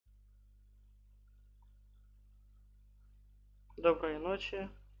Доброї ночі.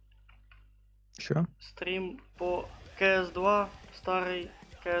 Що? Стрім по КС2. Старий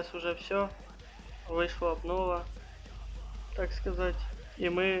КС уже все. Вийшла обнова, так сказати. І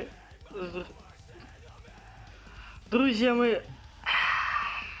ми з друзями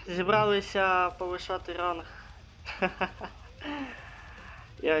зібралися повишати ранг.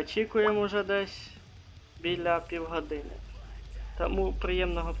 І очікуємо вже десь біля півгодини. Тому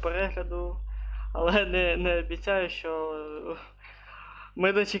приємного перегляду, але не обіцяю, що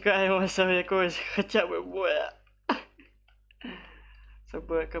ми дочекаємося якогось хоча б боя. Це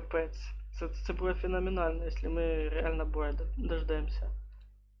буде капець. Це буде феноменально, якщо ми реально боя дождемся.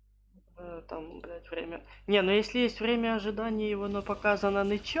 Там, блядь, время... Не, ну если есть время ожидания и воно показано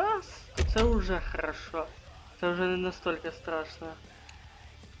не час, то це уже хорошо. Це вже не настолько страшно.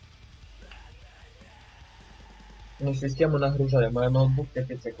 Ну, систему нагружає, моя ноутбук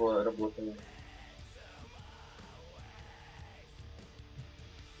капець якого работає.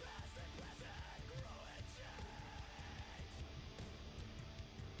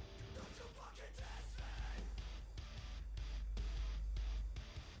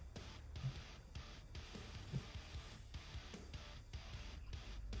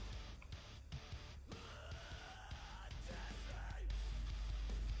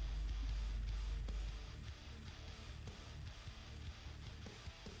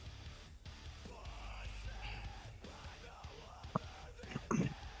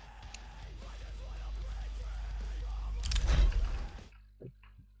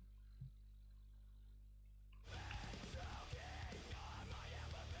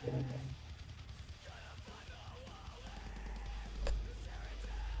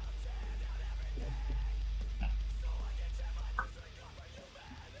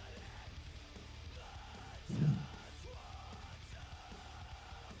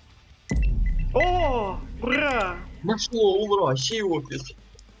 О, ура! Нашло, ура, ще й офіс.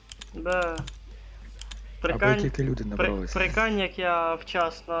 Да. Аби тільки люди набралися. Прикань, як я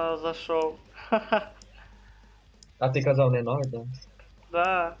вчасно зайшов. А ти казав не надо.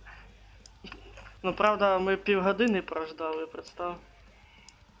 Да. Ну правда, ми півгодини прождали, представ.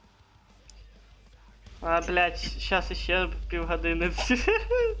 А, блядь, сейчас ще півгодини.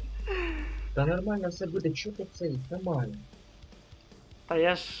 Та нормально все буде, чого ти цей, нормально. Та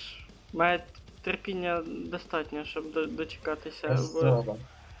я ж... Має терпіння достатньо, щоб дочекатися. Особа.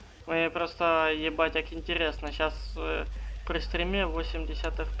 Мені просто єбать як інтересно. Сейчас при стрімі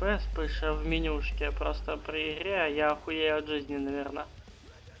 80 FPS пише в менюшке просто при ігрі, а я охуею от жизни, наверное.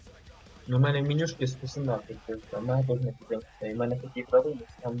 Ну, у мене в менюшки 117, а в мене теж не піде. І в мене такі правильні,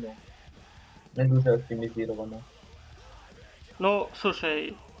 там не дуже оптимізовано. Ну,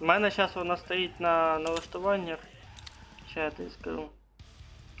 слушай, в мене зараз вона стоїть на налаштуваннях. Ща я тобі скажу.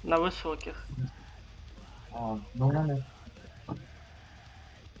 На високих. А, ну в мене...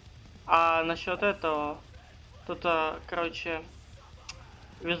 А насчет этого, тут, короче,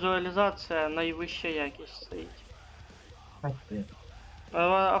 візуалізація найвища якість стоїть.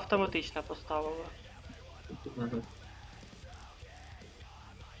 Вона автоматично поставила. Угу.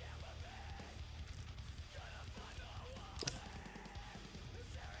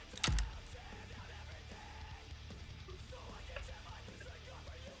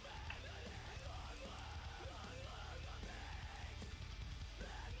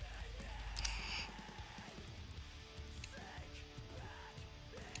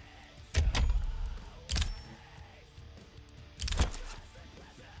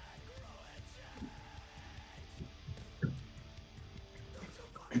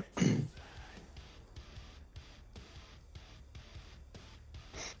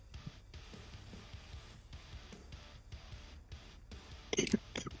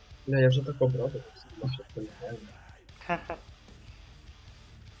 Бля, я вже так обрадувався, що це реально. Ха-ха.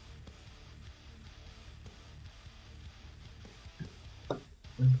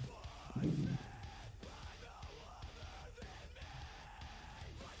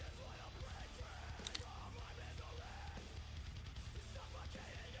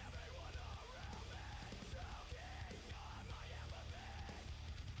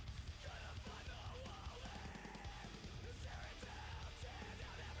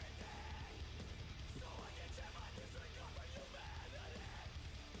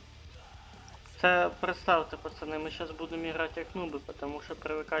 Це представте, пацани, ми зараз будемо грати як нуби, тому що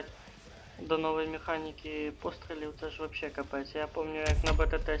привикати до нової механіки пострілів це ж вообще капець. Я пам'ятаю, як на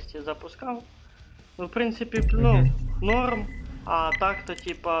бета-тесті запускав. Ну, в принципі, ну, норм, а так то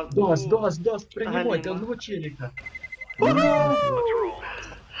типа... Дос, принимайте галіма. одного челика. Ура!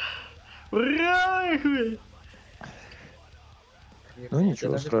 Ура! Ну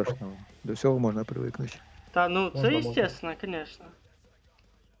нічого страшного. До всього можна привикнути. Та ну це Можна, естественно, конечно.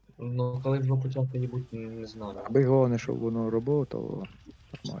 Ну, коли вже почав тоді-будь, не знаю. Аби головне, щоб воно роботало,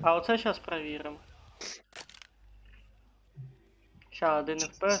 нормально. А оце зараз провіримо. Ща, 1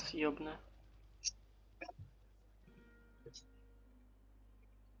 FPS йобне.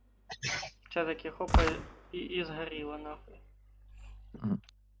 Ще таки хопа і згоріло нахуй. Мгм.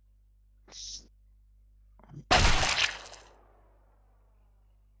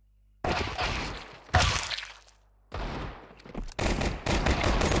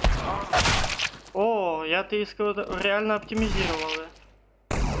 О, я тобі скажу, реально оптимізували.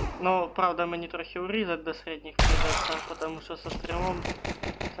 Ну, правда, мені трохи урізати до середніх придеться, тому що со стрімом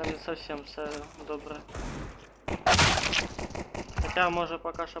це не зовсім все добре. Хоча може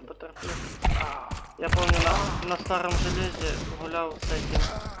поки що потерплю. Я помню на старом железі гуляв з этим,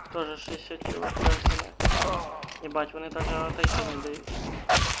 тоже 60 кілометрів. Ебать, вони даже отойти не дають.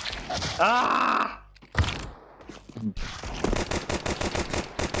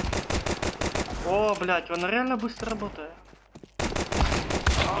 О, блядь, воно реально быстро работает.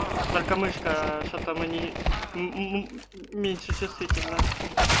 Только мышка что-то мне меньше чувствительна.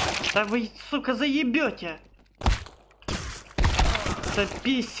 Да вы, сука, заебете! Это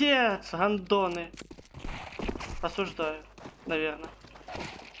писец, гандоны. Осуждаю, наверное.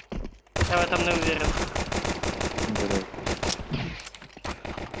 Я в этом не уверен. Давай.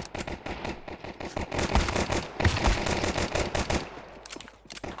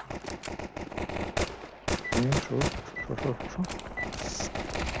 Ні, що?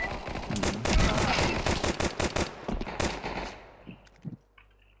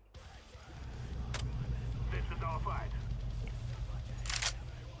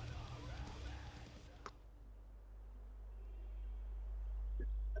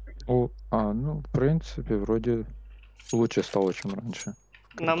 Ну, в принципе, вроде лучше стало, чем раньше.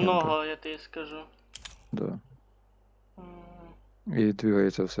 Намного, я тебе скажу. Да. И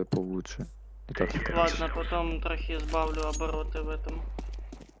двигается все получше. И так сказать. Ладно, потом трохи сбавлю обороты в этом.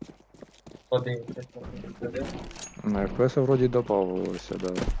 На FPS вроде добавилося,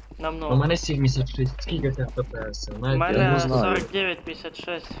 да. У Намного. мене 76, скільки це ФПС? У я мене не знаю.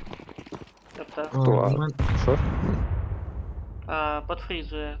 49-56. Тобто, Хто? Що?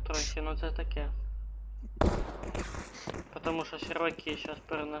 подфрізує трохи, ну це таке. Потому що серваки зараз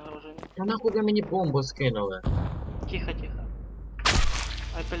перенагружені. Та нахуй ви мені бомбу скинули? Тихо, тихо.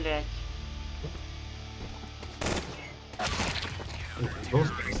 Ай, блядь.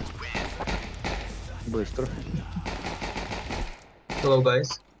 Быстро. Hello,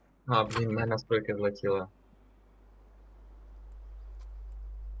 guys. Блін, в мене настройки злетіла.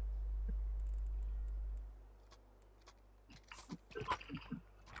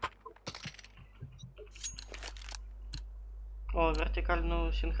 О,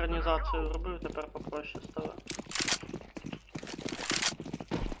 вертикальну синхронізацію робив, тепер попроще стало.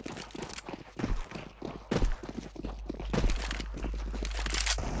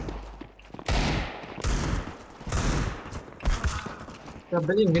 Та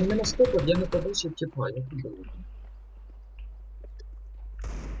блін, він мене стопив, я не побачив тіпа, я піду.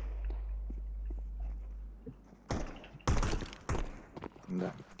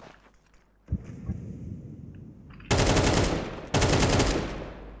 Да.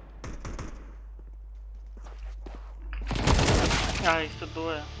 Їх тут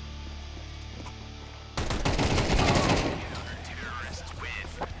двоє.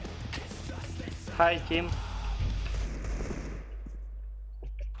 Хай, тім.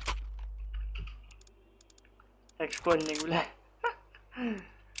 Як школьник, бля.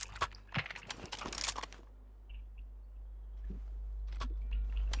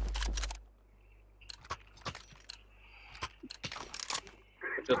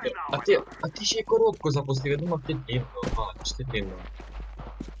 А ти ще й коробку запустив, я думав, ти длинно. Чи ти длинно?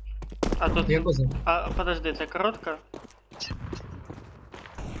 А тут... Ти яку подожди, це коротка?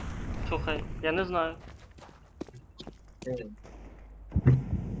 Слухай, я не знаю.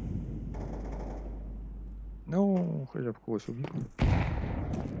 Ну, хоча б когось убив.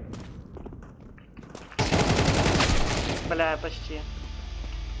 Бля, почти.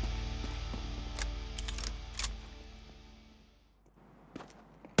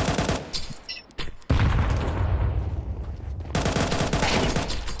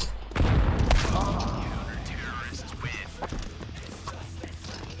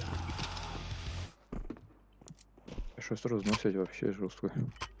 Щось розносять вообще жорстко.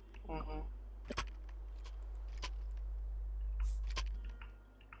 Угу.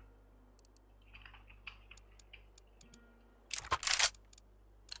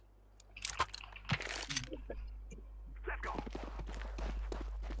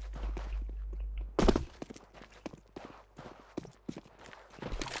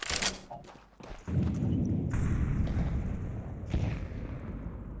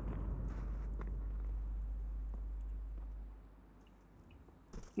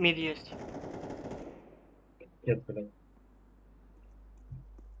 Мид есть. Нет, блин.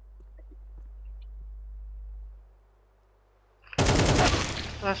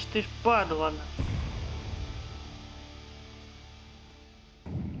 Аж ты ж падла.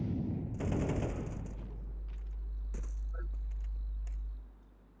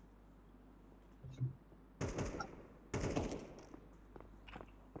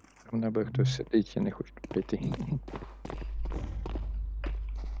 У мене хтось сидить і не хоче прийти.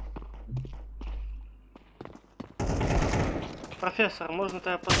 Профессор, можно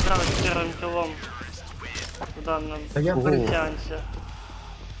тебя поздравить с первым киллом в данном Да я Ого. сеансе?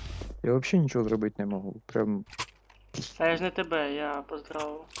 Я взагалі нічого зробити не можу. Прям А я ж не тебе, я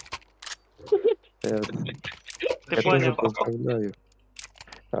поздравив. я, Ти я теж поняв? поздравляю.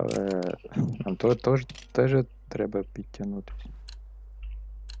 Але нам теж треба підтягнутися.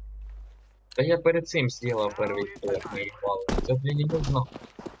 Да я перед цим сделал первый килл, мої бали. Це, блін, не нужно.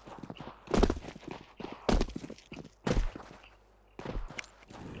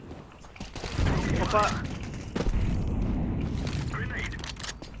 Опа.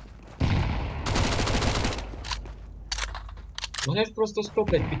 Мене ж просто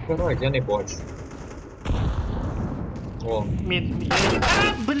стоплять підпирають, я не бачу. О, Мид.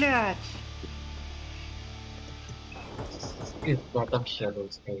 А, блядь! пізда, там ще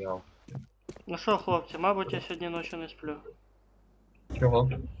тут стояв. Ну що, хлопці, мабуть, я сьогодні ночі не сплю. Чого?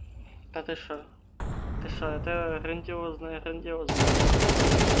 Та ти що? Ти що, це грандіозне.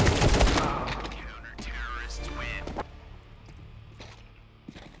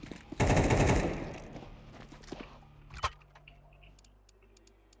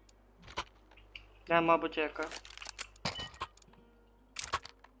 Я, мабуть, яка.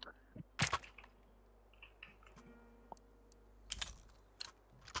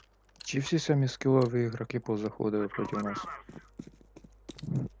 Чи всі самі скілові ігроки позаходили проти нас?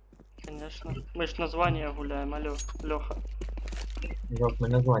 Конечно. Мы ж название гуляем, алло, Леха. Як ми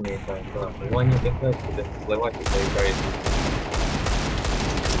названня граємо, да. Названня ДФС буде зливати і заіграє.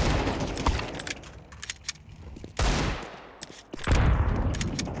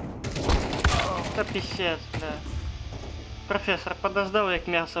 Да писец, бля. Профессор, подождал, як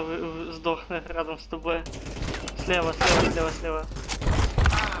мясо сдохне рядом с тобой. Слева.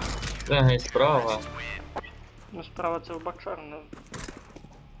 Це геть справа. Ну, справа це в боксар, ну.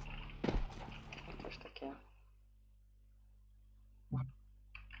 Це ж таке.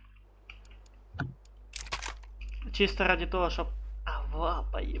 Чисто ради того, чтоб... Ава,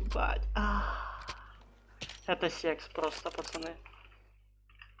 поебать. Это секс просто, пацаны.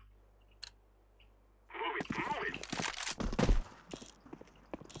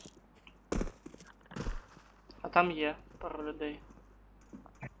 А там є пару людей.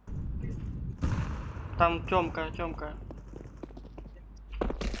 Там Тёмка.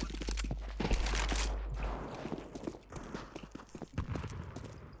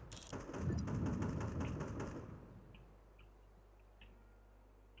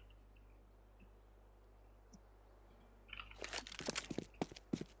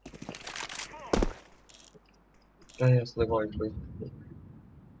 Та я сливаю щось.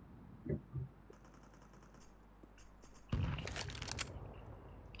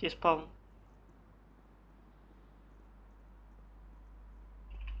 Ті спавн.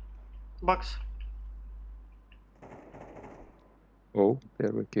 Бакс. Оу,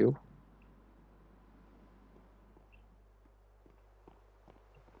 перший кіл.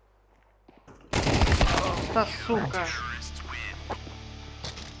 Да сука.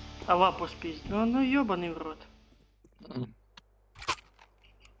 А лапу спиздить. Ну ёбаный в рот.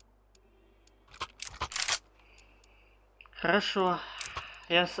 Хорошо.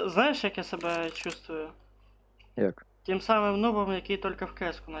 Знаєш, як я себе чувствую? Як? Тим самим нобом, який тільки в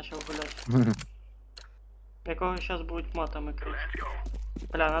кеску почав гуляти. Якого зараз будуть матами крити.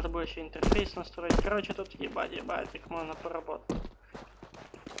 Бля, надо буде ще інтерфейс настроить. Короче, тут ебать, як можна поработать.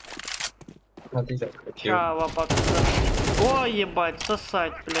 А ти як хотів? Ща, лапа туда. Ой, ебать,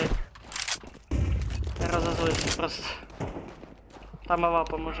 сосать, блядь. Я разозлился просто. Там и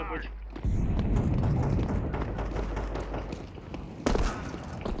лапа может быть.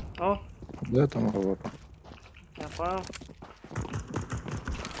 О, Де там голова? я понял.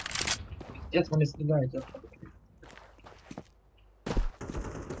 Дід вони стріляють, я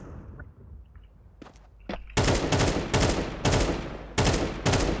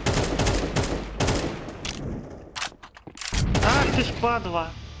Ах ты ж падла.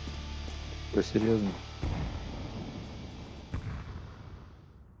 Ви серйозно?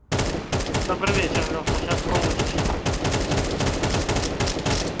 Добрый вечер, Лёха, сейчас получишь.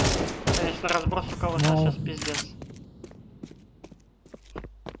 Конечно, разброс у кого-то сейчас пиздец.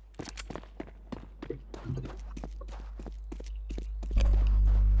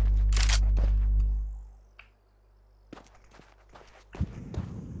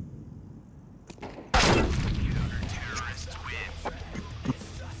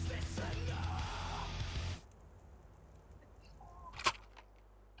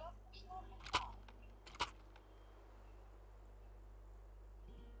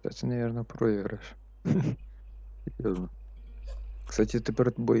 Це, наверное, проіграш. Серйозно. Кстати,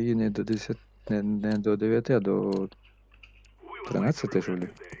 тепер бої не до 10, не до 9, а до 13, що ли?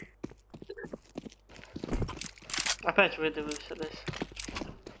 Опять видивився десь.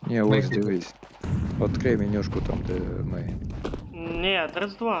 Ні, Ми ось під- дивись. Открий менюшку там, де ми. Ні,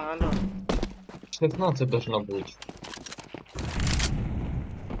 32, алло. 16 должно бути.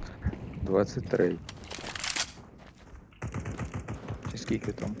 23. Чи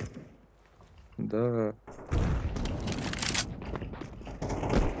скільки там? Да.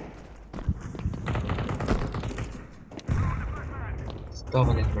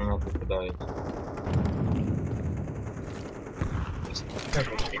 Ставаних гранат кидають.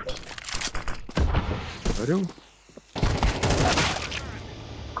 Говорю?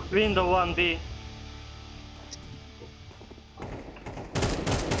 Window 1B.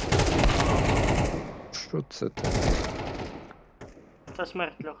 Що це таке? Це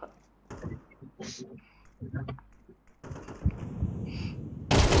смерть, Льоха.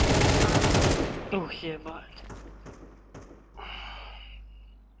 Ух, єбать.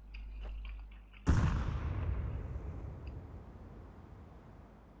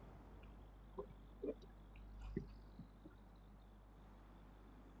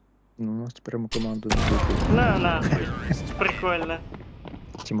 Ну, у нас прямо команду не бути. На, нахуй. Прикольно.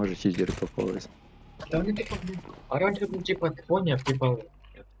 Чи може читери попались? Та вони типа, а раніше був типа, ти поняв, типа,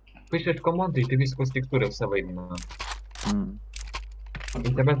 пишеш команду і тобі з текстури все видно. М. І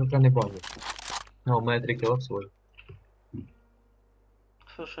тебе за це не банять. А, у мене 3 кіла свої.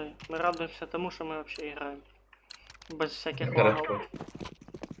 Слушай, мы радуемся тому, что мы вообще играем. Без всяких Хорошо. лагов.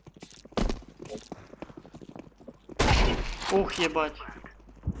 Ух, ебать.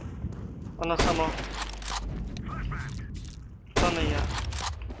 Она сама. То не я.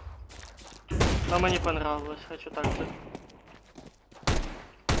 Но мне понравилось, хочу так же.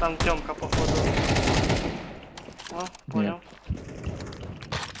 Там Тёмка, походу. О, понял.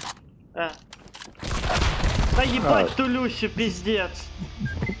 Да ебать ту Люсю, пиздец.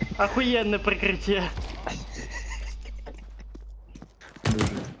 Охуенное прикрытие.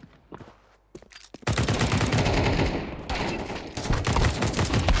 Дуже.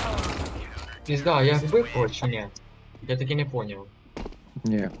 Пізда, а я вбив кого чи ні? Я таки не поняв.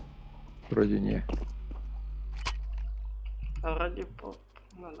 Ні. Вроді ні. А вроде по...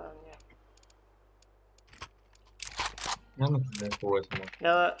 Ну да, не. Я не возьму.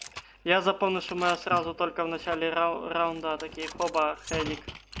 Я запомнил, что мы сразу только в начале раунда такие, хоба, хедик.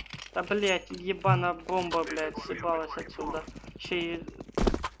 Да блять, ебана бомба, блять, съебалась отсюда. Еще и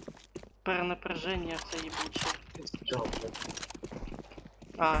перенапряжение це ебучее.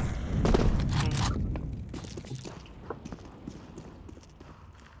 А.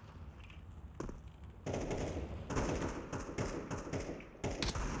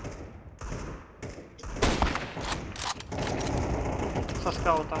 Со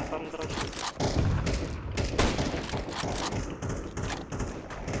скаутом там дрочит.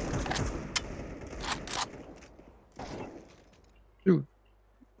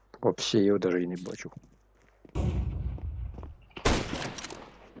 Вообще його даже і не бачу.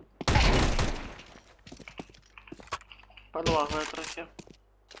 Подлагує трохи.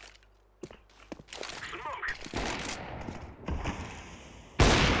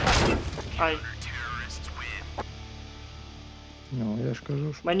 Ай, Ну, я ж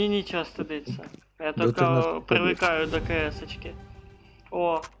кажу, що мені нічого стидиться. Я До только 13 привикаю до КС-очки.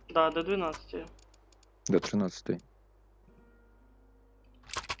 О, да, до 12. до 13.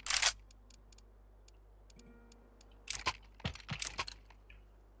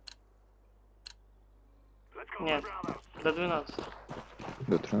 Нет, до 12.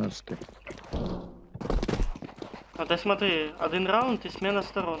 До 13. А ты смотри, один раунд и смена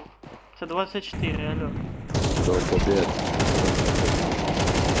сторон. Це 24, алло. До побед.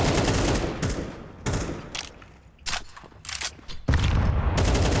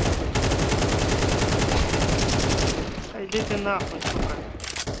 А йди ти нахуй, сука.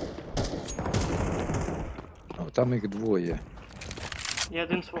 А там їх двоє. Я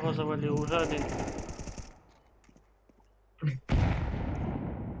один свого завалив, уже один.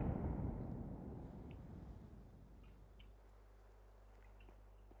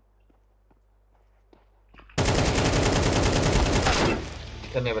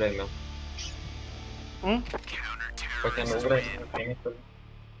 Це не время. М? Хоча не время, конечно.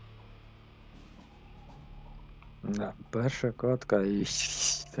 Да. Перша катка і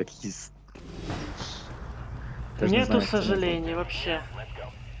такі. Теж не Нету знаю, як це сожалений вообще.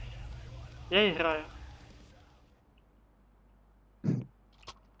 Я играю.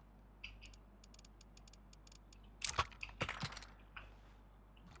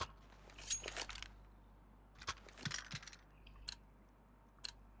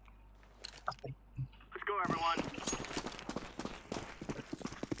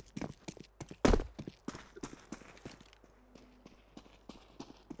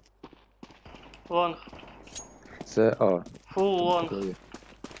 Лонг. Це А. Фул лонг. Такої.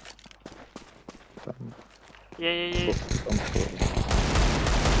 Там, Є. там скоро.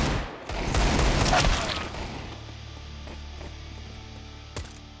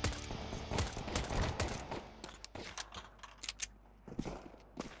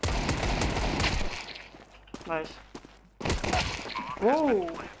 Найс. Воу.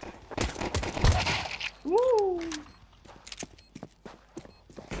 Воу.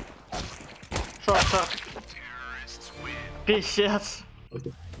 Шорт. Писец.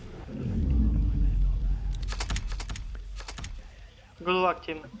 Good luck,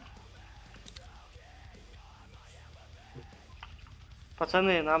 team.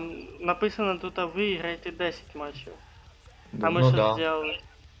 Пацаны, нам написано тут, выиграете 10 матчів. А ми Ну що да. сделали?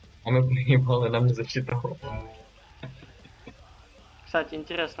 А ми проїбали, нам не зачитало. Кстати,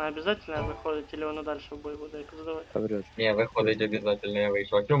 интересно, обязательно выходить или он дальше в бой будет задавать? Та вряд. Ні, виходить обов'язково, я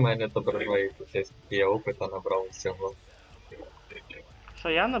вийшов. А у мене то проживає, скільки я опита набрав всього. Что,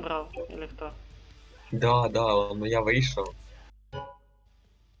 я набрал? Или кто? Да, ну я вийшов.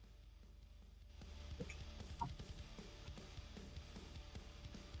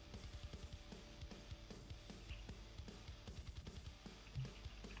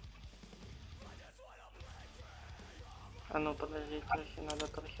 А ну подожди, трохи, надо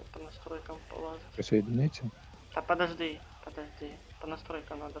трохи по настройкам полазить. Присоединиться? Да подожди. По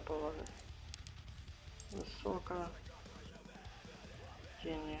настройкам надо полазить. Высоко.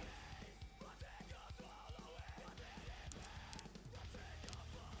 Тени.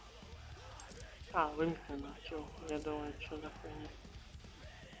 А, вымкнено. Чё? Я думаю, что за хуйня.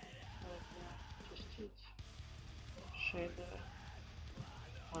 Частицы. Шейдеры.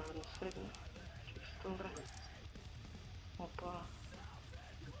 Можно средний. Текстуры. Опа.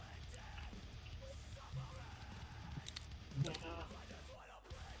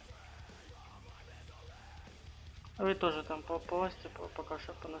 А вы тоже там полазьте, пока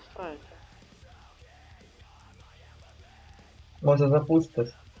что понастраивайте. Може запустиш?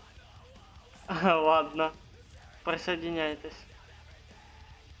 Ладно. Присоединяйтесь.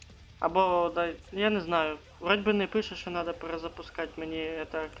 Або, да, я не знаю. Вроде бы не пише, що надо перезапускать мені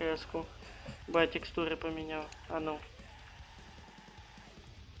это КС-ку. Бо я текстури поміняв. А ну.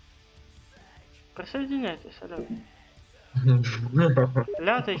 Присоединяйтесь, алло.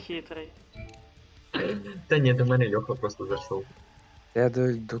 Ля ти хитрий. Та ні, до мене Льоха просто зайшов. Я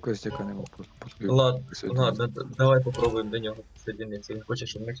до Костяка не можу просто Ладно, давай попробуємо до нього присоединитися. Він хоче,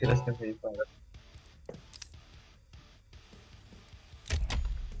 щоб ми через нього їхали.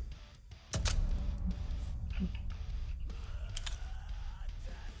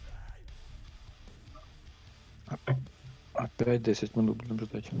 Опять 10 минут будем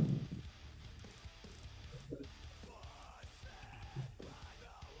ждать.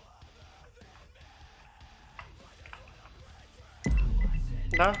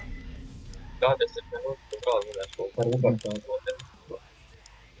 Да? Да, 10 минут одразу зайшов. Порубав там злотим.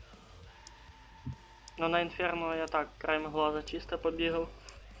 Но на Инферно я так, краем глаза чисто побегал.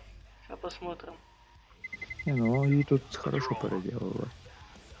 Сейчас посмотрим. Не, ну и тут хорошо переделывали.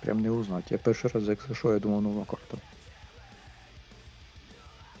 Прям не узнать. Я перший раз як зайшов, я думав, ну карта.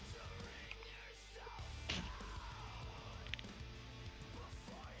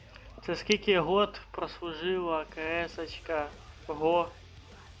 Це скільки год прослужила КС-очка ГО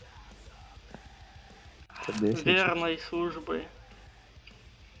Це 10. вірної служби.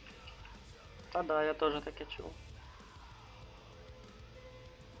 Та да, я теж таке чув.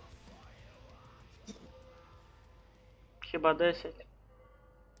 Хіба 10?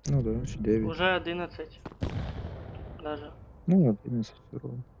 Ну да, чи 9. Уже 11. Даже. Ну, 11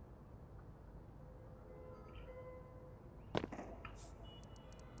 ровно.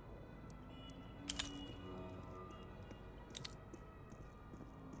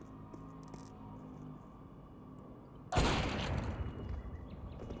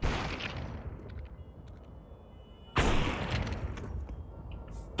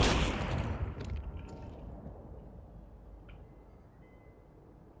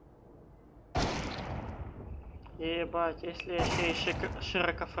 Ебать, если я ще й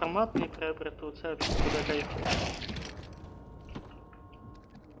широкоформатный приобрету, це вообще буде кайфово.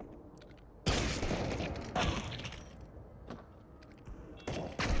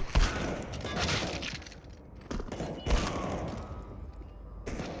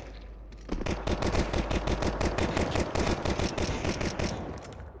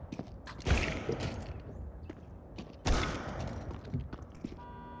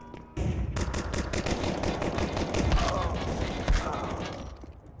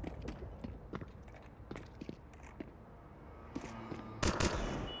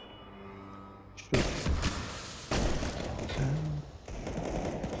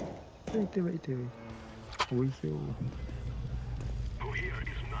 Вийти, вийти, вийти. Уйхів.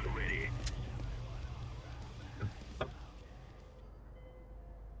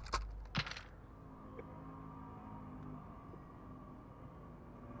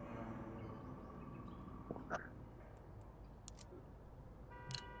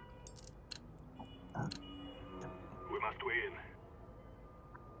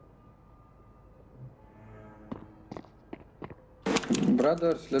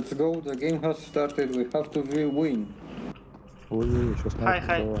 Brothers, let's go. The game has started. We have to win. Ой-ой-ой, щось Хай,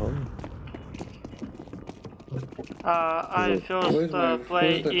 хай. залагало. I first Where's my-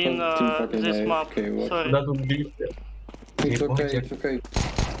 play where's the in team fucking this map. AFK? What? Sorry. Куда тут бігти? It's Ебать, okay, як it's okay.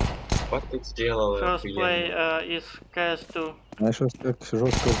 What тут сделали? First play охуєнно. is CS2. Знаєш, щось так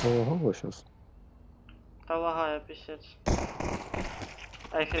жорстко залагало щось. Та лагає пісець.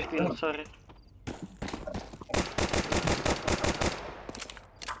 I have been, sorry.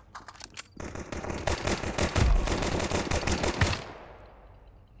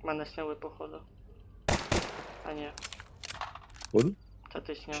 Мене сняли, походу. А ні, Буду? це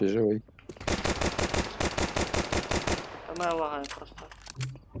ти сняв. Ще живий. Та мене лагає просто.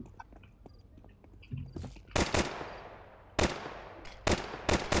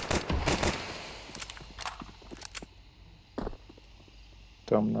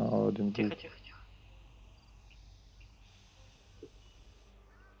 Там на один був. Тихо, тихо, тихо.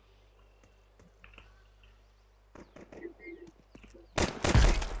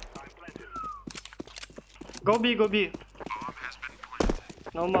 Go B, go B.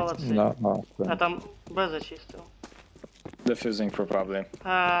 Ну, молодці. На, А там Б зачистив. Defusing probably.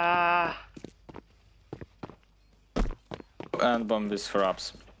 А, And bomb is for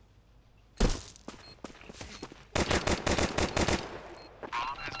ups.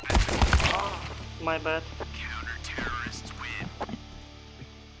 my bad.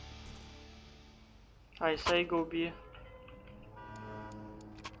 I say go B.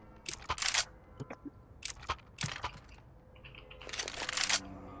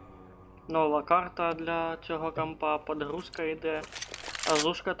 Нова карта для цього компа, подгрузка йде.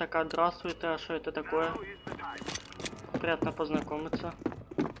 Азушка така, здравствуйте, а що це таке? Приятно познакомиться.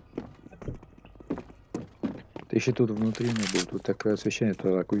 Ты еще тут внутри не был, тут такое освещение,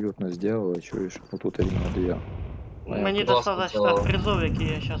 то так уютно сделало, чуешь? Вот тут именно где я. Мені класно достаточно зробила. призов, які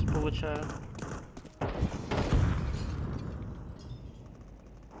я зараз получаю.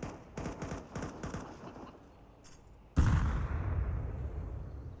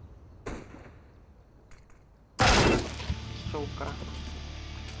 Сука.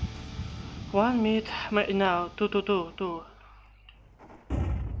 One mid, now, two.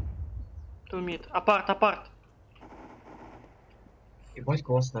 Two mid, apart. Ебать,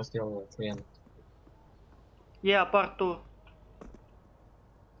 классно сделали, охуенно. Yeah, apart two.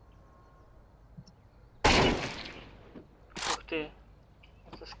 Ух ты.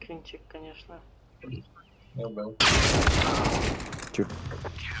 Это скринчик, конечно. Я был. Чё?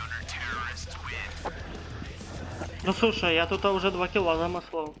 Ну слушай, я тут уже 2 килла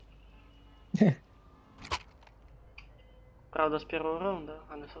замыслил. Правда, с первого раунда,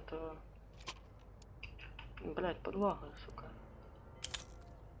 а не со второго. Блять, подлагаю, сука.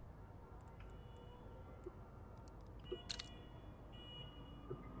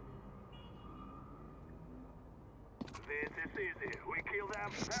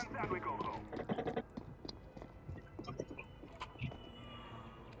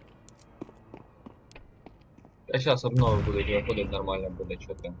 А сейчас обновы будут выходить, нормально будет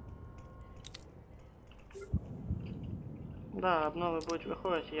что-то. Да, обновы будут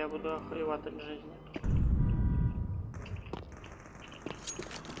выходить, и я буду охуевать от жизни.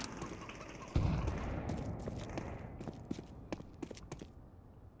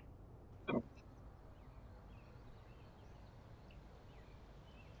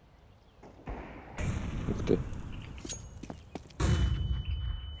 Ух ты.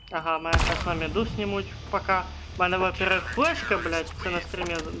 Ага, мене сейчас на меду снимуть пока. У мене, во-первых, флешка, блядь, це на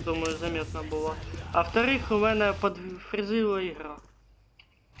стрімі, думаю, заметно було. А во-вторых, у мене подфризила ігра.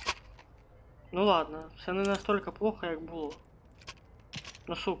 Ну ладно, все не настолько плохо, як було.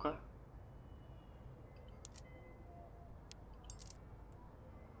 Ну сука.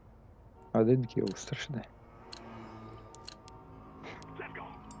 Один кіл страшний.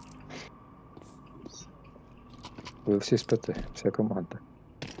 Ви всі спите, вся команда.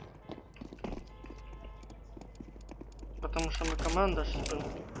 Потому що ми команда спим.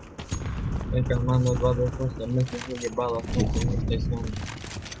 Я команда 2 до просто, мы тут ебало, здесь нам.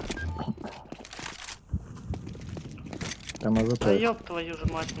 Там Да АВП. ёб твою же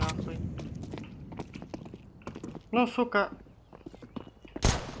мать нахуй. Ну сука.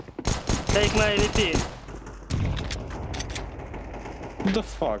 Take my AVP. What the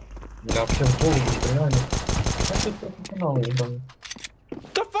fuck? Я вообще в голову стріляю. Це тут професіонали, їбані.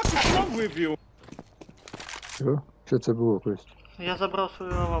 What the fuck is wrong with you? Що? Що це було, Кость? Я забрав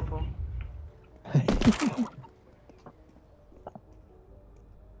свою лапу.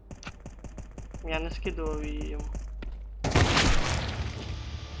 Я не скидував її йому.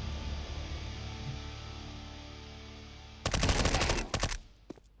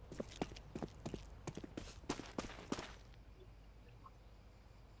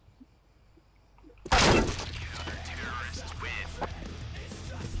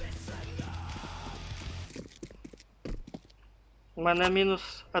 У мене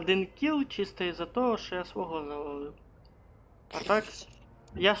мінус 1 кіл чисто із-за того, що я свого завалив. А так,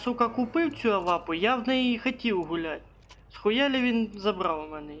 я, сука, купив цю авапу, я в неї хотів гуляти. Схуялі він забрав у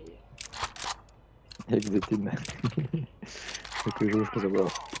мене її. Як дитина. Яку ігрушку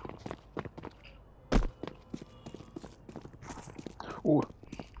забрав. О!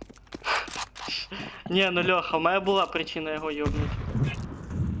 Ні, ну Льоха, у мене була причина його йобнути.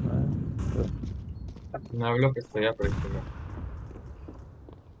 На вльописто я прийшов.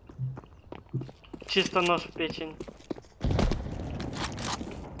 Чисто нож в печень.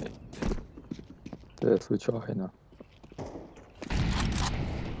 Це случайно.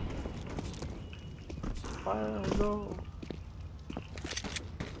 Пойду.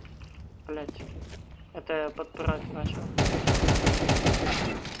 Блять. Это я подпирать начал.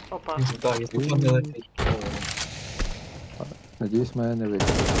 Опа. Так, якщо там не летить. Надіюсь, мене не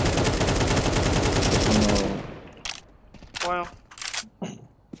викине. Воно Понял.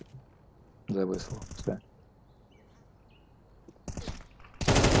 зависло. Все.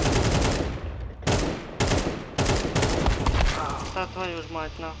 Та твою ж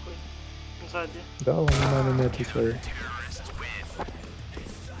мать нахуй. Сзади. Да, воно мене не відповідає.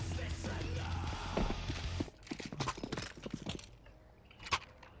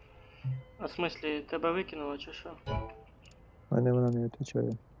 А в смысле, тебе викинуло чи що? Мене вона не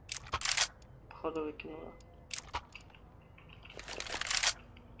відповідає. Походу викинуло.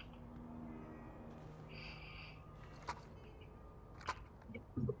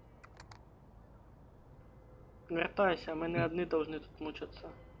 Вертайся, мы не одни должны тут мучиться.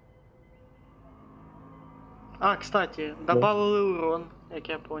 А, кстати, добавили урон, як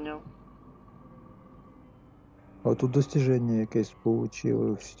я понял. А тут достіження якесь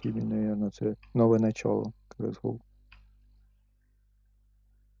получили в стілі, наверное, це нове начало CSGO.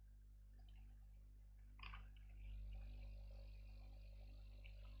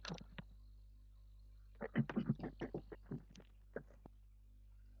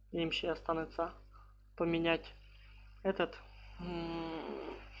 Им ще останется поменять этот.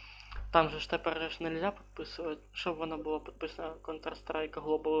 Там же ж тепер ж нельзя підписувати, щоб воно було підписано Counter-Strike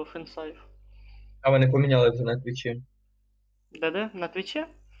Global Offensive. А вони поміняли вже на твічі. Де? На Твічі?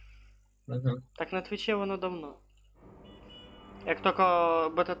 Угу. Так на Твічі воно давно. Як тільки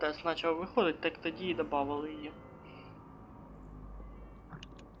бета-тест почав виходити, так тоді і додавали її.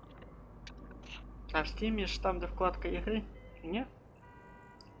 А в Steam ж там, де вкладка ігри? Ні?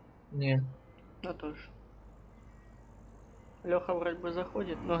 Ні. Ну тоже. Леха вроде бы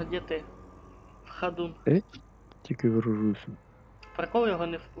заходит, но где ты? В ходу. Тільки виружуся. Прикол його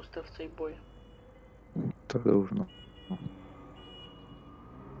не впустив в цей бой. Та должно.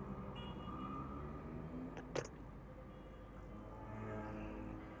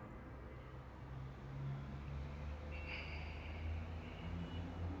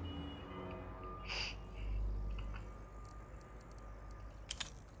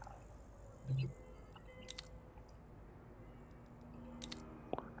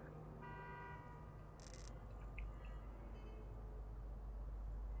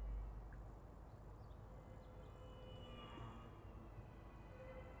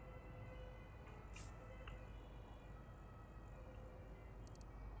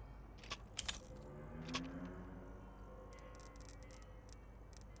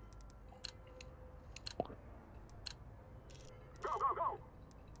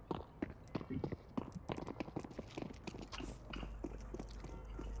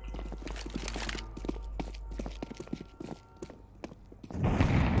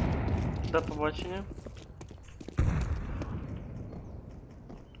 До побачення.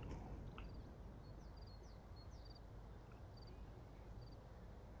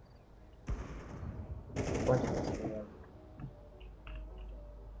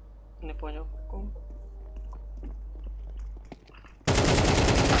 Не понял, в каком.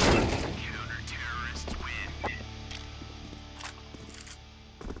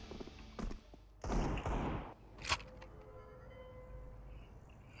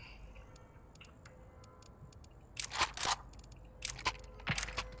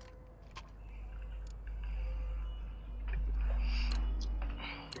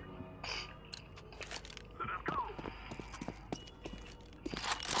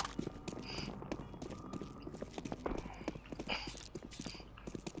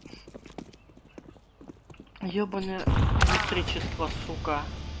 Ёбаное электричество, сука.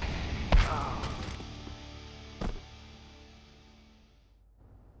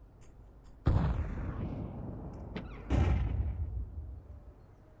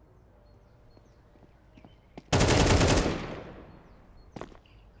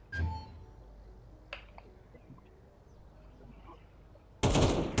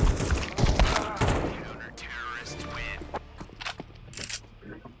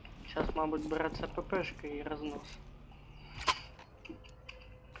 Сейчас, мабуть, береться ППшка і рознос.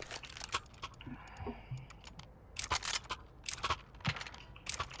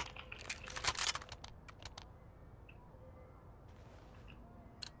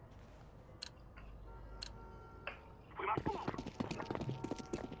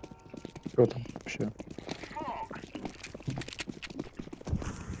 Що там ще?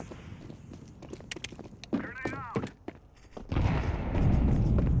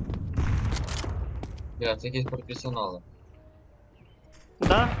 Бля, це якісь професіонали.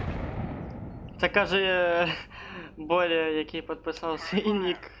 Да? Це каже Боря, який підписав свій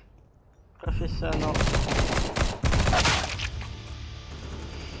нік. Професіонал.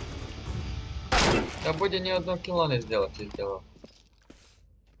 Я Бодя ні одного кіла не зробив, чи зробив.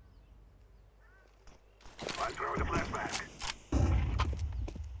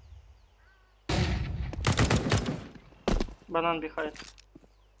 Банан біхає.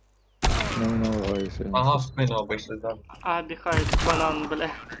 Не намагаюся. Ага, в спину обійшли, да. А, біхає банан, бля.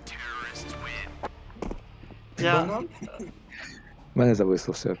 Я... Мене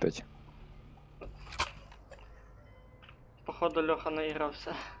зависло все опять. Походу Льоха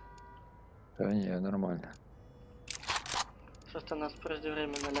наігрався. Та ні, нормально. Що ж ти нас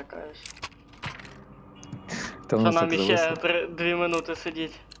преждевременно лякаєш? Та Що воно нам так іще зависло. 2 минути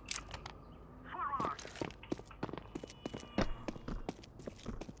сидіть?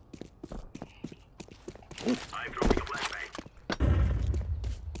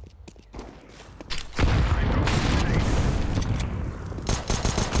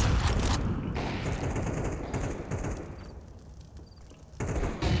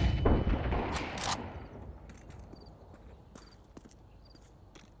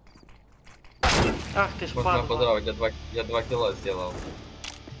 Ах ти ж Можна падла. поздравити, я 2 кіла зробив.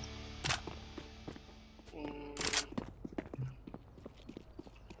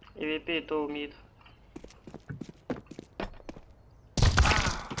 EVP то мід.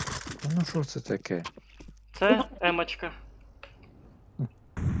 Ну що це таке? Це емочка.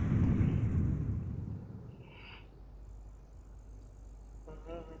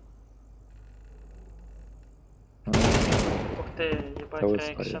 Ух ти, Та їбать ось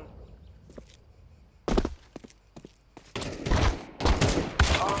реакшн. стоїть.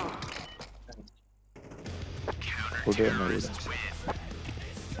 Куди я навалився?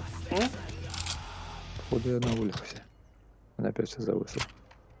 М? Куди я навалився? Мене опять все зависло.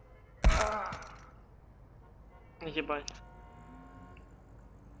 Ебать.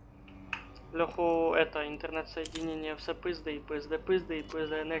 Леху это, интернет-соединение все пизда и пизда, пизда и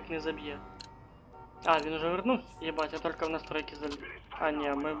пизда, нек не заб'є. А, він уже вернувся? Єбать, я тільки в настройки заліз. А, ні,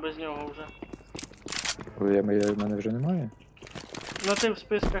 ми без нього вже. Мене вже немає? Ну ти в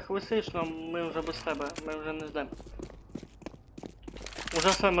списках висиш, но ми вже без тебе, ми вже не ждем. Уже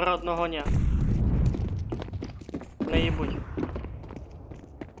самородного ні. Не їбуть.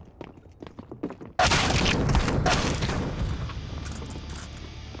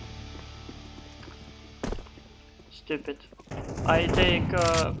 Stupid. I take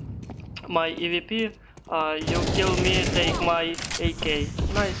my EVP, you kill me, take my AK.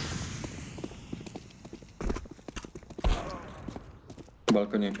 Nice.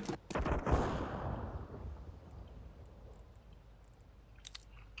 Balcony.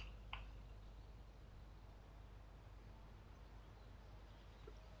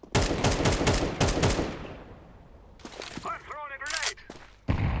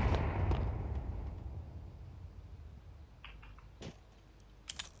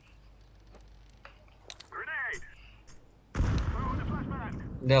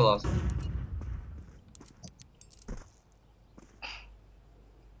 Де лаз?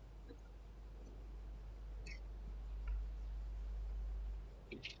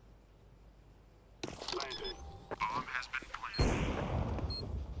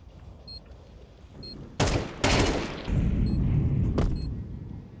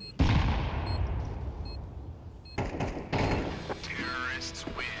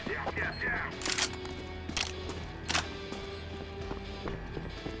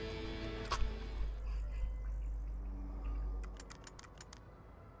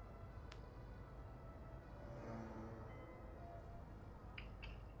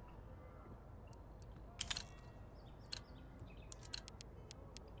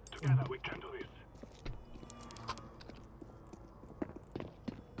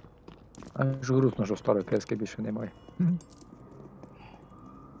 Аж грустно, що старої кески більше немає.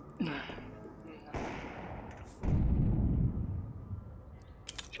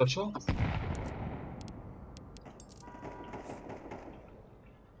 Що?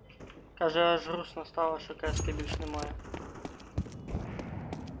 Каже, аж грустно стало, що кески більш немає.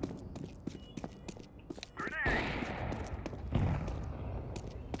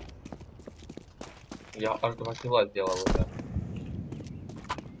 Я аж 2 кіла зробив уже.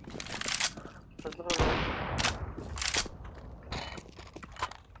 Поздравляю.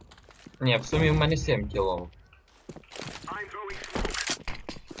 Ні, в сумі в мене 7 кілов.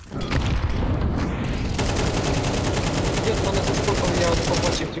 Дід мене заскокав, я не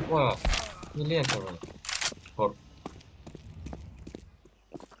побачив типа. Фіолетовий. Фор.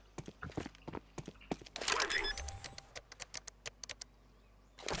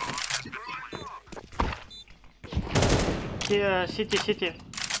 Сіті.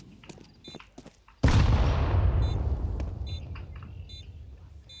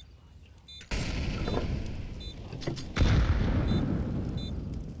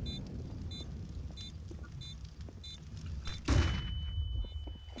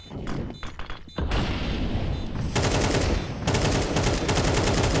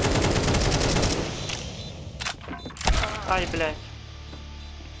 Ай, блядь.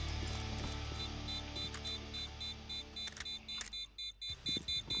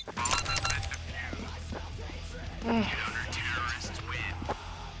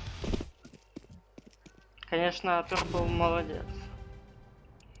 Конечно, Пёрпл молодец.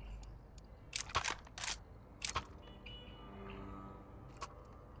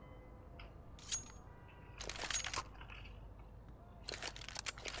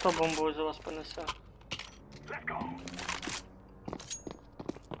 Кто бомбу из вас понесет?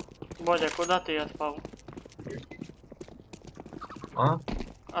 Бодя, куда ты отпал? А?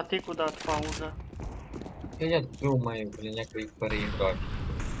 А ты куда отпал уже? Я думаю, блін, як їх переіграти.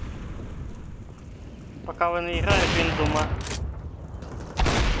 Пока вы не играете, він дума.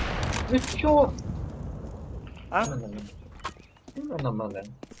 Ну чо? А? На мене.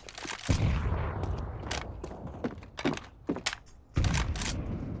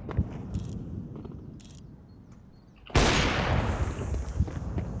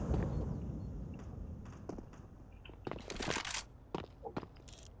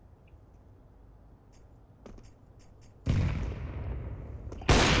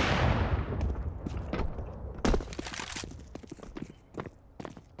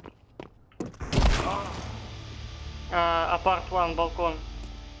 Апарт 1, балкон.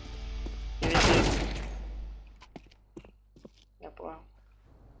 Везде. Я понял.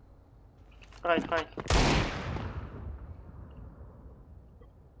 Райт.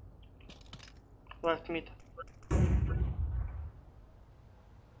 Left mid.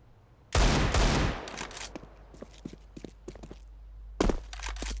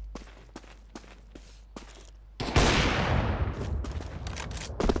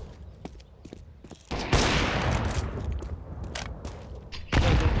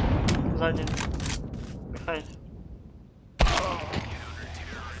 Сзади. Хайт.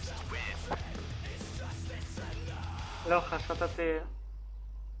 Леха, що-то ти...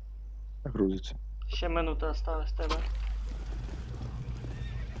 Грузиться. Ще минута осталась тебе.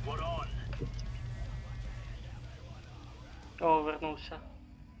 О, вернулся.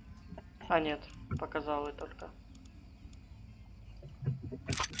 А нет, показал только.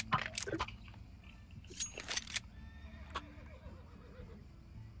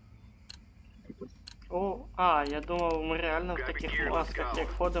 О, я думал, мы реально в таких масках як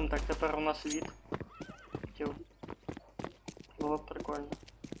ходим, так тепер у нас вид. Хотів. Було б прикольно.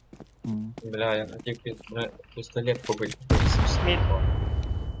 Бля, я хотів пістолет побити. Мід.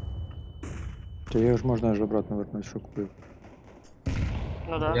 Та його ж можна аж обратно вернути, що купив.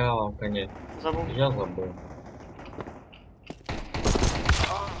 Ну да, Я, конечно, забув. я забыл.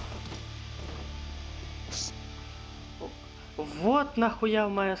 Вот нахуя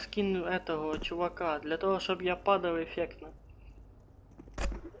моя скин этого чувака, для того, чтобы я падал эффектно.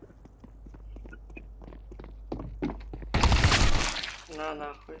 На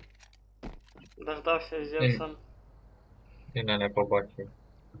нахуй. Дождался Зевсом. І не побачив.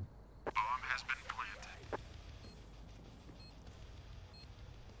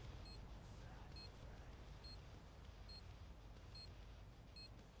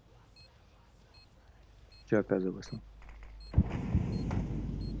 Чи опять зависло?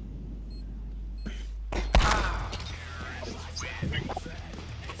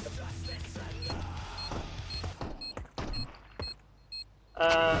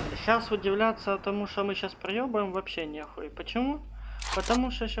 Сейчас удивляться тому, что мы сейчас проебаем, вообще нехуй. Почему?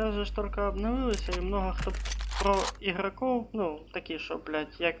 Потому что сейчас же только обновилось, и много кто про игроков, ну, такі, що,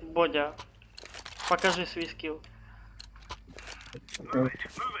 блядь, як Бодя. Покажи свій скіл.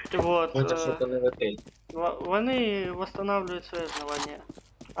 Вот. Хоча що-то не летить. Вони восстанавливають своє знавання.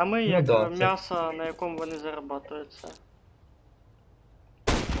 А ми Ну як да, це- м'ясо, на якому вони зарабатуються.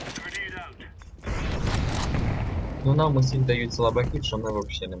 Ну нам усім дають слабаків, що ми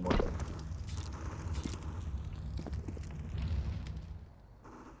взагалі не можемо.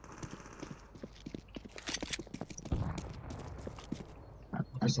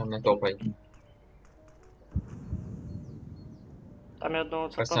 Ось не топай. Там я одного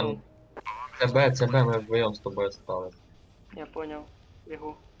Ось цепанув. ЦБ ми вдвоєм з тобою стали. Я понял.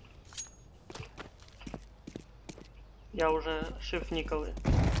 Бегу. Я уже shift николы.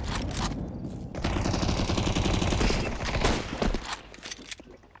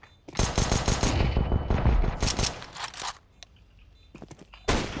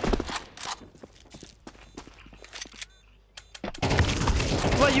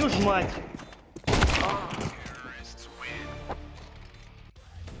 Твою ж мать!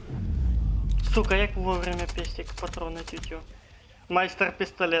 Сука, як вовремя пестик патроны тютю. Майстер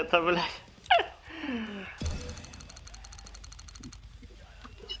пистолета, блядь.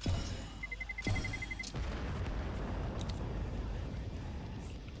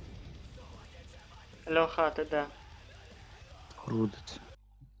 Льоха, ти де? Крутиться.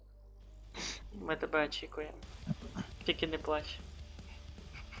 Ми тебе очікуємо. Тільки не плач.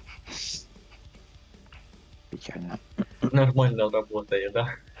 Печально. Нормально работає,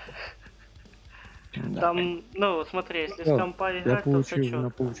 да? Да. Там, ну, смотри, если Да, с компа Я играть, то все получил на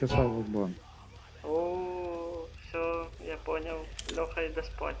чё. полчаса в бан. О, все, я понял. Леха иди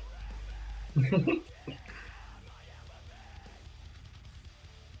спать.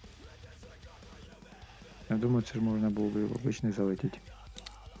 Я думаю, це ж можна було б в обичний залетіти.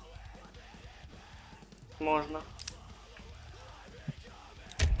 Можно.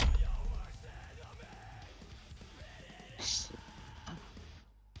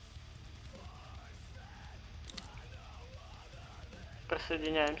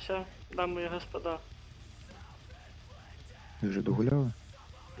 Присоединяемся, дамы и господа. Ви вже догуляли?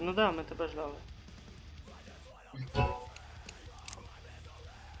 Ну да, мы тебя ждали.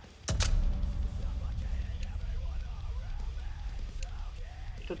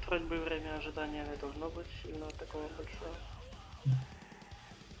 Тут вроде бы время ожидания не должно быть сильно такого большого.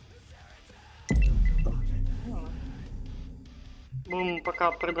 Ну, будем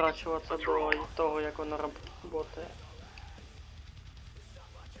пока придрачиваться до того, як воно работає.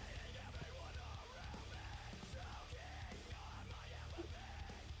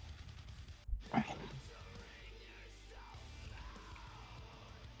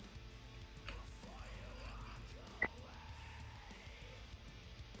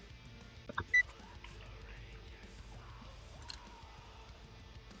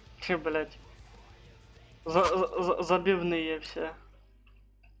 Че, блять. Забивные все.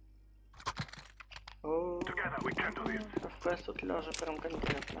 О, FPS тут ляже прям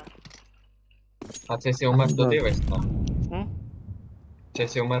конкретно. А це сі умер додивишся? М? Це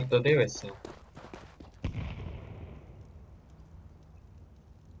сі умер додивишся?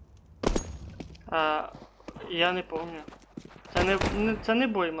 А, я не помню. Це не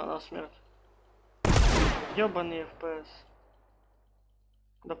бойма на смерть. Ёбаний FPS.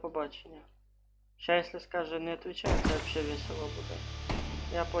 До побачення. Ща, если скаже не отвечай, це вообще весело буде.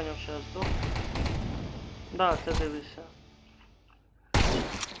 Я понял, що я здох. Да, ти дивишся.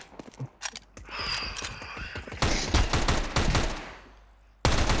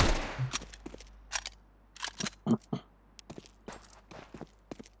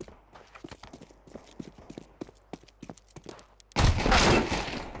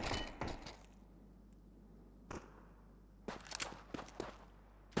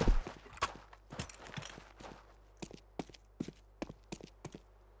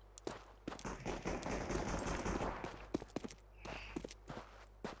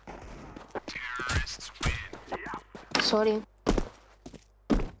 Sorry.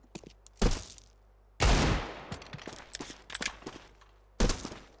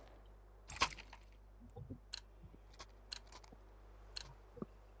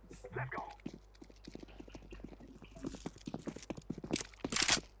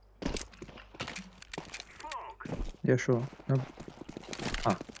 Я що?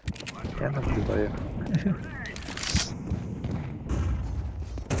 А, я наблюдаю.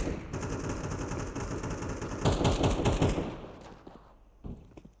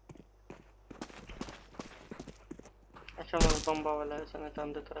 А чого у нас бомба валяється не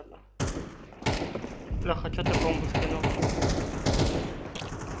там, де треба? Леха, чого ти бомбу скинув?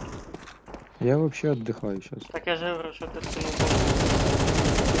 Я вообще отдыхаю сейчас. Так я же говорю, що ти скинув бомбу.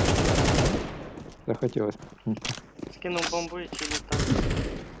 Захотелось. Скинув бомбу і чи там.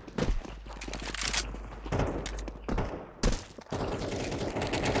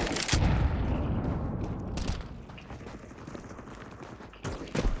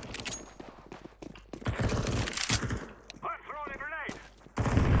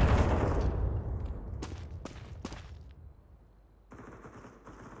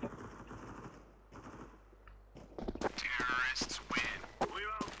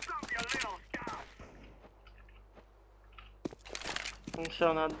 Ну все,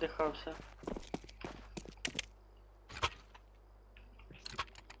 он отдыхался.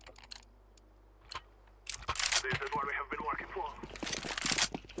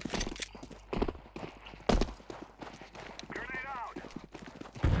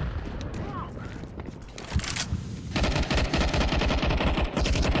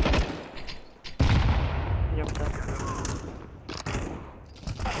 Ёпта.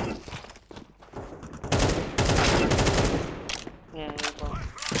 Не, я ебал.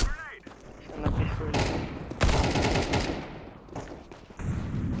 Всё, напихивали.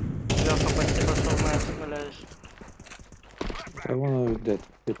 Лёха, спасибо, что в меня вставляешь. А воно де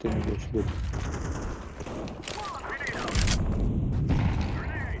ти не будеш бити.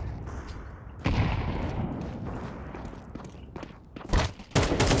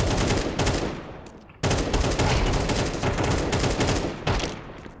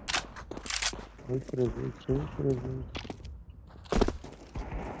 Випрыгуй.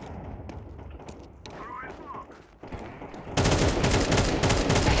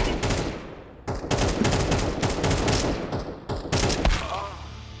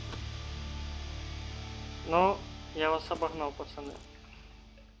 Ну, я вас обогнал, пацаны.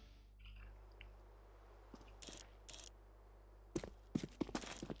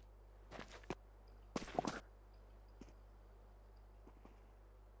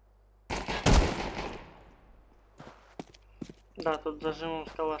 Да, тут зажимом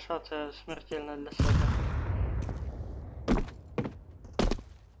з калаша це смертельно для себе.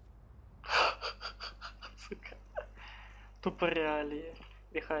 Сука. Тупо реалії.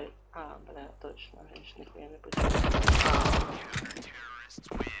 Бігай. А, бля, точно, я ж ніхуя не почув.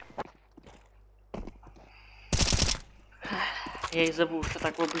 Я и забыл, что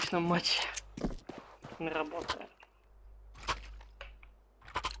так в обычном матче не работает.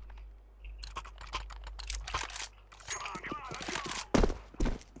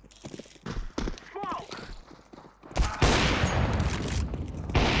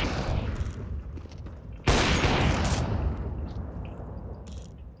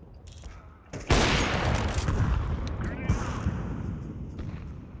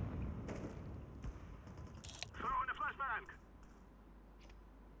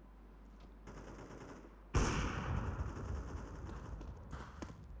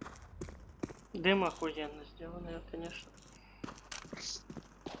 Дым охуенно сделанный, конечно.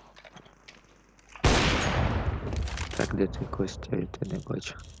 Так, де ти, Костя? Я тебе не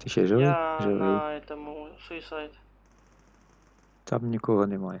бачу. Ти ще живий? Я Живий. на этому суицide. Там нікого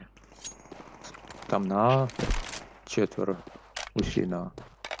немає. Там на четверо. Усі на.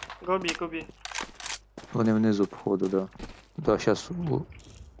 Гоби. Вони внизу, походу, да. Да, щас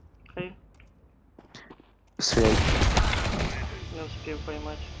Хей, связь. не успел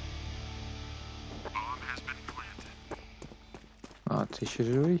поймать. А, ти ще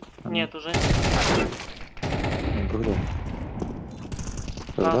живий? А, Нет, уже ну, Богдан.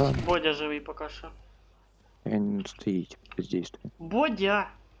 нас Богдан, Бодя живий пока что. він стоїть, бездействує. Бодя!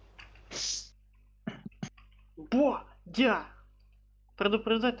 Бодя!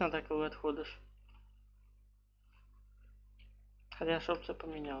 Предупреждать надо, когда отходишь. Хотя, чтоб это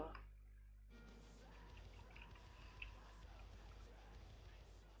поменяло.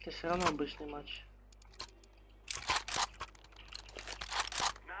 Это все равно обычный матч.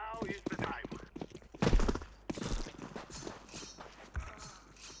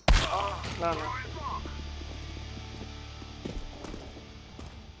 Ладно.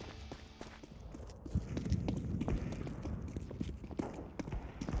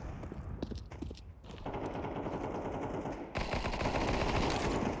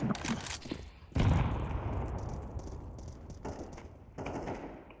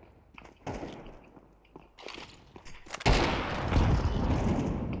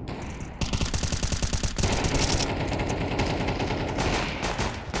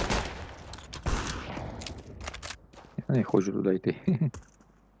 Я не хочу туди йти.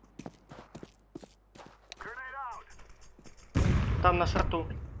 Там на шарту.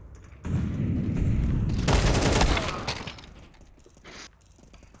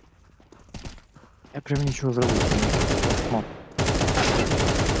 Я прям нічого зробити не можу. О,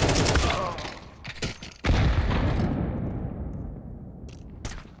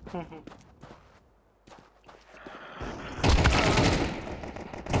 Угу.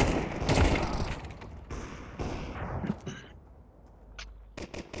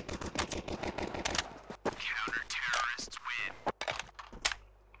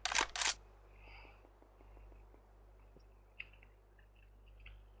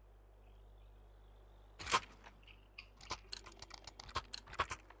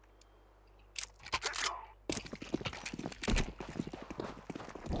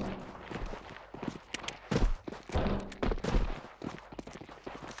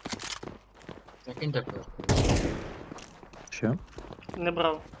 Закинь так просто. що? Не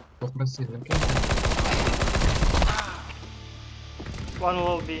брав. Попроси, закинь. One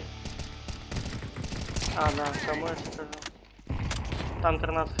low B. А, да, кому я скажу. Там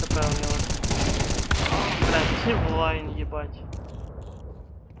 13 хп у него. Блядь, все в лайн, ебать.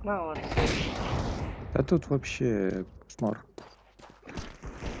 Молодцы. Та тут вообще кошмар.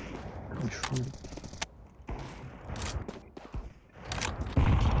 І що?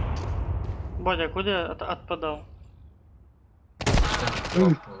 Бодя, куда отпадал?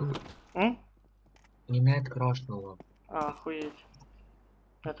 М? Мене крашнуло. А, охуеть.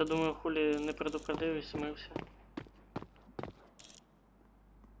 Я-то думаю, хули не предупредил и смылся.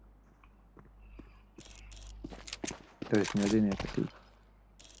 То есть не один я такий.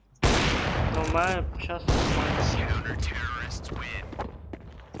 Но мая сейчас нормально.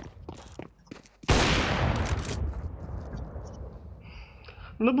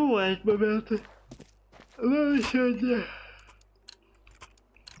 Ну, бывают моменты. Ну, сегодня.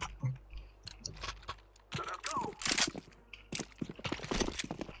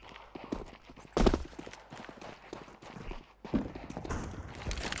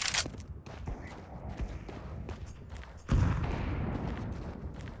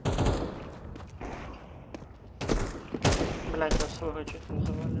 Блять, я своего чуть не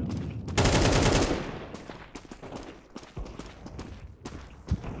завалил.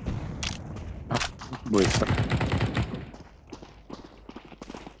 Быстро.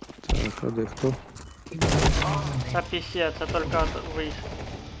 Так, а де хто? А писец, я только вышел.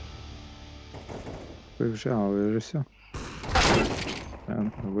 Ви вже все?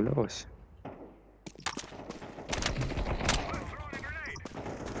 Гулялась.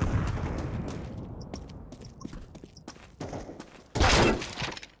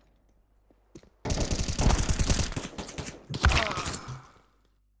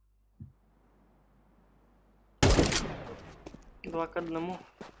 Два к одному.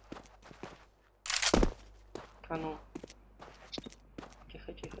 А ну.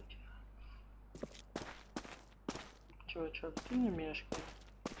 Тихо, тихо, тихо. Чувачок, ты не мешкай.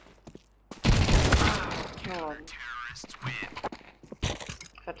 Ну ладно.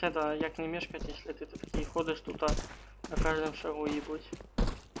 Хотя да, як не мешкать, если ты такие ходишь тут, на каждом шагу ебуть.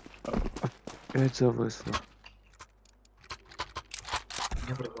 Опять зависло.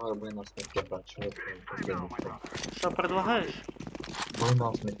 Я предлагаю военнослужащих забрать, что это последний. Что предлагаешь?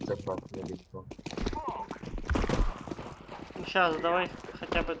 Военнослужащих забрать, не лично. Ну, сейчас, давай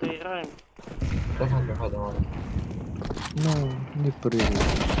хотя бы доиграем. Давай. Ну, не прийду.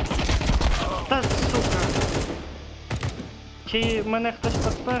 Та сука. Чи мене хтось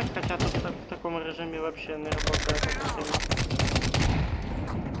подпер, хоча тут в такому режимі вообще не работает.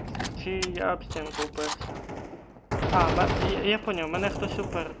 Чи я об стенку уперся. А, я понял, мене хтось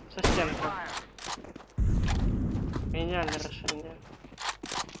упер. Це стенка. Геніальне рішення.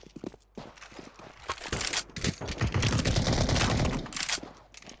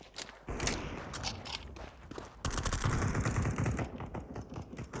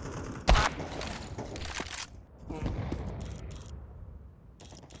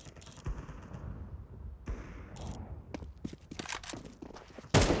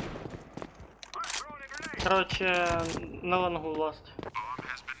 Короче, на лангу ласт.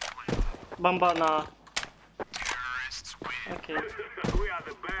 Бомба на А. Окей.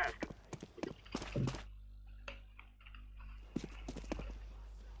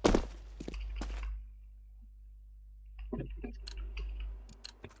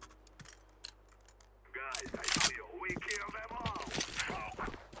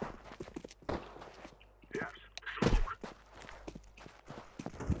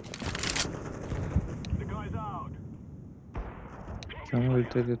 Чому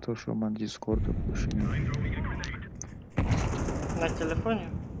летели то, що ман Дискорду пишення? На телефоне?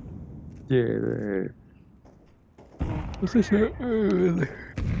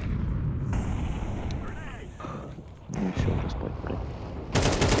 Ну все, поспать пора.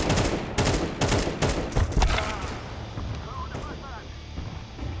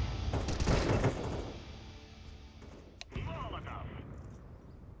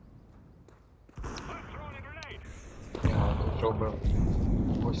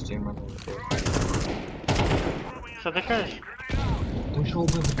 Ось і мене вбив. Що ти кажеш? Той, що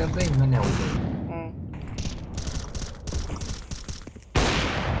убив тебе, і мене убив.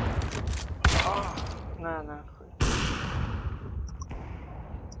 На, нахуй.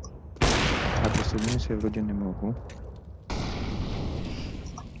 А присоединитися я вроді не можу.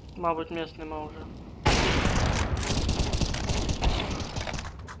 Мабуть, місць нема вже.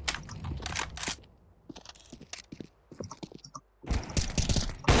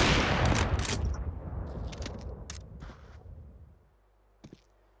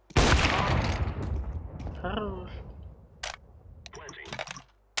 Хорош.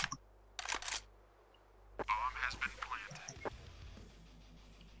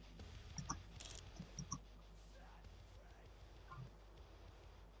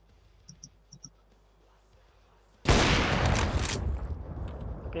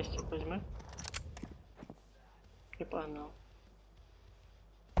 Пестик возьми. И погнал.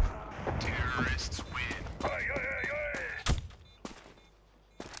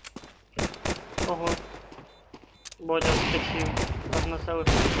 Ого. Бодя вскочив. Односелих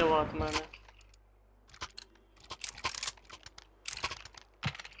тіла від мене.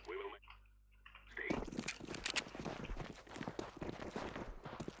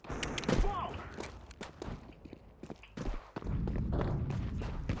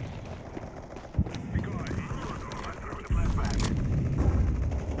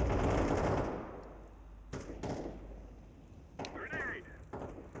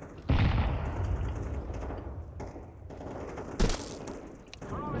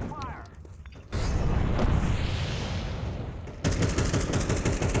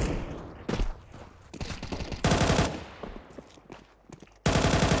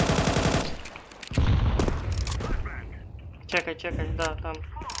 Чекай, да, там.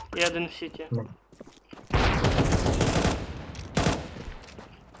 І один в сіті.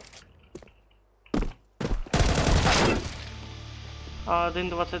 А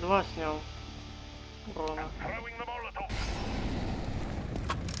 1.22 сняв. Ровно.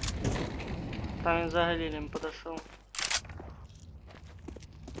 Там він за галілем подошов.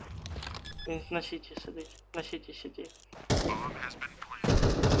 Він на сіті сидить. На сіті сидить.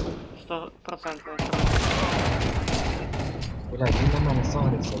 100%. Блядь, він на мене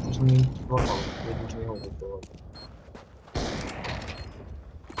сагрився, це ж мені попав, я дуже його вбивав.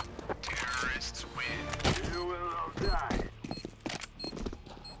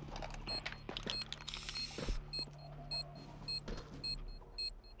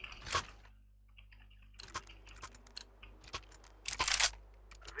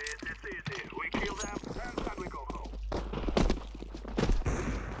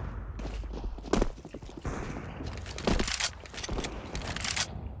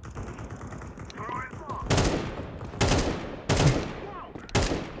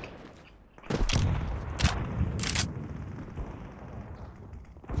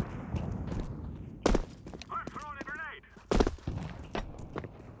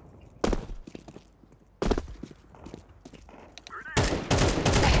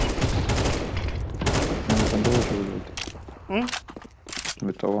 Там довго вже блядь. М?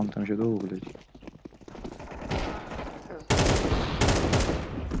 Ви талон там же довго, блядь.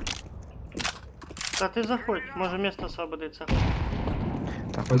 Та ти заходь, може місто освободиться.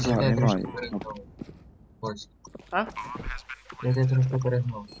 Так, Ось куди, я трошки немає. перегнав. Ось. А? Я тебе трошки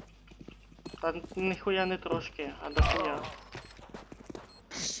перегнав. Та ніхуя не трошки, а дохуя.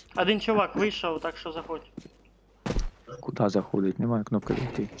 Один чувак вийшов, так що заходь. Куди заходить? Немає кнопки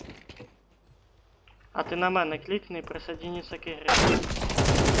йти. А ти на мене клікни, присоединиться к ігрі.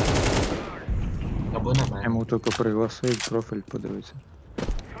 Або на Я мене. йому тільки пригласив, профіль подивитися.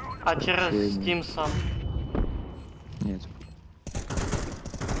 А через Steam сам. Ні.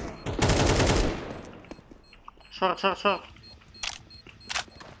 Шорт.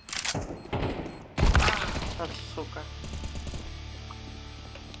 Та сука.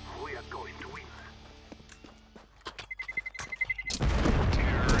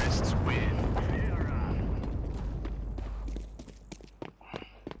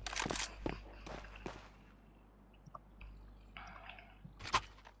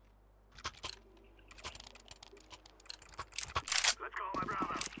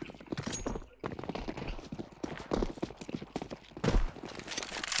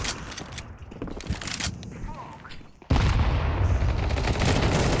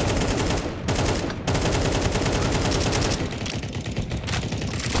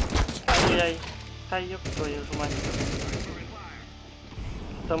 Ай-яй. Та ёб твою ж мать.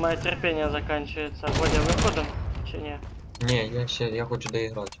 То моє терпіння заканчивается. Водя, виходим? Чи ні? Ні, я хочу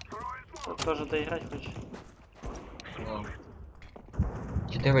доіграти. Тут теж доіграти хочеш? Да.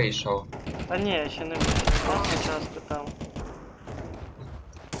 Чи ти вийшов? Та ні, я ще не вийшов. Я зараз питав.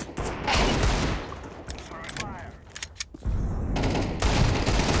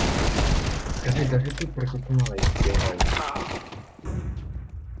 Скажи, даже тут прикупнула і збігаю.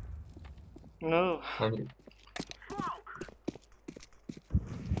 Ну,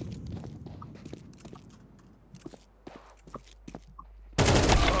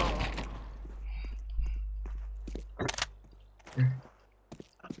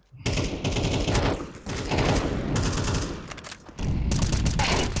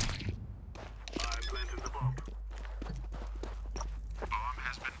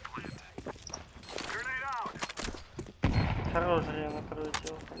 хорош время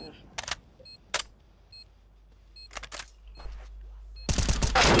пролетел, конечно.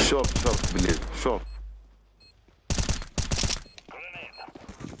 Short, блин, short.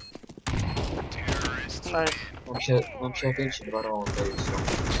 Найс. Вообще один чи два раунди і все.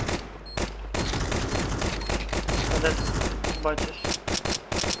 А де ти бачиш?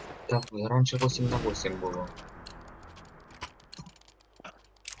 Так, раніше 8 на 8 було.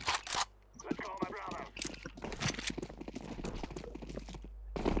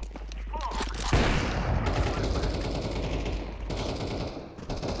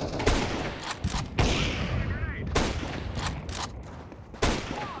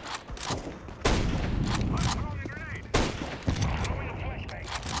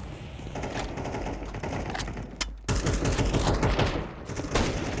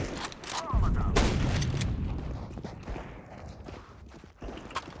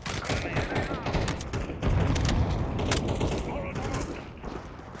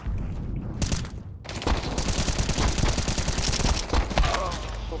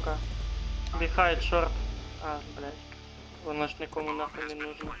 Сука. Бихает шорт. А, блядь. Воно ж нікому нахуй не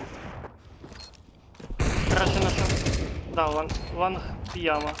нужно. Краще на що? Да, ванг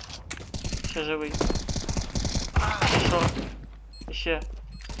п'яма. Ще живий. Шорт. Ще.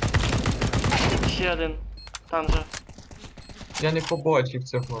 Ще один. Там же. Я не побачив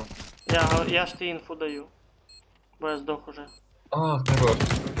цього. Я ж ти інфу даю. Бо я здох уже. А, хорош.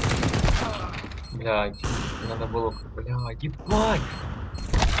 Блядь, надо було... Блядь, ебать!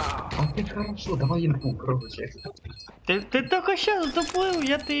 А ты хорошо, давай инфу, короче. Ты только сейчас доплыл,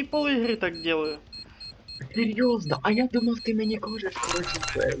 я ты и пол игры так делаю. Серьезно? А я думал, ты мне кажешь, короче,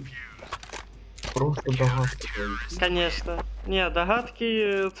 це... Просто догадки. Конечно. Не,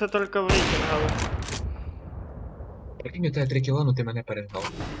 догадки це только в рейтингові. Прикинь, у тебе 3 кіла, но ти мене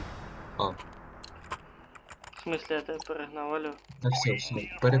перегнав. А, В смысле я тебе перегнав, алло? на все.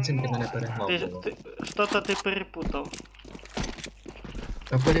 Перед цим ти мене перегнав було. Что-то ты перепутал.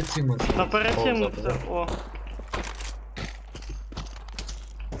 А перед цим ось. Но перед О, цим забув. о,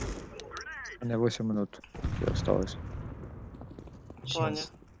 У мене 8 минут осталось. плані.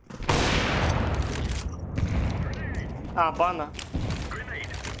 Щас. А, бана.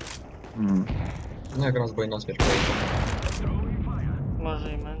 Ну якраз бой насмерть поїхав.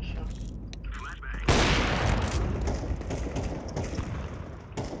 Може і менше.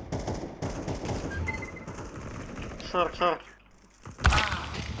 Шорт.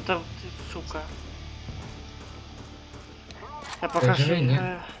 Та ти, сука. Я пока Ти живий, що... ні?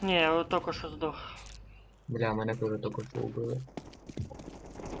 Ні, я тільки що здох. Бля, мене теж тільки що вбили.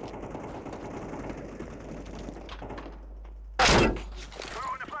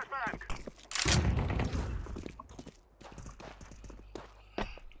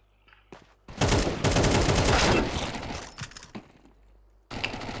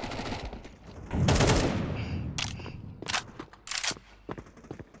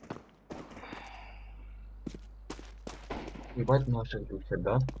 Ебать наших душек,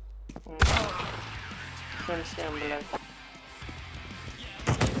 да? 7-7, блядь.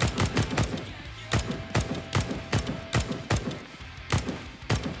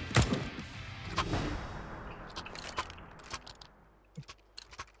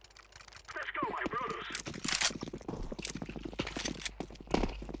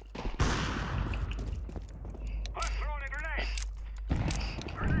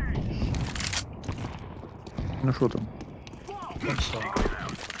 Ну що там? Так що?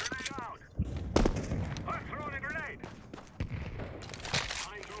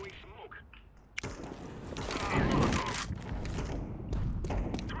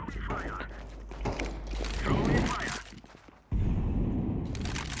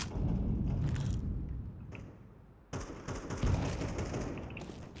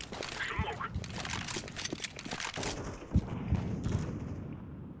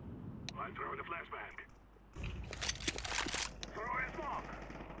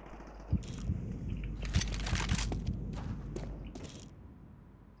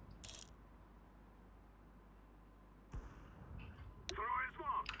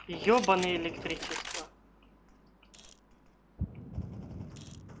 Ёбаное электричество.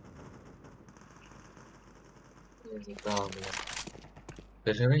 Да, бля.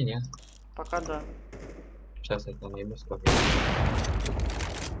 Ти живий, ні? Пока да. Щас я там йому скажу.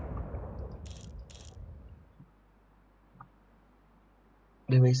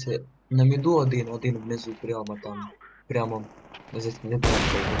 Дивися, на міду один внизу, прямо там. Прямо за недовго,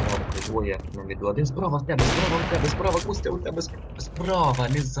 двоє на міду. Один справа в тебе, справа, Костя, у тебе справа,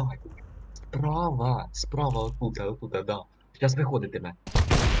 не ззаді. Справа, отут, да. Зараз виходитиме.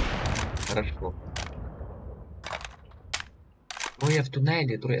 Хорошо. Троє в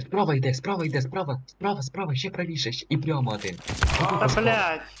тунелі, троє. Справа, ще правіше, і прямо один. Да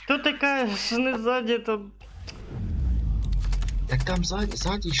блять, тут такая не сзади, то... Так там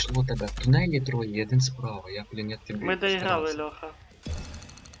ззаді йшло тебе, в тунелі троє, один справа, я, блін, я тобі Мы доиграли, старався. Леха.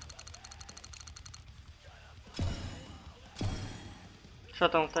 Что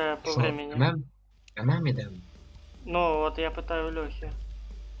там в тебе по Що, времени? ММ ідемо? Ну, вот я пытаю у Лехи.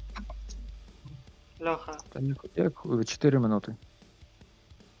 Леха, Та ні, як 4 минути.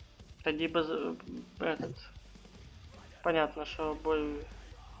 тоді без... Этот... Понятно, что бой...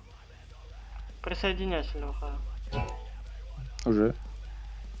 Присоединяйся, Леха. Уже.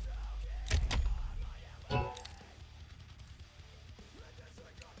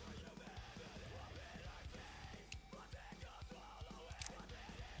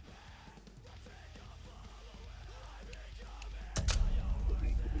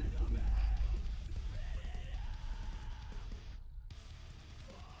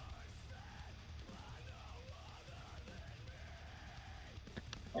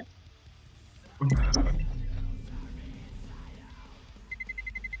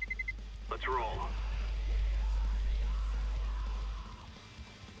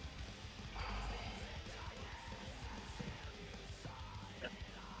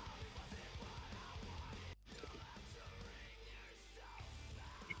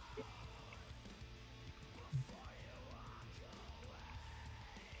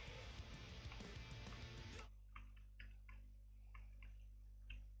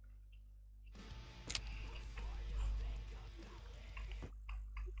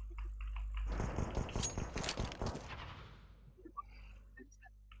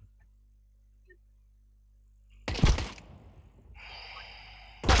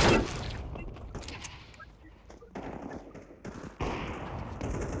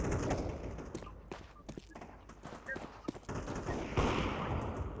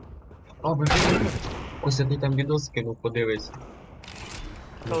 А, блін. Костя, ти там відос скинув, подивись.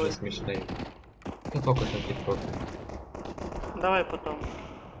 Дуже Коли? смішний. Я тільки що підходив. Давай потом.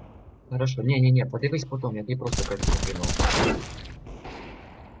 Хорошо, не, подивись потом, я тобі просто кажу скинув.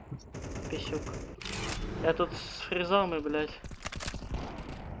 Писюк. Я тут с фризами, блядь.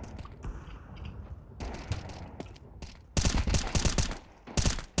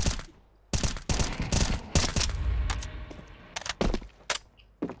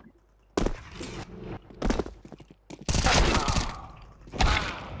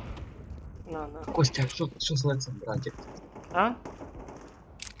 На. Костя, що з лицем, братик? А?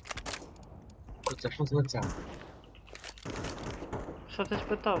 Костя, що з лицем? Що ти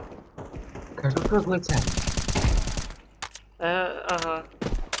спитав? Кажу, що з лицем? Ага.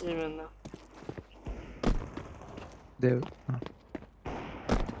 Именно. Де?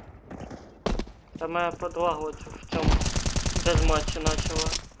 Та моя подлагу в цьому дезматчі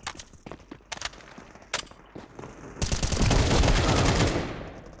начала.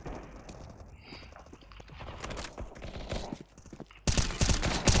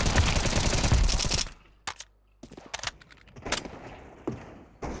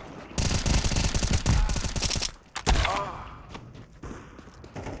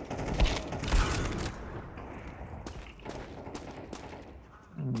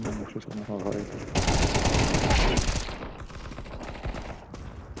 Щось не лагає.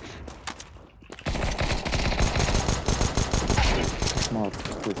 Кошмар,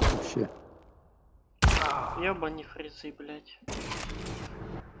 хтось вообще. Ёбані фризи, блядь.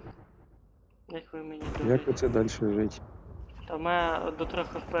 Як ви мені Як думаєте? оце далі жить? Та в мене до 3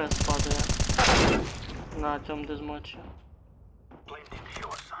 FPS падає на цьому дезматчі.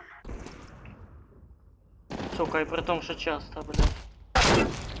 Сука, і при тому, що часто, блядь.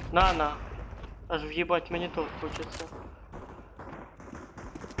 На. Аж в'їбать монітор хочеться.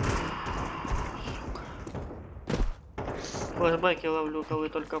 Сука. Флешбеки ловлю, коли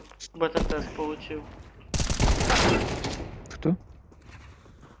тільки бета-тест получив. Хто?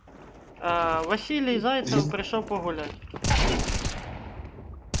 Василій Зайцев прийшов погуляти.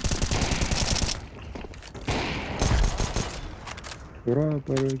 Ура,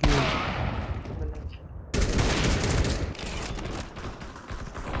 порогів. Блять.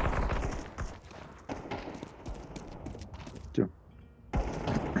 Тю.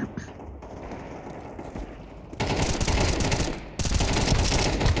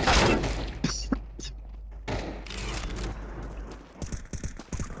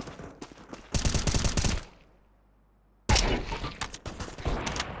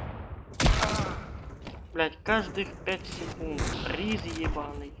 Блять, каждых 5 секунд. Приз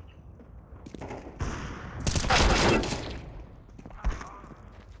ебаный.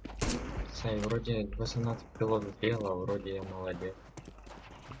 Цей, вроді 18 кіло зробила, вроді я молодець.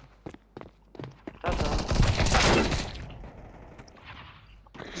 Та-да.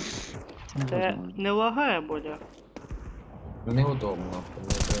 Це не лагає, Бодя? Неудобно,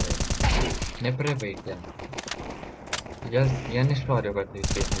 не привик я. Я не шарю в этой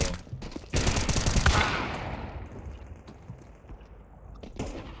фігні.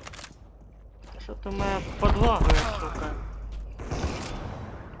 Що то мене подлагує, сука.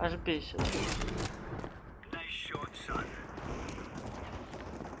 Аж бесит.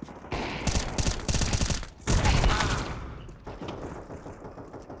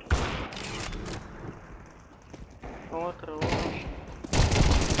 Вот, рваш.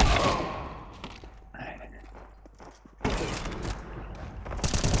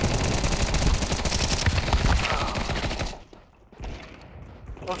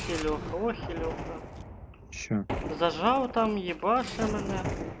 Ох і Льоха, ох і Льоха. Що? Зажав там, їбаше мене.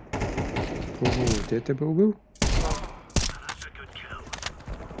 Ого, я тебе убив?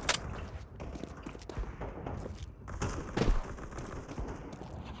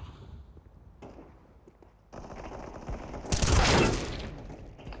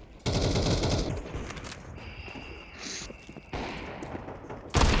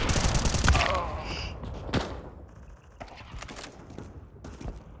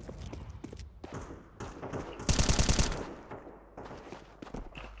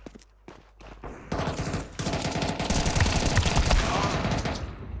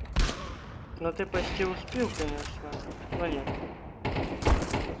 Ну ты почти успел, конечно. Но нет.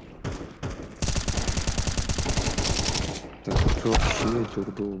 Так что вообще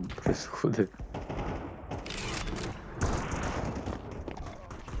дурдом происходит?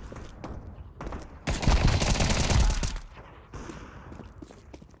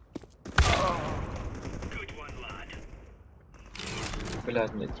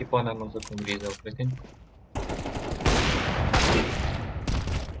 Блядь, мне типа на музыку врезал, прикинь.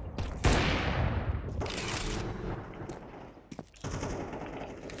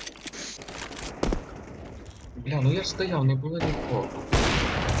 Бля, ну я ж стояв, не було нікого.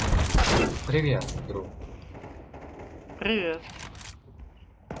 Привіт, друг. Привет.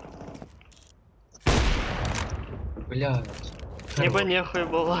 Блядь. Ніби нехуй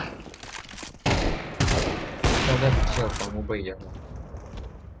було. Когда ты чел там убий його.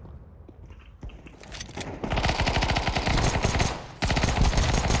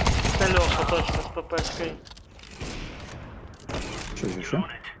 Це Льоха точно з ППшкою. Что?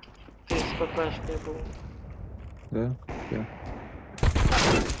 Ти з ППшкою був. Да? Я.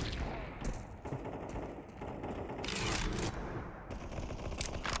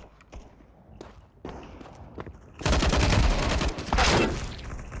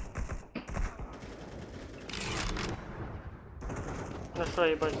 Ну що,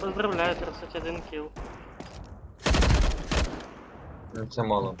 їбать, поздравляю, 31 кіл. Ну, це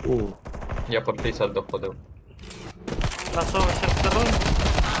мало. О, Я по 50 доходив. На 42?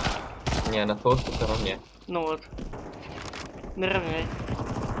 Ні, на 42 ні. Ну от. Не равняй.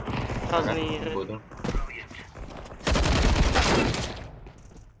 Разные игры. Буду.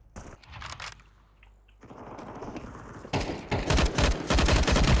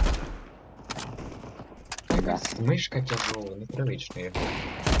 Мишка тяжела, непривично його.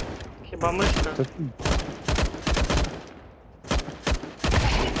 Хіба мишка? та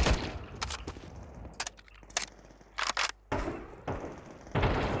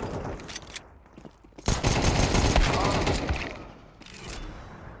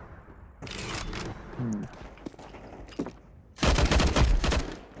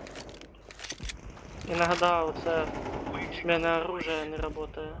Иногда вот смена оружия не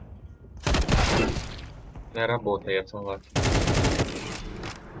работает. Не работає, согласен.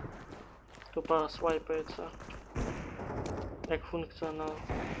 Тупо свайпается. Как функционал.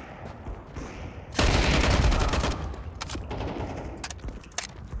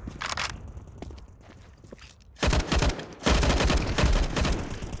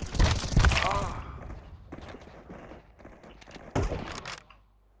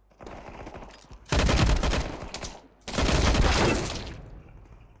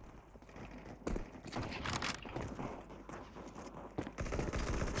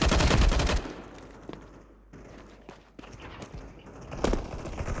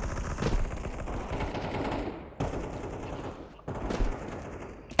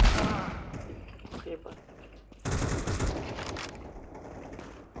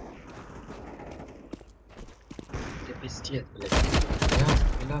 Пиздец, блядь. Я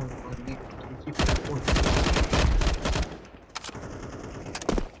стреляю в одних других проходит.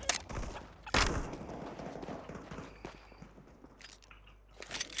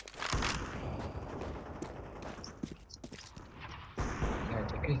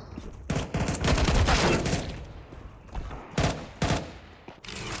 Блядь, який...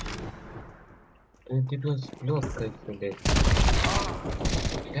 Ты тебя сплёткаешь, блядь.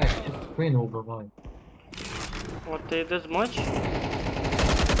 Блядь, всю спину убивай. От ти йде з матчі?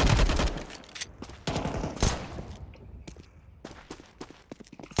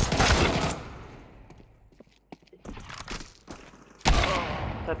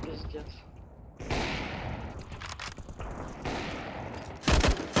 Та пиздец.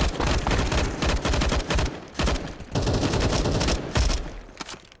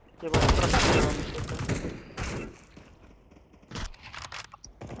 Ебать, прострелом, сука.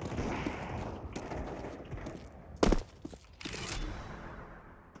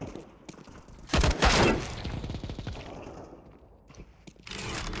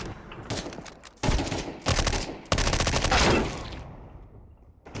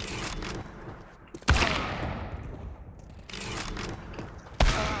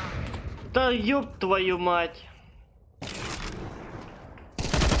 Да ёб твою мать!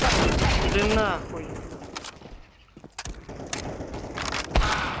 Иди нахуй!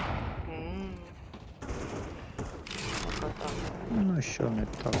 Пока так. Ну що не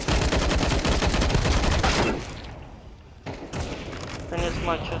так. Конец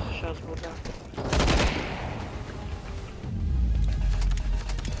матча сейчас будет.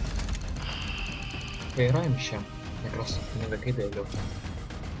 Поиграем ще? Якраз не викидає Льох.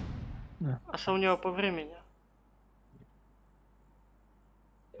 А что у него по времени?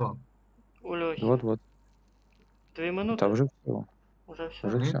 Що? У Лёхи? Вот-вот. 2 минуты? Та вже все. Уже все.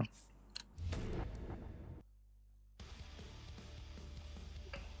 Вже все.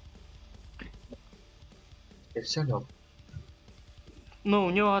 І все, Льох? Ну,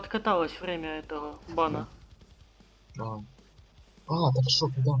 у него откаталось время этого бана. А, так що,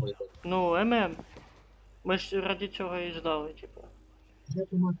 куди ви йдете? Ну, ММ. Ми ж ради цього і ждали, типа. Я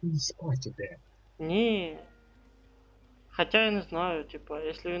думаю, ти спать іде. Ні. Хоча я не знаю, типа,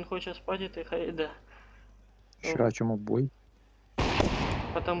 якщо він хоче спати, то хай йде. Що, а чому бой?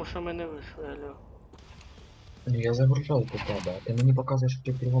 Потому що ми не вийшли, алло. Ну я загружаю до тебе, а ти мені показуєш, що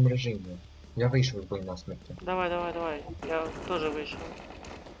ти в другому режимі. Я вийшов в бой на смерті. Давай, давай, давай. Я теж вийшов.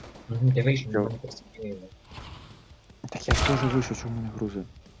 Угу, ти вийшов, Чого? мене перестрілили. Так я ж теж вийшов, чому не грузив.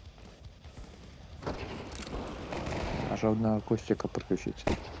 Аж одна костяка підключиться.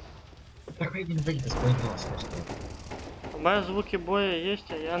 Та хай він вийде з бою на смерті. У мене звуки боя є,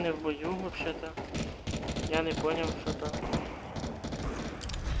 а я не в бою, вообще-то. Я не понял, що там.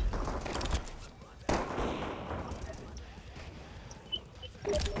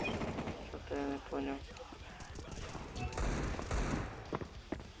 Что-то я не понял.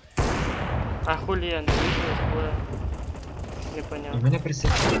 А хули я не вышел из боя? І Непонятно. мене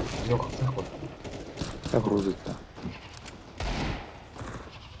присягли. Льох, заходь. Та грузиться.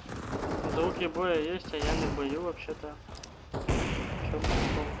 Звуки боя есть, а я не в бою вообще-то. Чё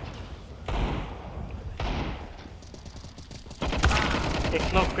прикол? И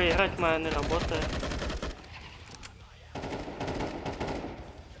кнопка играть моя не работает.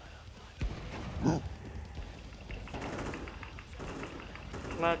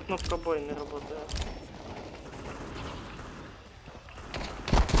 Моя кнопка бой не работает.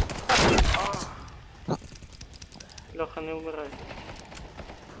 Леха, не умирай.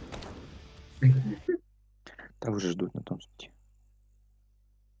 Та вже ждуть на тому світі.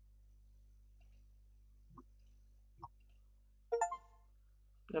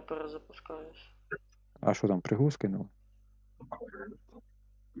 Я перезапускаюсь. А що там, пригруз кинув?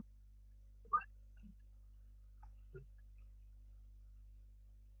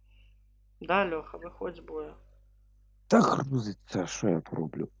 Да, Леха, виходь з бою. Та грузиться, що я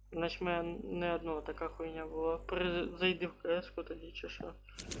пороблю? Значить, мене не одного така хуйня була. Зайди в КС-ку тоді чи що.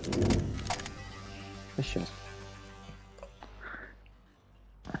 Та щас.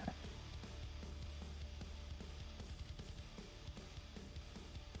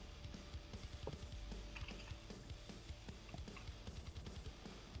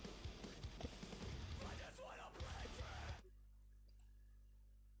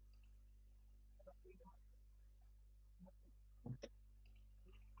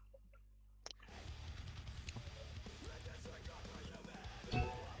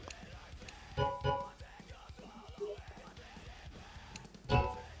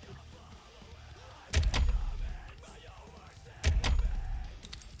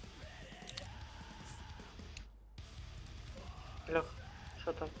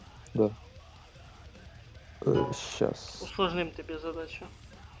 Що там? Да. Щас. Усложним тобі задачу.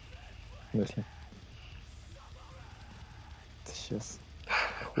 Мислі. Щас.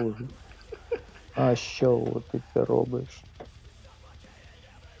 Хуже. А що ти це робиш?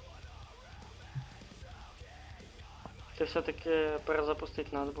 Ти все-таки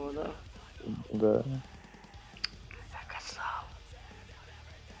перезапустити надо було, да? Да. Я казав.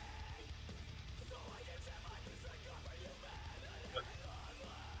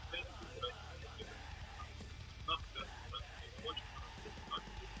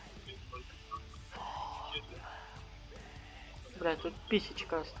 Блядь, тут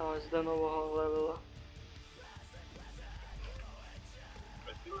писечка осталась до нового левела.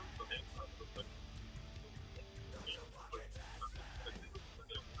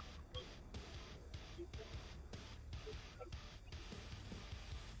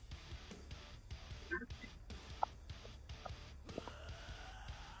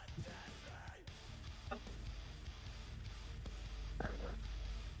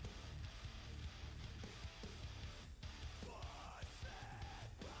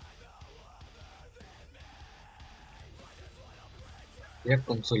 Як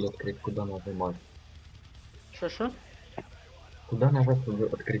консоль відкрити, куди нажимати? Що? Куди нажати, щоб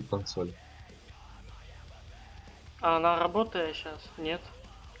відкрити консоль? А она работает сейчас? Нет.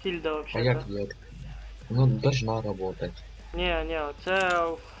 Тильда А вообще-то. як її відкрити? Ну, должна работать. Не, це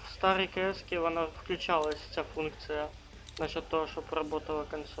в старій КС вона включалась, ця функція. Насчет того, щоб работала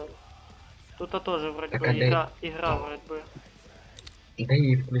консоль. Тут тоже вроде Так, бы а де- игра вроде бы. Де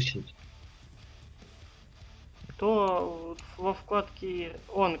її включити? То во вкладке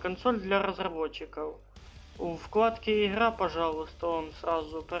консоль для разработчиков. У вкладке игра, пожалуйста, он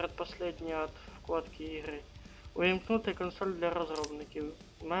сразу предпоследний от вкладки игры. Увімкнути консоль для розробників.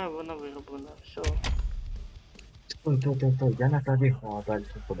 У мене вона вироблена. Все. Стой, я на тарифу, а далі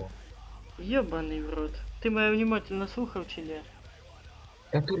куди? Єбаний в рот. Ти мене внимательно слухав чи ні?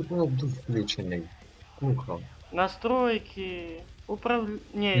 Та тут був включений. Слухав. Настройки,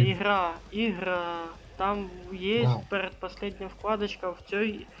 не, игра, там есть Да. предпоследняя вкладочка в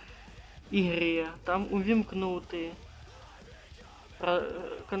цій ігрі, там увімкнути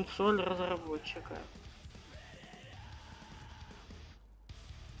консоль разработчика.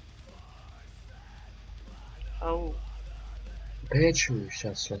 Ау. Та я чую,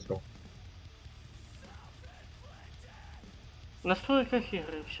 щас. В настройках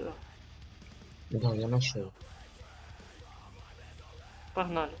игры все. Да, я нашел.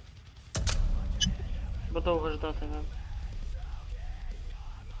 Погнали. Бо довго ждати нам.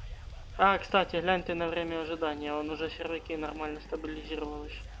 А, кстати, гляньте на время ожидания, он уже серваки нормально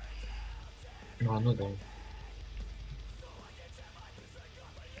стабилизировались. А, ну да.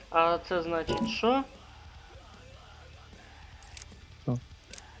 А це значить що? Що?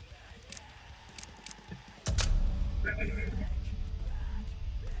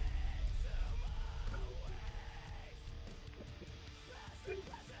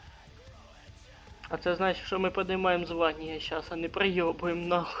 А це значить, що ми піднімаємо звання зараз, а не пройобуємо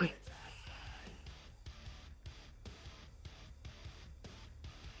нахуй.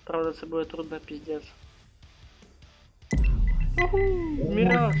 Правда, це буде трудно, пиздец. Уху,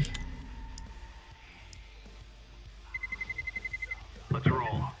 Мираж.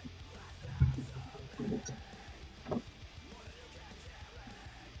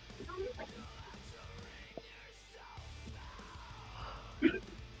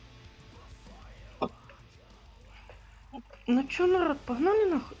 Ну чё, народ, погнали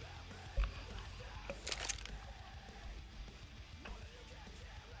нахуй?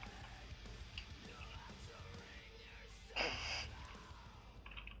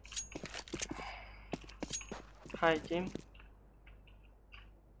 Hi, team.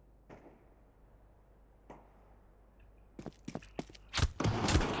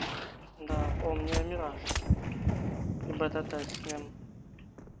 Да, о, мне Мираж. И бета-тест с ним.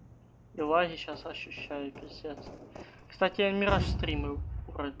 И лаги сейчас ощущаю, пиздец. Кстати, я Мираж стримил,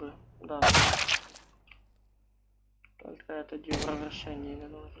 вроде бы, да. Только это в разрешении не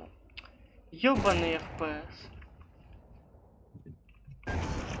нужно. Ёбаный FPS.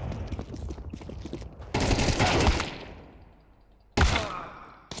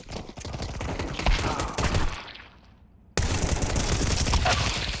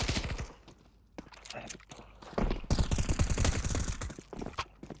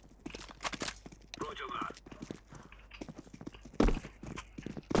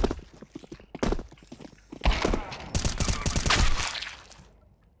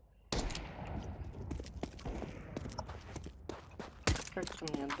 Как ты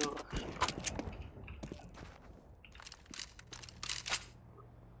мне дорог.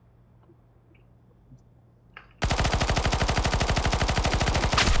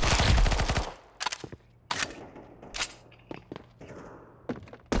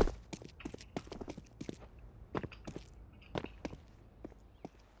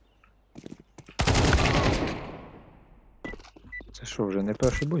 що, вже не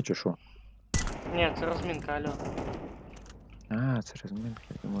перший бой чи що? Ні, це розмінка, алло. А, це розмінка.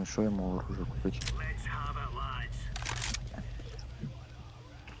 Я думаю, що йому оружие купити.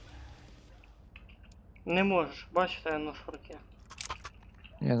 Не можеш, бачите, я нож в руці.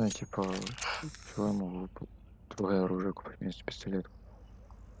 Я ну типа, що я можу друге оружие купити вместо пістолету.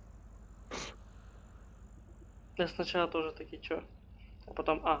 Я спочатку теж такий, чо? А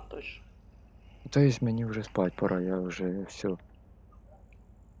потім, точно. То есть мені вже спать пора, я вже все.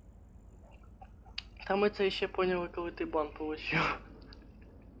 Та ми це ще поняли, коли ти бан получив.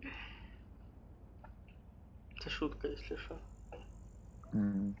 Це шутка, якщо що.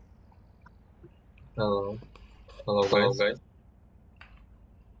 Hello. Hello, guys.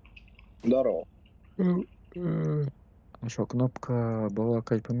 Здорово. А що, кнопка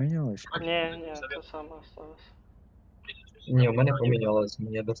балакать помінялась? Ні, то саме осталось. Ні, у мене помінялось,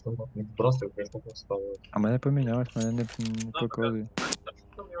 мені до стандартних збросів прийшло поставити. А мене помінялось, мене не показує.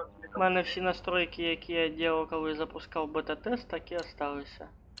 У мене всі настройки, які я робив, коли запускав бета-тест, так і осталися.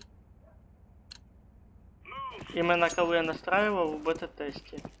 Іменно коли я настраював у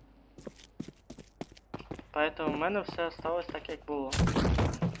бета-тесті. Поэтому у мене все осталось так, як було.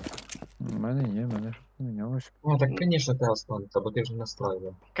 У мене ні, в мене ж помінялось. Ну так, конечно, ти останеться, бо ти вже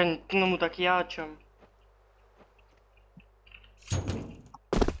настраював. Ну так я о чому?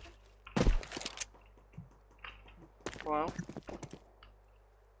 Вау.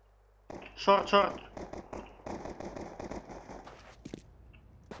 Шорт.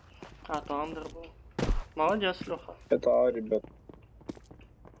 То андер был. Молодец, Леха. Это ребят.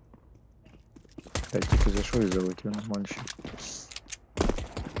 Я тільки зайшов і залетів нормально ще.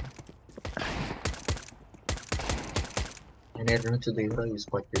 Я, наверное, сюди граю і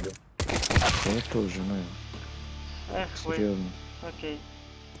спать піду. Я теж, ну, Эх, вы. серйозно. Окей.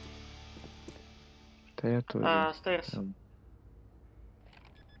 Та я теж. Стейрс.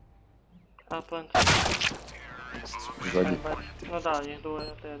 Плент. Ззаді. Ну да, їх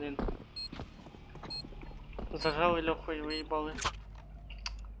двоє, ти один. Зажали Леху і виїбали.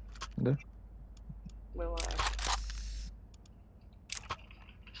 Да? Бывает.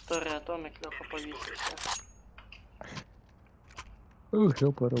 Історія Атомік, Леха повісився. Ух,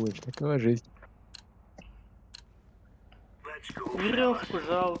 що поробиш, така жизнь. Веревку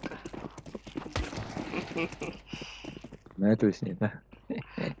жалко. На эту снить, да?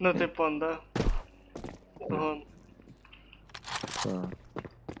 Ну ты пон, да? Вон. Так.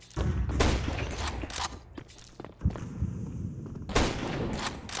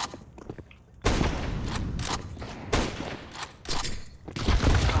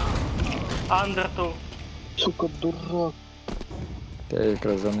 Андерту. Сука, дурак. Я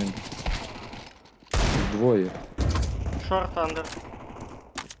якраз за ним. Двоє. Шорт андер.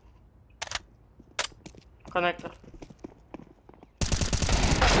 Коннектор.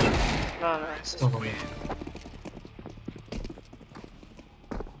 Да. Сторону.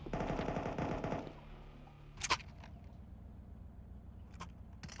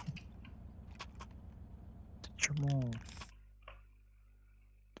 Чому?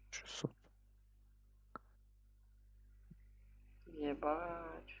 600.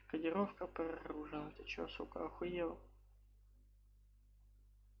 Ебать. Кодировка перегружена. Ты чё, сука, охуел?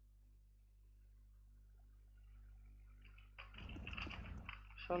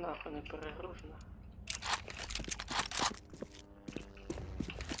 Что нахуй не перегружено?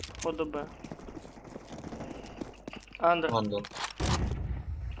 Ходу Б. Андер. Андер.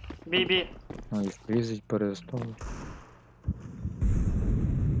 Би. А, і фрізить перестав.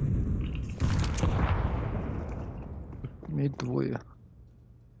 Мій двоє.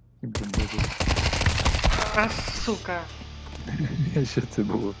 І бомбозу. Сука. Що це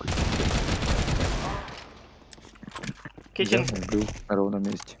було? Кичен. Я вбив на ровному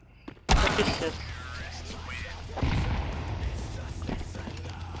місці. Пиздец.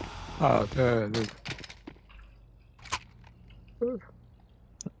 А, так.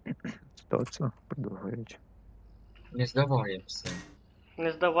 Ситуація продовжують. Не здаваємося.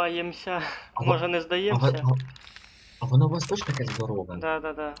 Не здаваємося. А Може не здаємося? А воно у вас точно таке здорове? Да.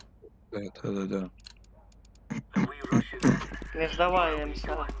 Да. Не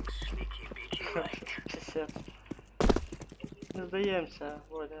здаваємося. Пиздец. Не здаємося,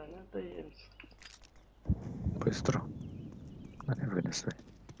 Воля, не здаємося. Быстро. Мене винесли.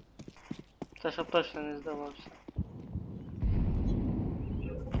 Це щоб точно не здавався.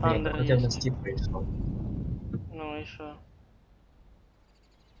 Ні, Андер хоча б є. на стіп прийшов. Ну і що?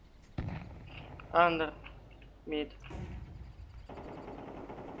 Андер. Мід.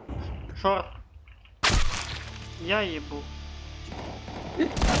 Шорт. Я їбу.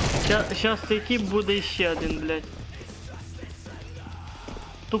 Щас цей тип буде ще один, блядь.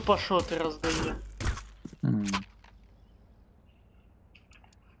 Тупо шоти роздає. М.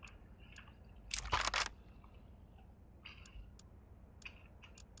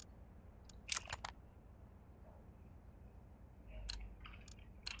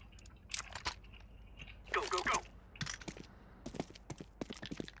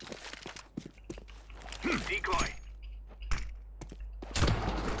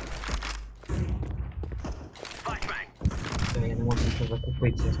 Та я не можу це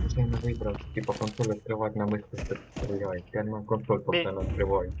закупити, я случайно вибрав, типа консоль відкривати на мишку стріляє. Я на консоль постійно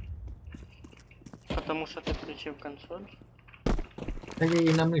відкриваю. Потому що ти включив консоль. Та я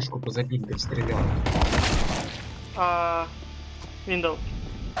її на мишку позабігти стріляю. А... Windows.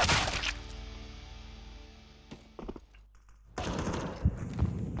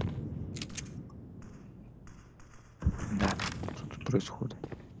 Да. Що тут происходит?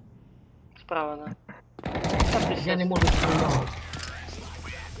 Справа, да. Я не можу стріляти.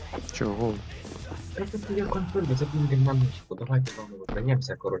 Чого? Та це я консоль забігти на мишку. Давайте вам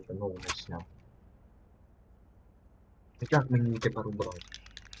вернемося, коротше, нову почнемо. Як мені тепер убрати?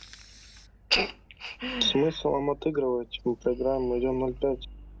 Смысл вам отыгрывать? Мы проиграем, мы идем 0-5.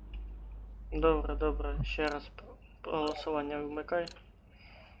 Добре, добре. Ще раз голосування вмикай.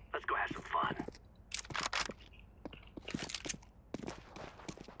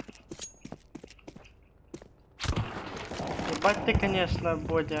 Ебать ты, конечно,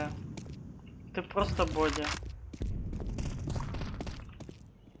 Бодя. Ты просто Бодя.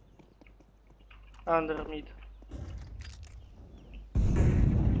 Андермид.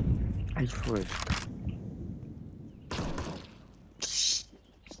 Ай, флеш.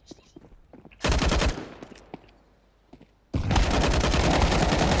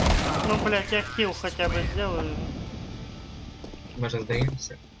 Ну, блять, я хил хотя бы сделаю. Може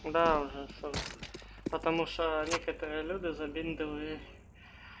здаємося? Да, уже. Потому что некоторые люди забиндили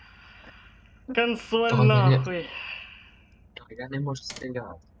консоль Та, ні, ні. нахуй. Та, я не можу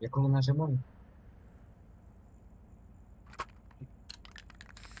стріляти. Я коли нажимаю,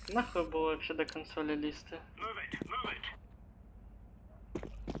 Нахуй было вообще до консоли листы.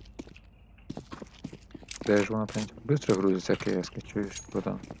 Де ж вона, в принципі, быстро грузиться КС-ка, чуєш,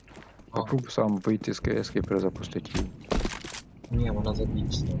 братан? Попробуй сам вийти з КС-ки і перезапустити її. ні, вона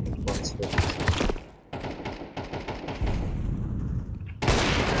забічна, 20 років.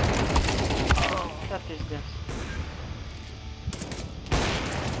 Да пиздец.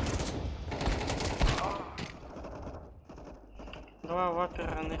 Два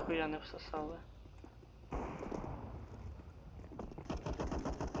вапера нихуя не всосали.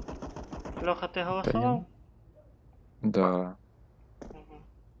 Леха, ты голосовал? Да. Мгм.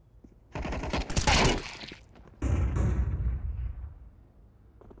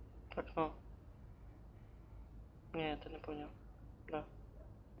 Окно. Не, это не понял. Да.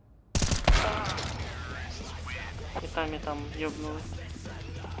 И там ёбнули.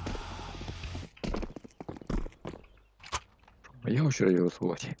 Я очередь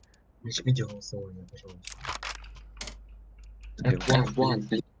голосувати. Нажмите голосование, пожалуйста. Я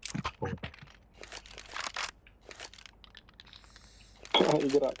F1.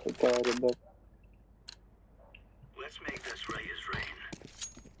 Игра крутая, ребят.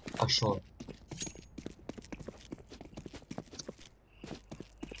 А шо?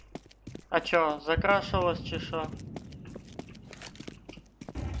 А чё, закрашивалось чи шо?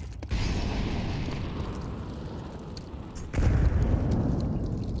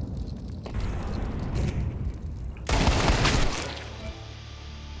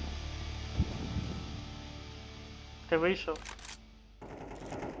 Ты вышел?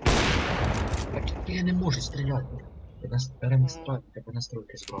 Так я не можу стріляти. Тебе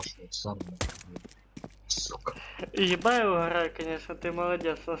настройки спрашивают сам. Сука. Ебаю угорай, конечно, ты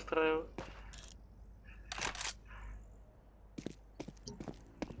молодец настроил.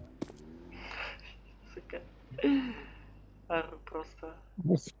 Сука. Ару просто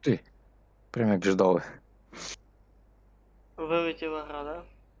Ух ти. Прям як ждали. вилетіла гра, да?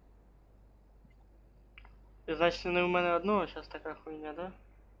 І значить не у мене одного сейчас така хуйня, да?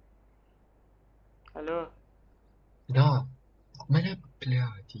 Алло? Да. Мене,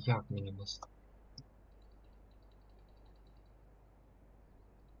 блядь, як мені нас...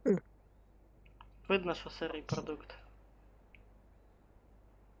 Видно, що сирий продукт.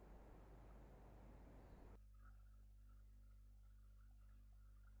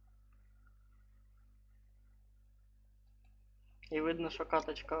 І видно, що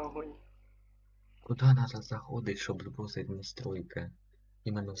каточка огонь. Куди треба заходить, щоб збросити настройки?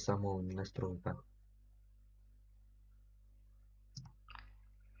 Іменно в самому настройках.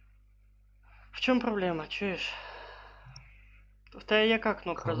 В чому проблема, чуєш? В тебе яка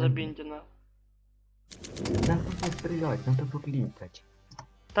кнопка Коли? забіндена? Надо не стрілять, надо поклікать.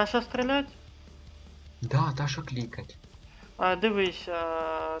 Та що стрілять? Да, та що клікать. А дивись,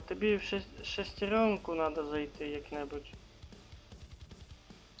 тобі в шестеренку треба зайти як-небудь.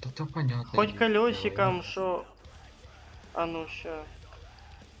 То понятно. Хоть колесиком, що... А ну ща.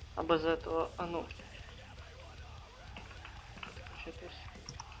 А без этого, а ну. Отключитесь.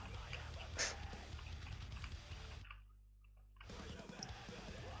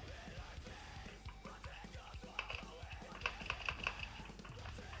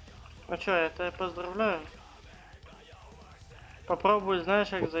 Ну чё, я тебя поздравляю. Попробуй, знаешь,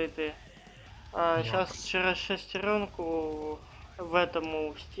 как зайти. Сейчас через шестеренку в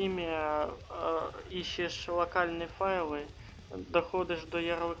этому в стиме ищешь локальные файлы, доходишь до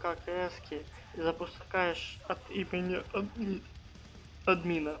ярлыка КСки и запускаешь от имени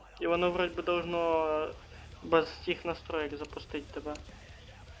админа. И оно вроде бы должно без тих настроек запустить тебя.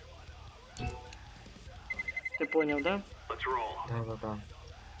 Ты понял, да? Да.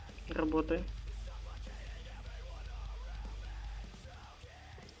 Работай.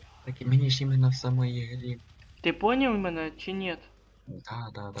 Так і мені ж іменно в самій грі. Ты понял меня, чи нет?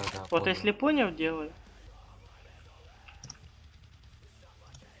 Да. Вот понял. если понял, делай.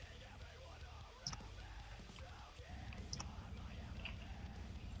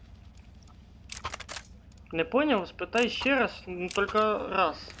 Не понял? Спитай ще раз, ну только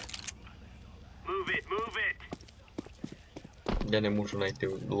раз. Я не можу знайти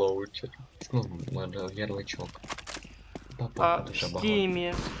лоучер. Ну, може, ярличок. А Папа в дуже багато.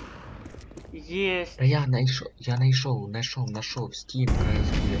 Стиме есть. Та я знайшов Steam,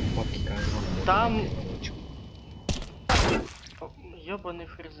 я в папці кажу. Там- Ёбаный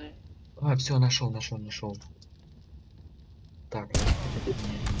фрезы. А, все, нашел. Так,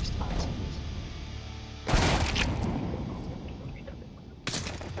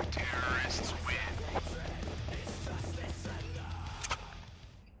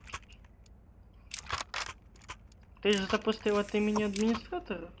 Ты же запустил от имени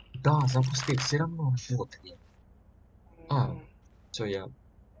администратора? да, запустив, все равно, вот він. А. М. Все, я.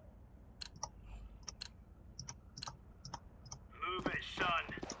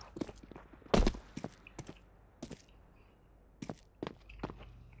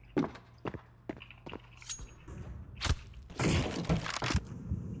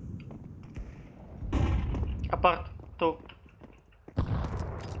 Апарт, ту.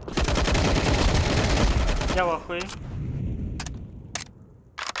 Я в ахуе.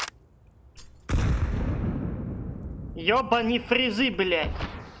 Ёбани фрезы, блядь.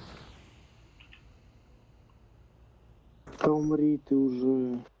 Да умри ты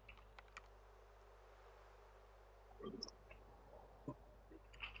уже.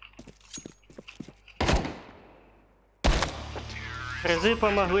 Фрезы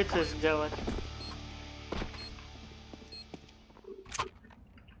помогли это сделать.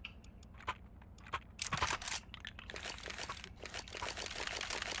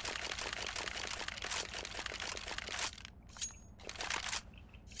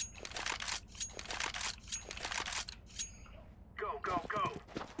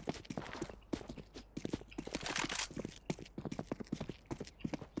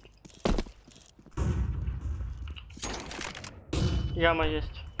 Яма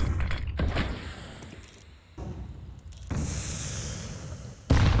есть.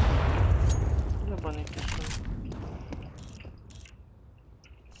 Ёбаный пишу.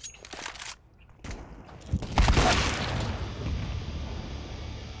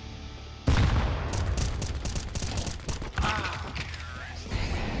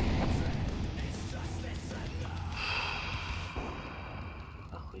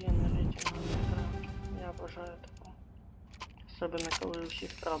 Охуенно рейтингові гра. Я обожаю таку. Особенно коли усі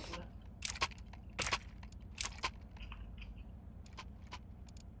трабли.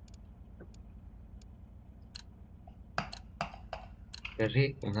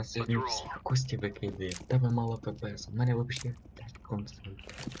 Скажи, у нас сьогодні всі кості викидає. В тебе мало ППС. У мене взагалі 5 консоль.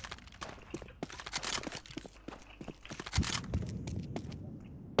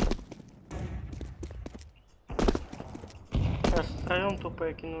 Сейчас втроем тупо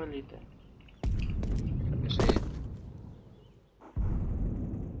як інваліди. Скажи.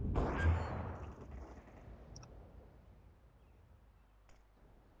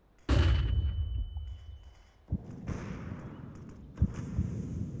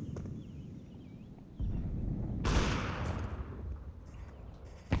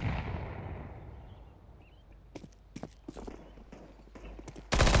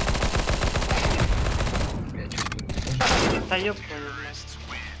 Я чувствую. Та ёб твою, блядь. Цыгане галимі.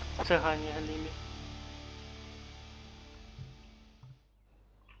 Скажи. Я обожаю таку. Скажи. Цыгане галимі.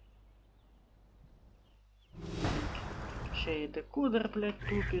 Ще й декодер, блядь,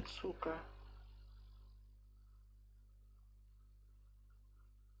 тупить, сука.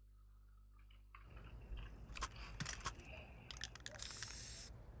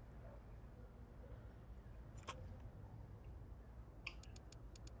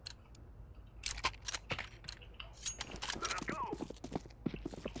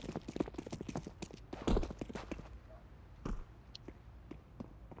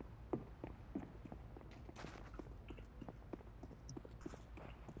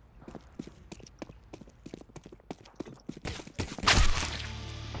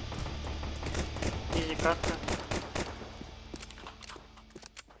 Изи катка.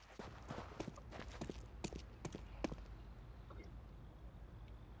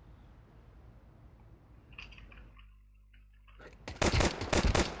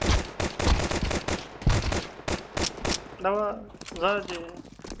 Давай, сзади.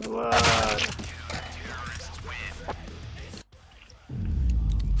 Давай.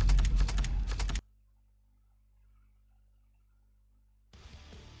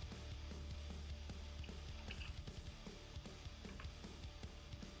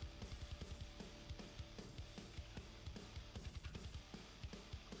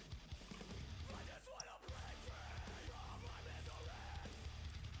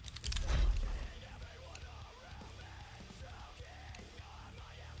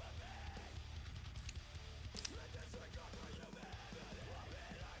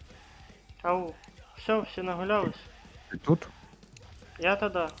 Ау, все нагулялись. Ти тут? Я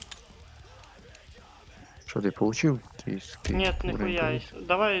тогда. Що ти получив? Нет, нихуя.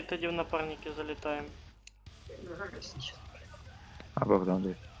 Давай тоді в напарники залетаем. А Богдан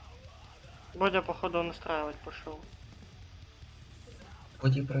де? Бодя, походу, настраивать пошел.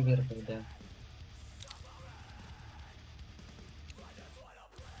 Ході проверка йде.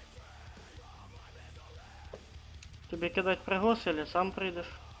 Тебе кидать приглас или сам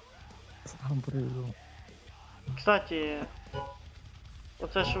придешь? Сам прийду. Кстати,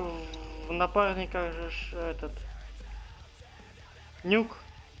 оце ж в напарниках же ж этот нюк.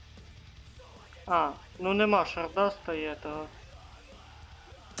 А, ну нема шардаста і этого.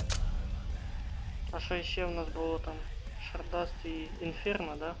 А що ще в нас було там? Шардаст і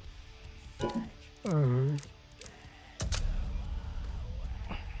інферно, да?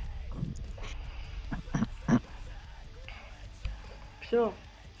 Все,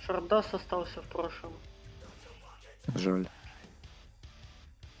 шардаст остался в прошлом. Жаль.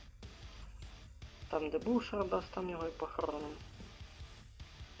 Там, де був шардаст, там його і похоронимо.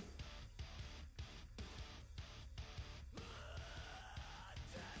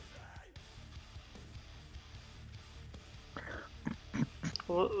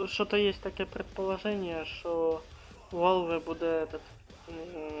 Что-то есть такое предположение, что Valve буде этот,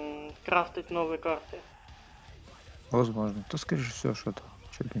 крафтить новые карты. Возможно. То скажи все, що то.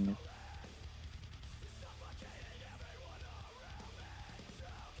 Чуть ли нет.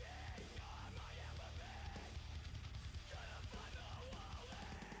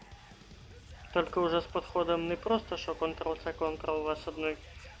 Только уже с подходом не просто, что Ctrl-C, Ctrl-V с одной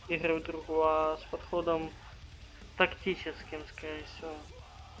игры в другую, а с подходом тактическим, скорее всего.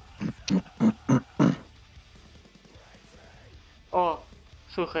 О,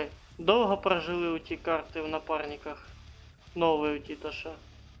 слухай, довго прожили у ті карти в напарниках? Нові у ті, то що?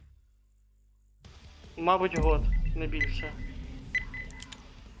 Мабуть, год, не більше.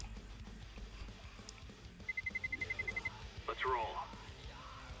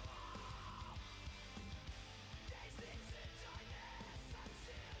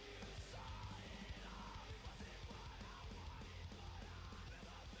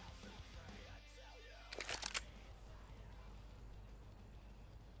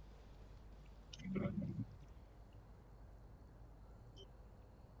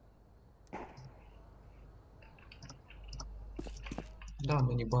 Да,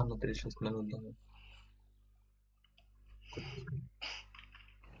 мені бан на 36 минут дали.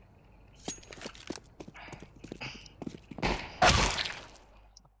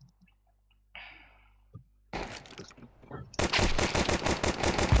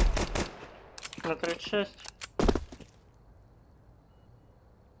 На 36.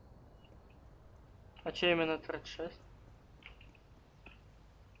 А че именно 36?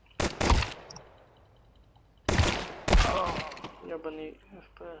 Ёбаный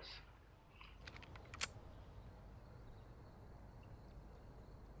FPS.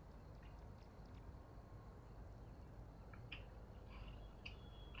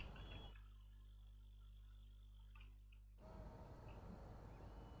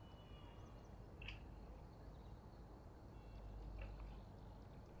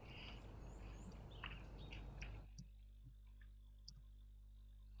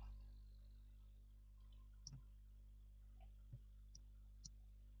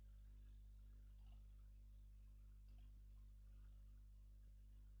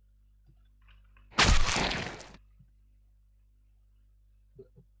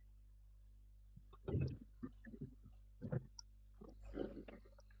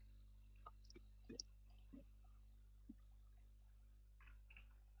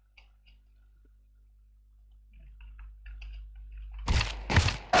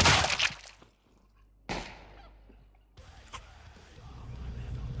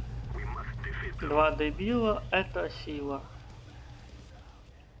 Два дебила — это сила.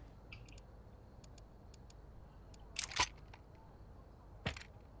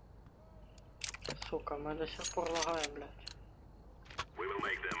 Сука, мы до сих пор лагаем, блядь.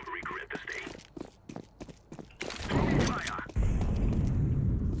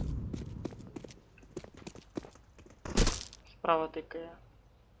 Справа тыкая.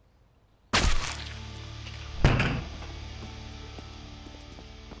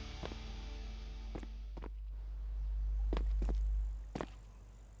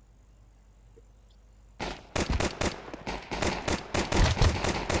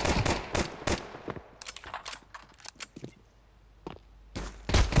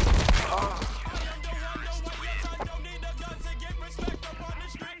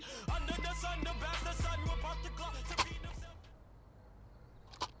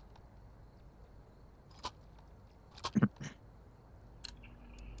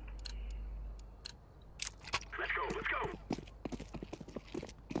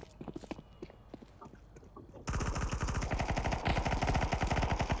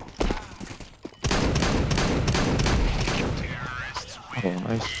 О,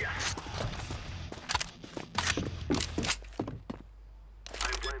 найс.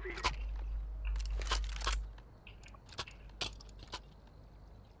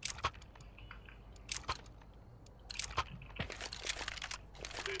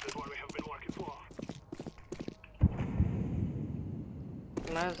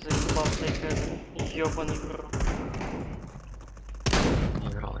 Нас заебал цей ёбаный в рот.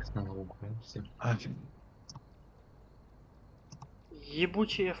 Игралась на науку, все.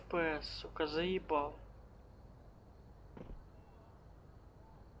 Ебучий FPS, сука, заебал.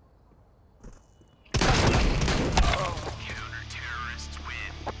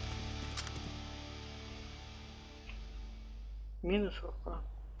 Минус рука.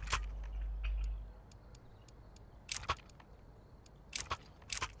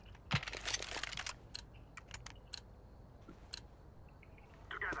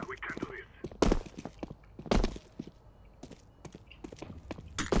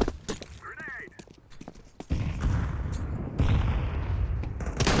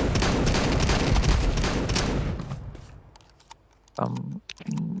 Там...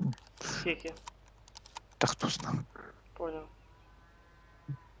 Хеки, Та хто знає. понял.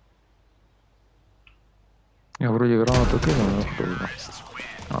 Я вроде гранату кинул, но кто знает.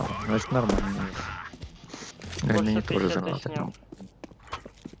 А, значит нормально. Я Больше мне тоже 50 ты гранаты снял. кинул.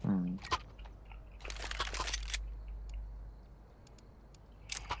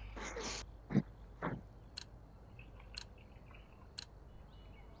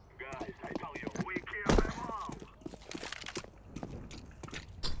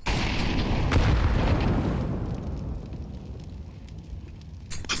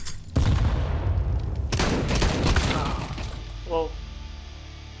 Лоу.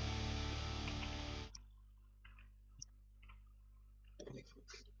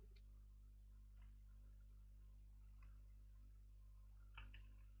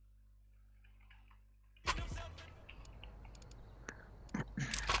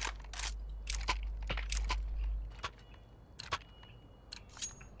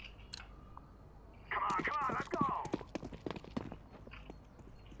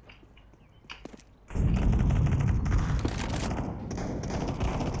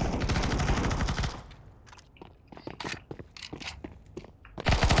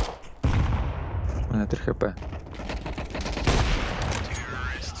 У мене 3 хп.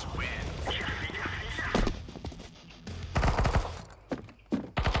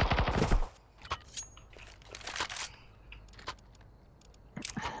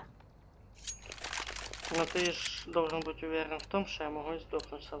 Но ты ж должен быть уверен в том, что я могу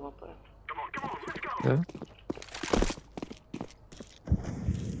сдохнуть с АВП. Да?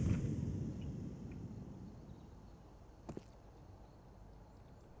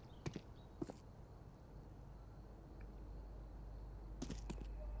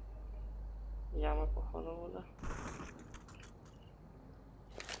 Яма, походу, вода.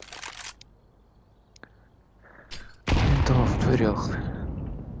 Да, в дверях.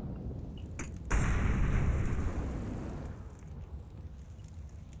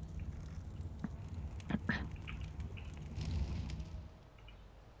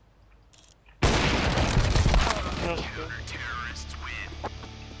 Не успел.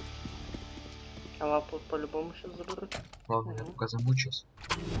 А лапу по-любому сейчас заберут. Ладно, я Мгм. пока замучусь.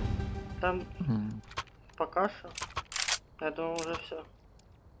 Там М. пока что. Я думаю, уже все.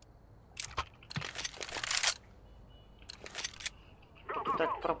 Ты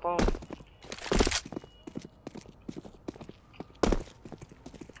так пропал.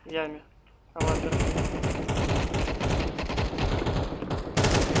 В яме. Аватар.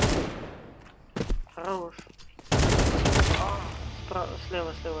 Хорош.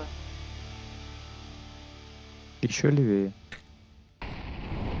 Слева, слева. Еще левее.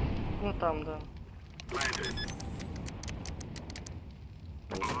 Ну там, да.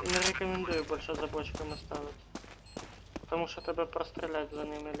 Не рекомендую больше за бочками ставить. Потому что тебе прострелять за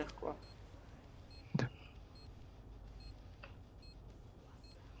ними легко. Да.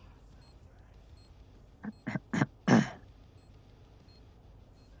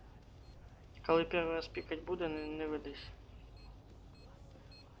 Коли перший раз пікать буде, не ведись.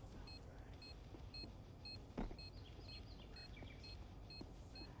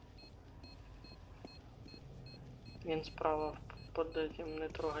 Він справа под этим, не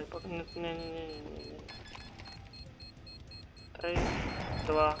трогай. Не. 3,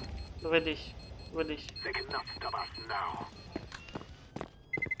 2, ведись, ведись.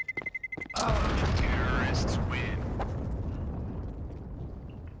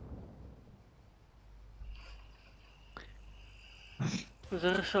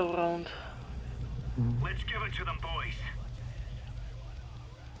 Завершив раунд.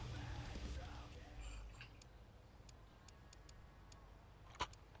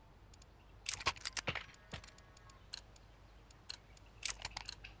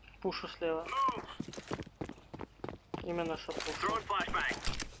 Пушу слева. Именно что пушу.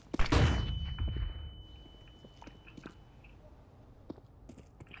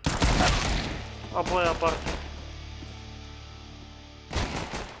 Обоє апарт.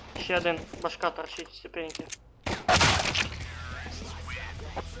 Ще один. Башка торчить в ступеньки.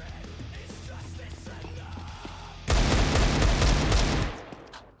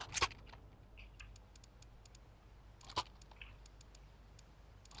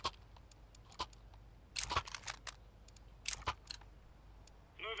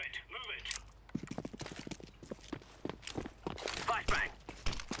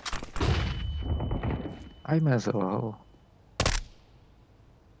 Ай, мене залагало.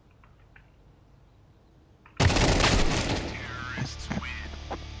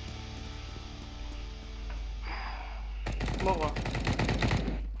 Мова.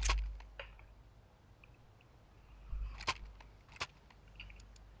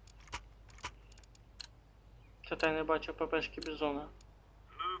 Це я не бачу ППшки Бізона.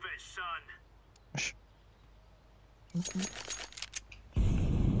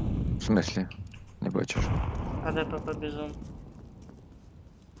 В смислі? Не бачиш? А де ПП Бізон?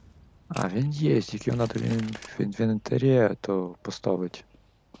 А, він є, тільки його треба в інвентарі, то поставить.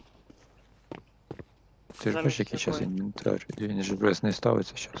 Ти ж Замість бачиш, який зараз якої? інвентар? Він же без не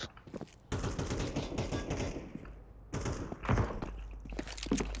ставиться зараз.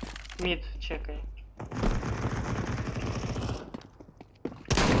 Мід, чекай.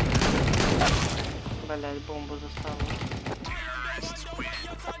 Блять, бомбу заставил.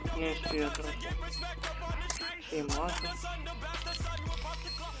 Не успею трохи. И мазу.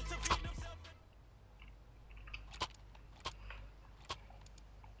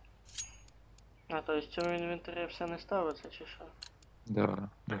 А, то есть в цьому інвентарі все не ставиться, чи що? Да,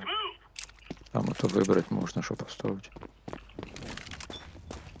 да. Там ото вибрати можна, що поставити.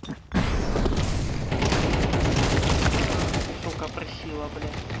 Сука, просила,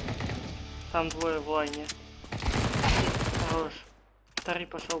 блядь. Там двое в лайне. Хорош. Второй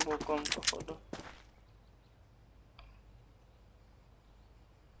пошел в балкон, походу.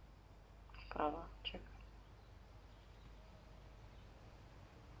 Справа, чек.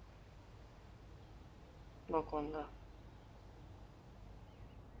 Балкон, да.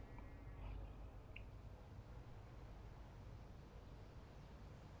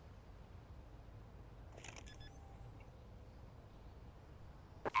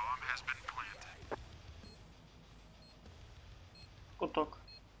 Куток.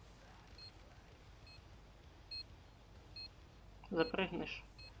 Запрыгнешь.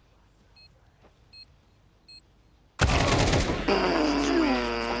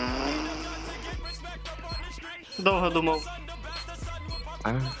 Довго думав.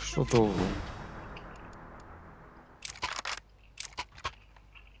 А що довго?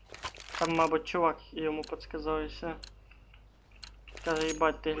 Там, мабуть, чувак йому підсказав і все. Каже,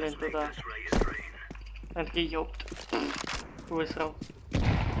 їбать, ти глянь туди. Він такий, йопт. Висрав.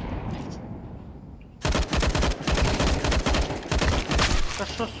 Та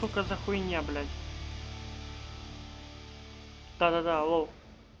що, сука, за хуйня, блядь? Да-да-да, лоу.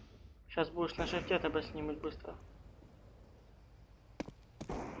 Сейчас будешь на шифте, тебя снимут быстро.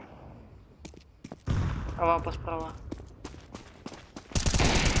 А лампа справа.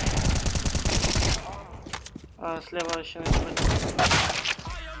 А слева еще не смотрит.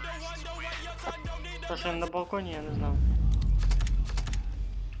 То, що він на балконі, я не знав.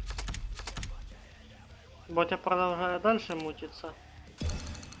 Ботя продовжує далі мутитися.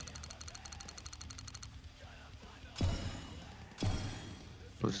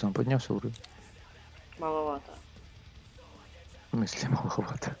 Ось там піднявся уровень. Маловато. В смысле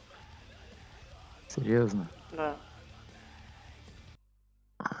маловато. Серйозно? Да.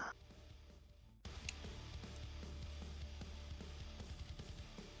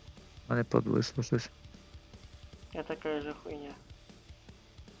 Мене подвисло щось. Я такая же хуйня.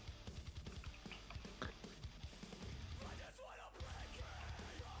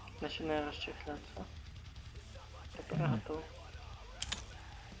 Начинаю расчехляться. Теперь готов.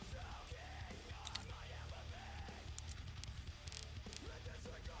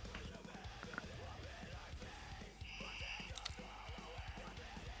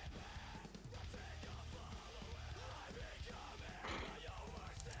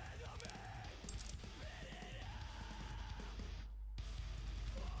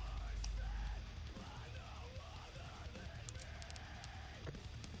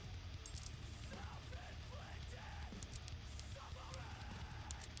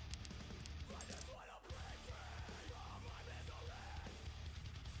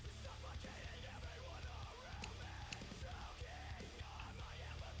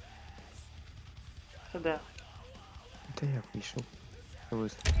 Сюда. Та я вийшов.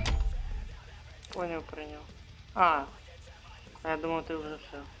 Ось. Понял, принял. А я думал, ты уже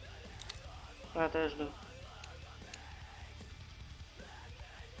все. Это я жду.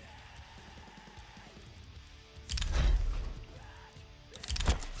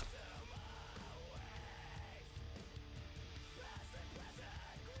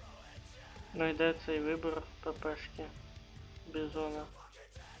 Ну йде цей вибір ППшки Бізона.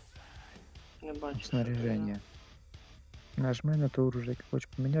 Не бачу. що Снаряження. Нажми на то оружие, як хочеш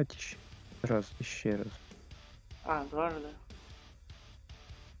поміняти ще раз, і ще раз. це. А, дважды.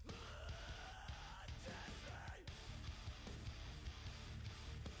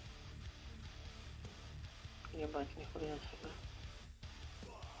 Ебать, нихуя себе.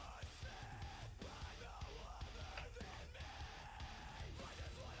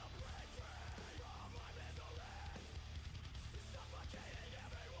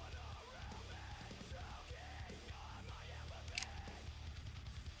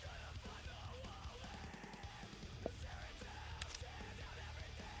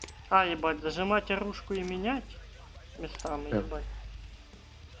 А, ебать, зажимать оружку и менять местами, Да. ебать.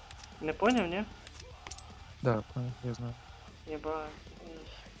 Не понял, не? Да, понял, я знаю. Ебать.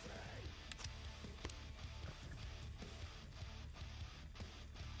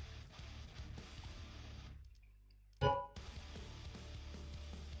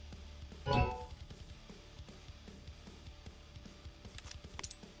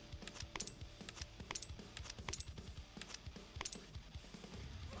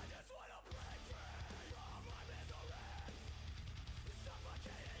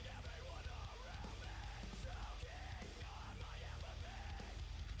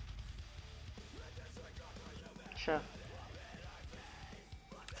 Ща.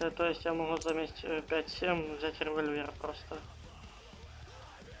 То есть я могу заместь 5-7 взять револьвер просто.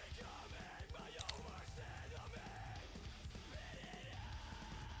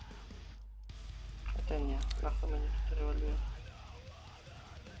 Хотя не, нахуй мне тут револьвер.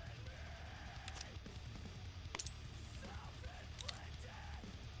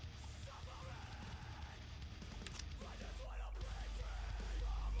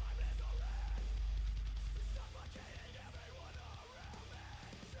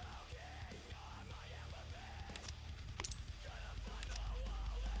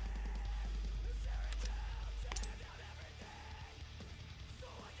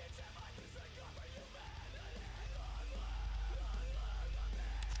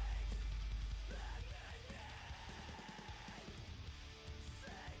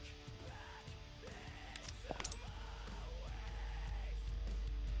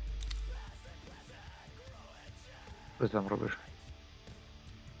 Що ти там робиш?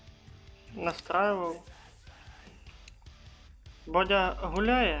 Настраивал. Бодя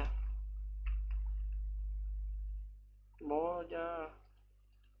гуляє? Бодя.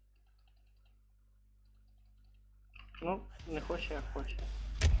 Ну, не хоче, як хоче.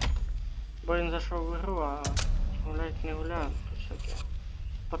 Бо він зайшов в ігру, а гулять не гуляє, тут всяке.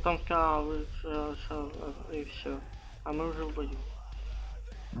 Потом сказал, вы и все. А мы уже в бою.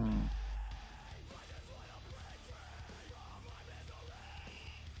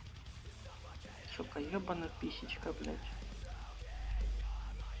 Сука, ебаная писечка, блядь.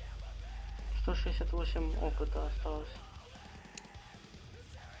 168 опыта осталось.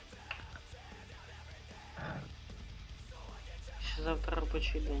 завтра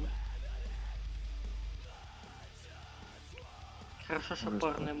робочий день. Хорошо, що Вже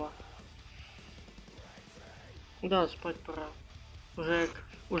пар спать. нема. Да, спать пора.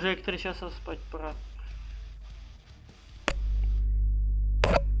 Уже як 3 часа спать пора.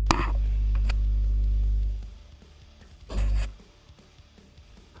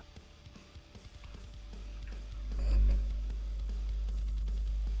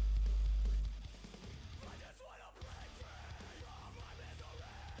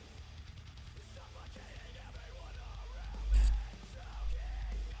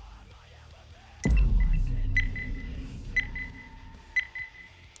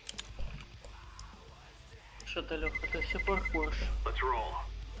 Що ти, Льоха, ти все паркуриш?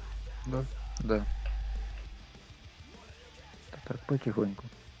 Да? Да. Та так потихоньку.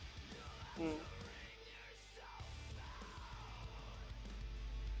 М.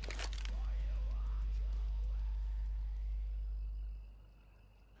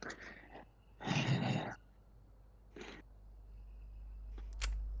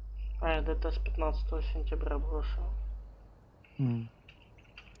 А я где-то с 15 сентября бросил. Не,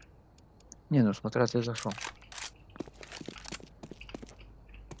 ну смотря ты за что.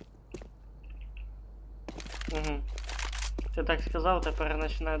 Угу. Ти так сказав, тепер я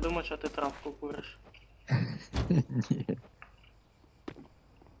починаю думати, що ти травку куриш. Ні.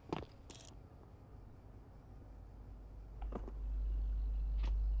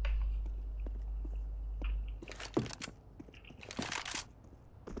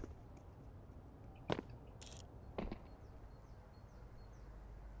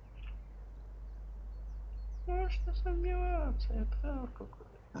 Можна сумніватися, я травку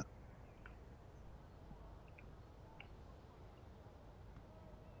курю.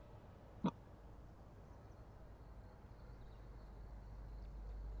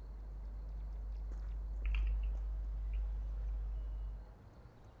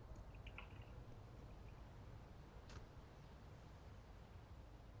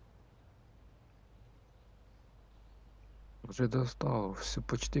 Уже достал. Все,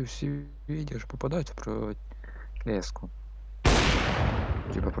 почти все видишь, попадают про леску.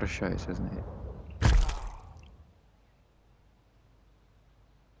 Типа прощайся с ней.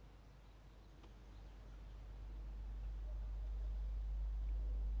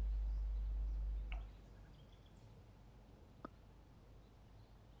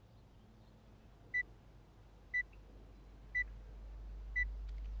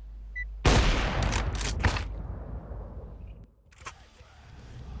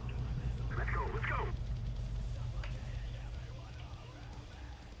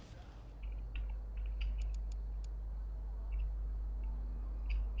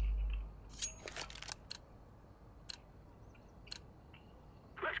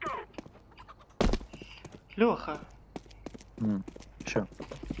 Льоха, Що?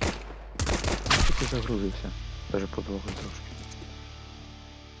 Ти загрузився. Даже подолго трошки.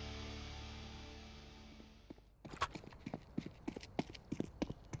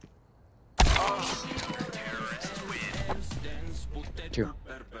 Тихо.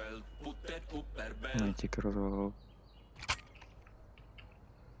 Ну, я тільки розвалив.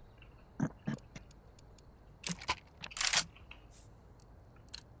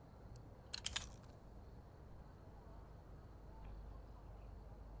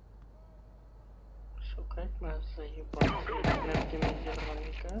 шукать нас заебал.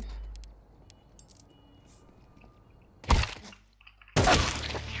 Неоптимизированный газ.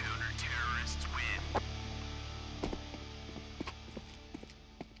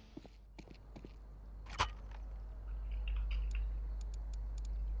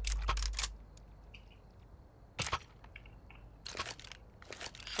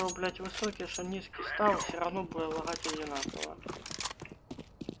 Шо, блять, высокий, что низкий стал, все равно будет лагать одинаково.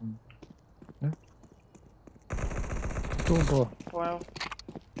 Тупо. Понял?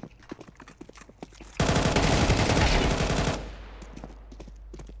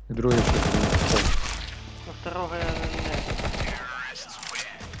 І другий що? На второго я не...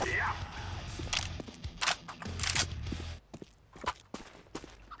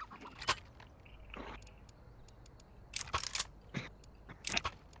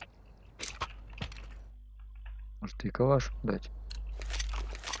 Може ти калаш дать?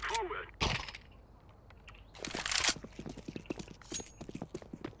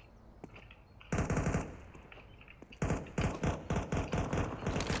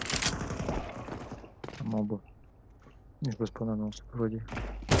 Мобу. Ніж без понаносу вроді.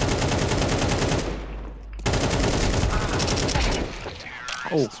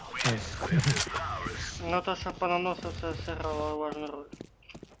 Оу, найс. Ну то, що понаносив, це сыграло важную роль.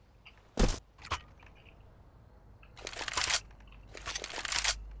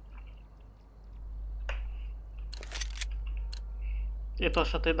 И то,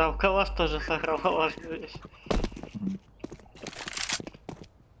 что ты дал калаш, тоже сыграл важную вещь. Мгм.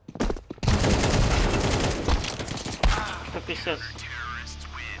 Ну, писец.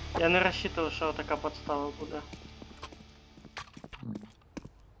 Я не рассчитывал, что такая подстава будет. Мгм.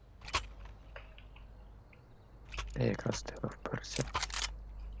 Я якраз тебе вперся.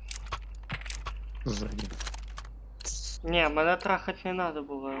 Ззаді. Не, мене трахать не надо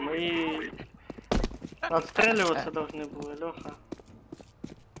было. Мы отстреливаться должны были, Леха.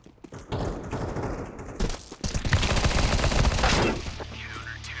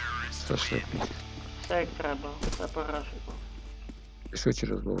 Зашибись. Все як треба, все по графіку. Пішов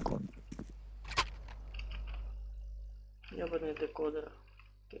через балкон. Ебаный декодер.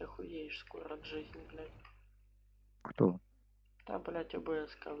 Ты охуеешь скоро от жизни, блядь. Хто? Да, блядь,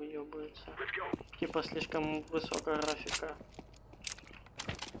 ОБС выебывается. Типа слишком высокая графика.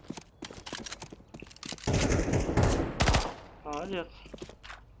 Молодец.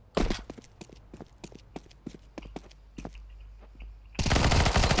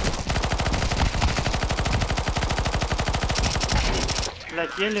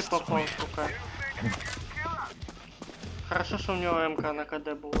 Блядь, еле попал, сука. Хорошо, что у него МК на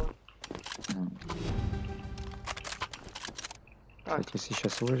КД было. Мгм. Так, Кстати, если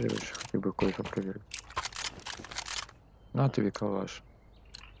сейчас выживешь, хотел бы кое-что проверить. На тебе калаш.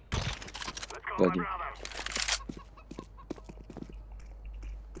 Сзади.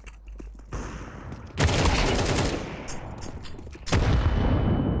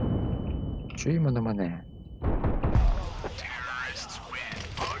 Чуємо на мене.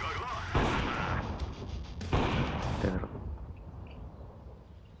 Терор.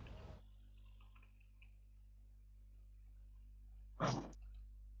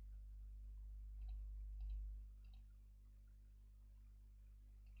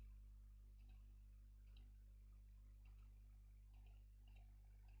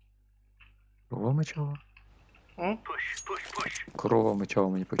 Корова мечала? м? Корова мечала,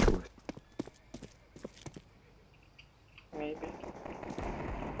 мені почулось. Maybe.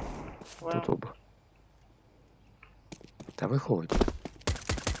 Тут оба. Та виходь.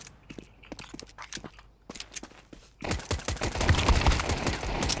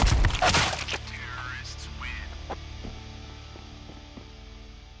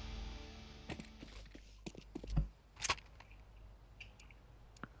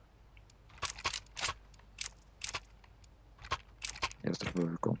 Я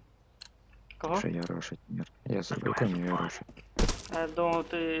зробив віком. Кого? Що я рошить? Ні. Я зробив віком, я рошить. А я думал,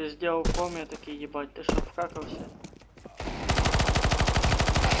 ты сделал ком, я такие, ебать, ты что, вкакался?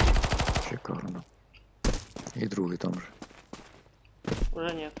 Шикарно. І другий там же.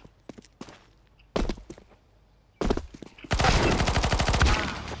 Уже нет.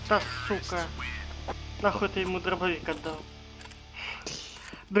 Да сука. Нахуй ты ему дробовик отдал?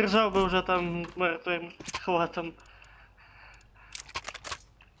 Держал бы уже там мертвым хватом.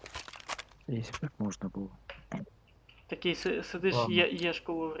 Якщо б так можна було. Такие сидишь, Ладно.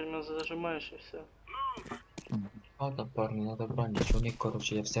 ешку вовремя зажимаешь и все. Мгм. Ладно, парни, надо брать, нічого не,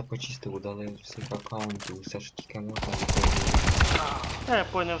 короче, я все почистив, удалив всіх аккаунтів, усе ж тільки можна Я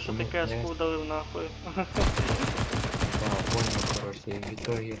понял, что ты Ну, кэшку я- удалил нахуй. Так, понял, короче, і в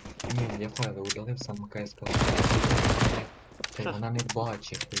итоге, я файли удалив, сам КС сказав, та й Що? вона не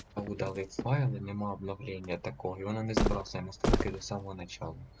бачить, я удалив файли, нема обновлення такого, і вона не збрасує настройки до самого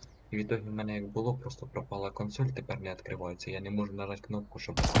начала. І в итоге в мене як було, просто пропала консоль, тепер не відкривається, я не можу нажати кнопку,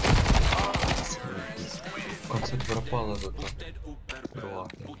 щоб... Консоль пропала зато. Друга.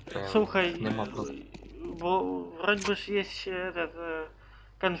 Слухай, Нема просто. вроде бы ж есть этот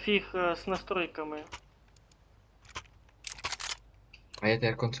конфиг с настройками. А я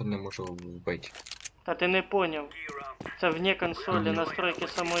тепер консоль не можу вбити. А ты не понял. Это вне консоли, Мгм. настройки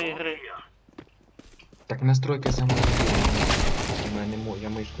самой игры. Так настройки самої я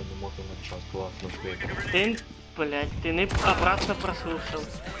мишку не можу навчати, класно вибрати. Ты, блядь, ты не обратно прослушал.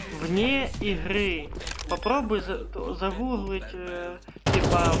 Вне игры. Попробуй загуглить,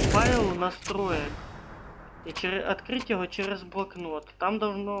 типа, файл настроек. И открыть его через блокнот. Там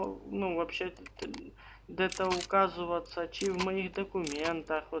должно, ну, вообще, где-то указываться, чи в моих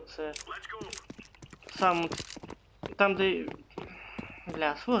документах, оце. Сам, там, де...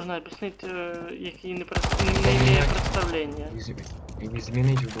 Бля, сложно объяснить, які не имея представления. І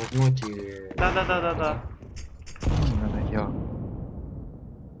змінити в блокноті. Да-да-да-да-да. Мене я.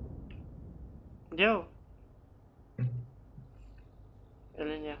 Делал?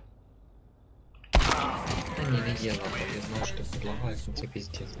 Или нет? Та ні, не делал, я знав, що предлагають, ну це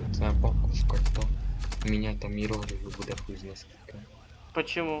пиздец. Це папку шукати, то у мене там іерогліфи буде хуй знає скільки.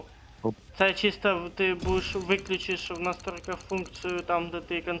 Почему? Це чисто ти будеш виключиш в настройках функцію там, де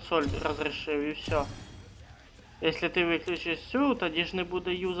ти консоль розрішив і все. Якщо ти виключиш цю, тоді ж не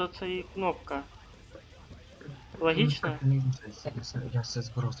буде юзатися і кнопка. Логічно? Я все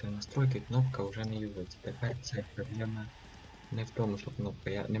збросив настройки, кнопка вже не юзається. Тепер це проблема не в тому, що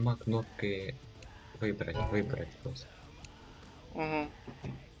кнопка. Нема кнопки вибрати просто. Угу.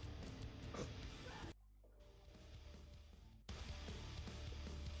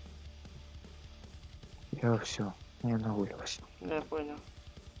 Я все, не нагулялась. Я понял.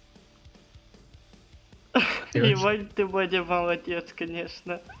 Ти вообще- Ебать ты, Бодя, молодец,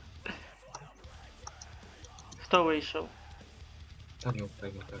 конечно. Кто вышел? Та ну,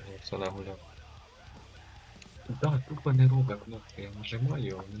 пойду, кажу, все нагуляв. Да, тупо не робить кнопки, я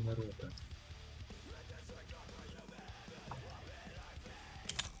нажимаю, а не робить.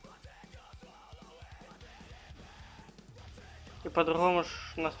 И по-другому ж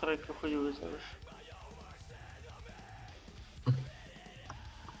настройку хую вызовешь.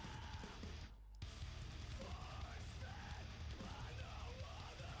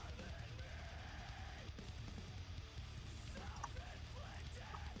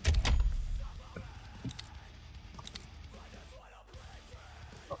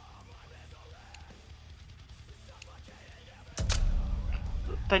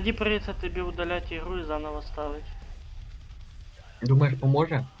 Тоді придется тебе удалять игру и заново ставить. Думаєш,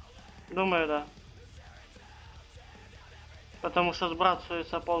 поможе? Думаю, да. Потому что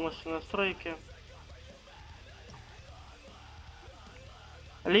сбрасываются полностью настройки.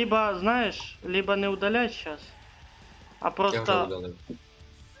 Либо, знаешь, либо не удалять сейчас, а Я вже просто... удалив.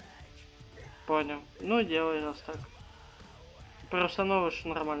 Понял. Ну, делай раз так. Переустановиш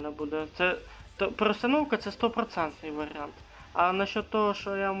нормально буде. Переустановка це 100% варіант. А насчет того,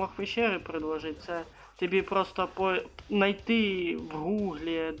 що я мог пещери предложити, це тобі просто знайти в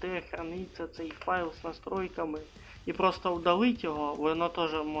гуглі, де храниться цей файл з настройками, і просто удалити його, воно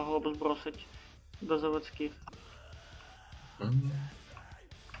теж могло б збросити до заводських.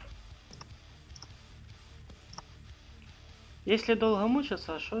 Если долго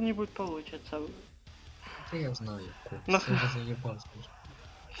мучиться, что-нибудь получится. Це я знаю. Ну. Це вже заїбався.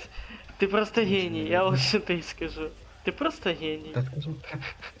 Ты просто гений, я вот что-то и скажу. Ты просто гений. Та скажи,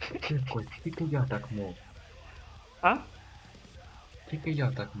 Кирко, тільки я так мог. А? Тільки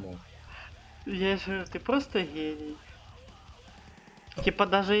я так мог. Я же говорю, ты просто гений. Типа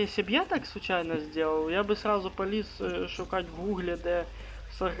даже если бы я так случайно сделал, я бы сразу полез шукать в гугле, де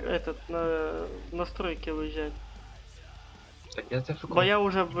настройки виїжджать. Так я це шукав. Бо я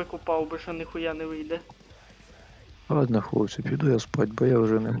уже викупав би, що ніхуя не вийде. Ладно, хлопці, піду я спать, бо я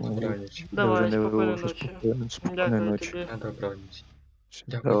вже не можу. Добраніч. Я вже Давай, не спокійної вивожу. ночі. Спокійної Дякую ночі. тобі. На добраніч.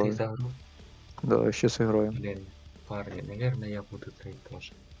 Давай. Дякую за гру. Давай, ще зіграємо. Блин, парни, наверное, я буду трейд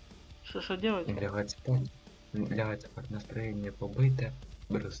тоже. Що делать? Лягать спать. Лягать спать, настроение побите,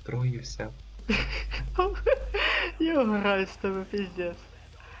 розстроївся. Я угораю з тебе, пиздец.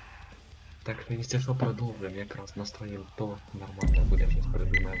 Так що, якщо що, продовжуємо, якраз настроїм то нормально буде щось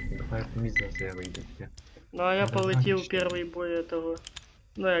придумаємо. Давай місяць я вийду. Ну а я Надо полетел знать, первый бой этого,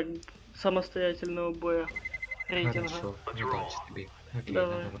 ну як самостоятельного боя рейтинга. Хорошо, удачі тобі. Окей,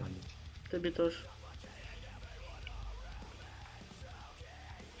 Давай. на добраніч. Тобі теж.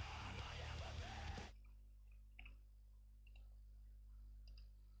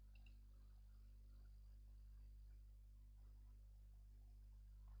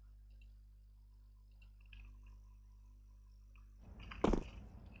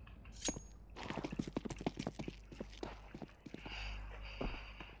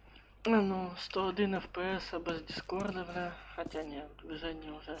 Ну, 101 FPS, а без дискорда, бля. Хотя нет,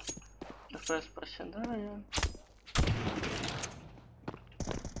 движение уже FPS проседает.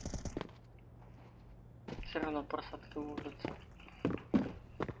 Все равно просадки вулиці.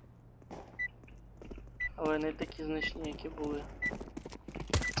 Але не такі значні, які були.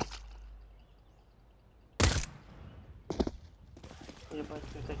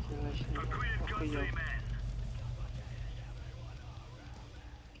 Єбать, не такі значні. Охуєв.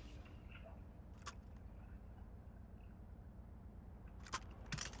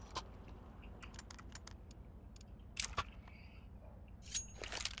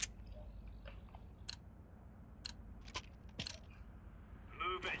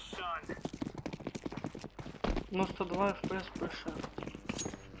 Ну 102 FPS пише.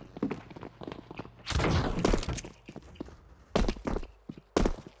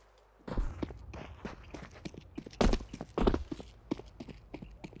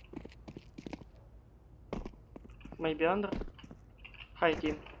 Maybe under. High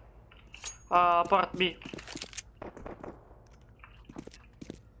team. Part B.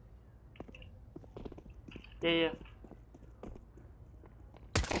 Є.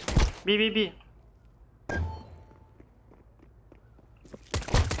 Бі.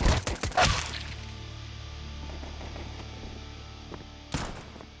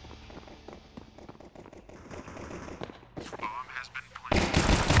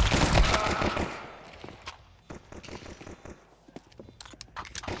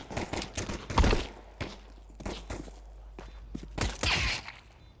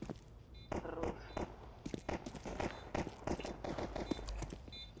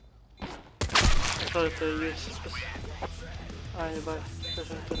 Что это есть? А, ебать,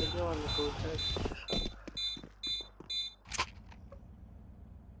 даже не переделано не получается.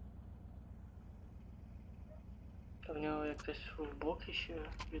 В нього якось в бок ще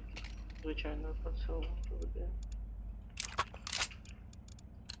від звичайного працювання буде.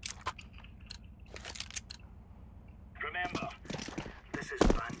 Remember, this is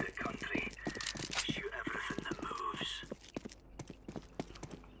bandit country. Shoot everything that moves.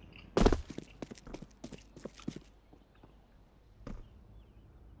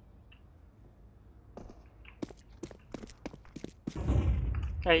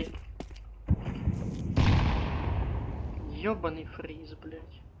 Эй. Ёбаный фриз, блядь.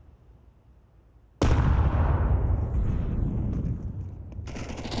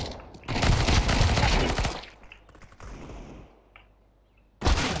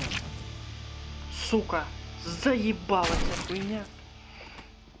 Сука, заебалась эта хуйня.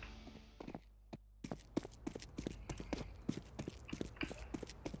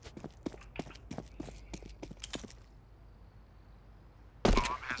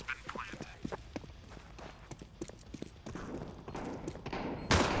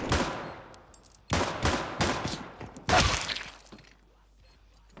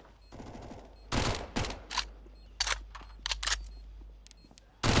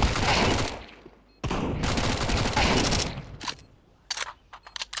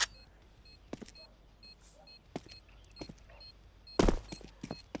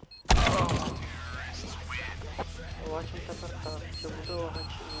 Бачимо тепер так, що буде лага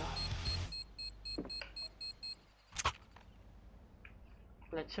чи ні.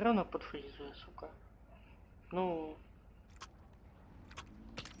 Блять, все равно подфризує, сука. Ну...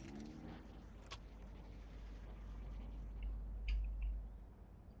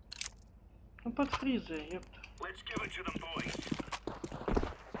 Ну подфризує, ёпта.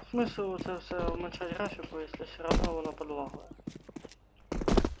 Смисл це все вмочать графіку, якщо все равно воно подлагує.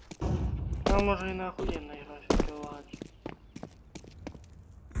 А може і на охуєнної графіки лагать.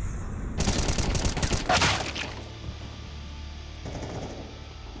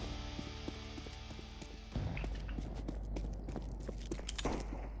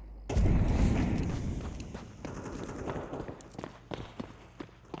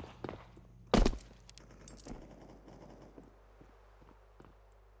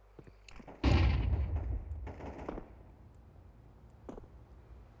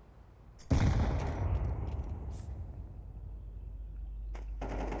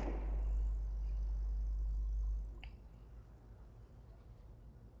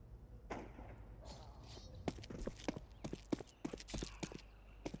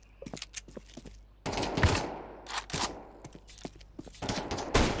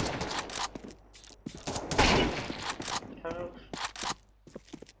 Хорош.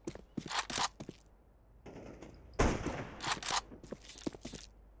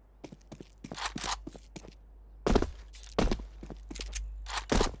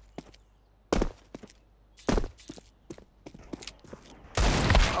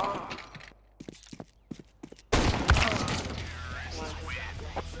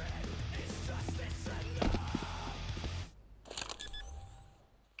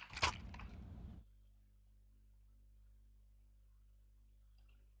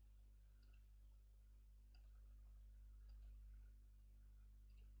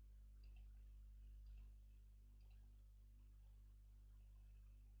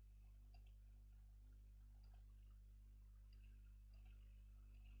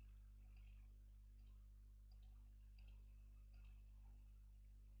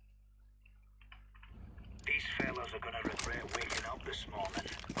 These fellas are gonna regret waking up this morning.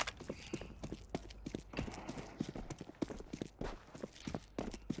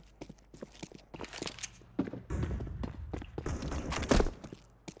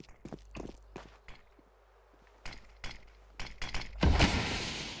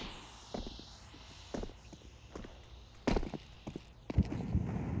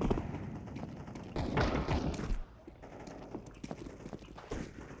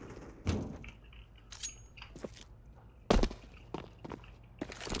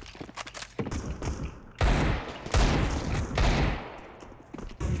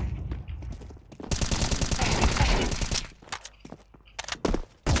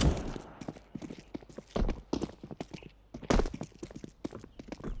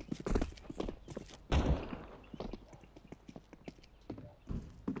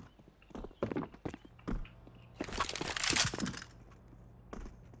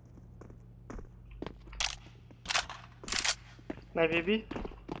 На BB?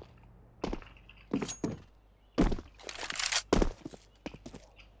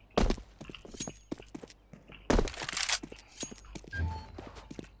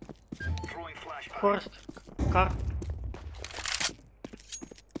 Throwing flashbang. Форст. Кар.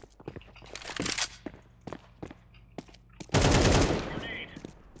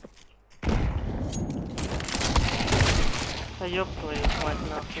 Да ёб твою мать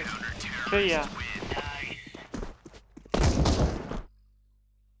нахуй. Чё я?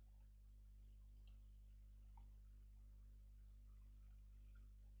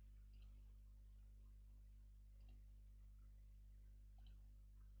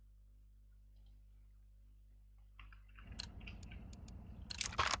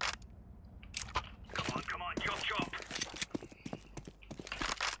 Come on, chop chop.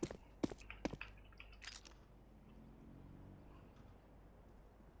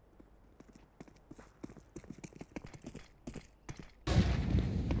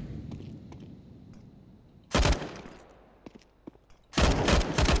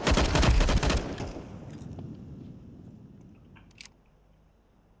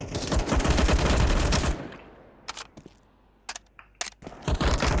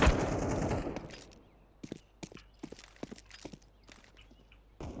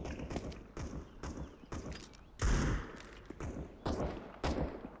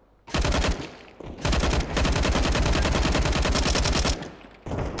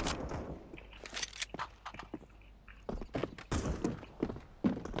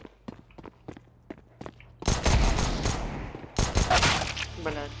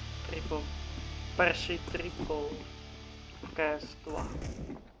 Блять, трипл. Перший трипл в КС-2.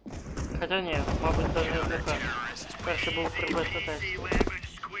 Хоча ні, мабуть, даже не перший. Перший був при бета-тесті. Lemon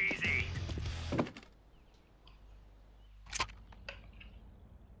squeezy.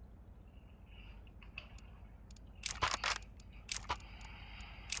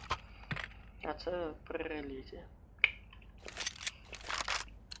 А це при релізі.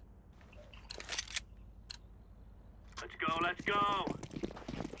 Let's go, let's go.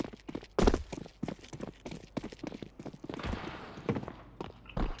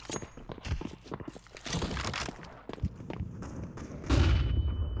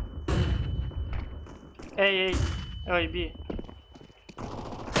 Ей, ой, бі.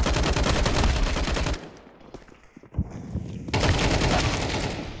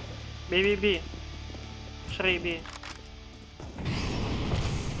 Бі. Шрей бі.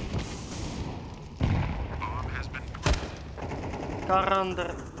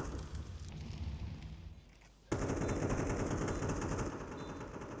 Карандер.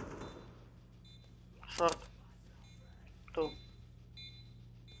 Шорт. Ту.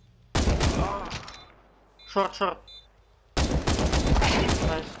 Шорт.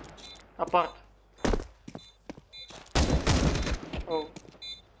 Найс. Апарт. Оу.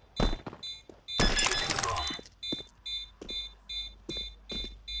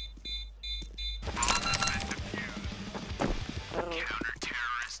 Хорош.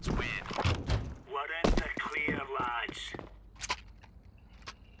 We're in the clear, lads.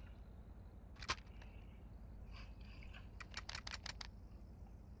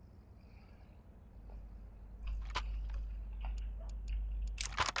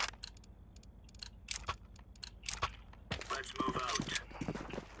 Let's move out.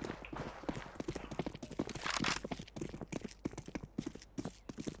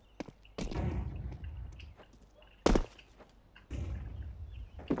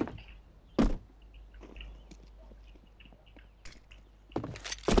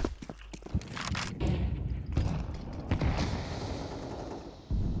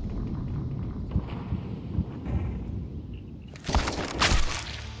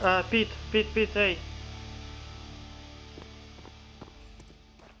 Піт, ей.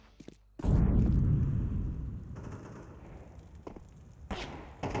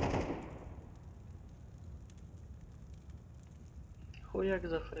 Хуяк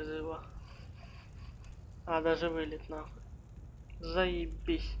зафризила. А, даже вылет нахуй.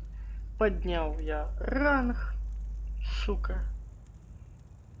 Заебись. Поднял я ранг. Сука.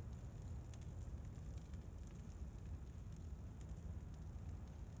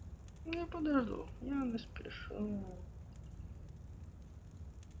 Я подожду, я не спешу.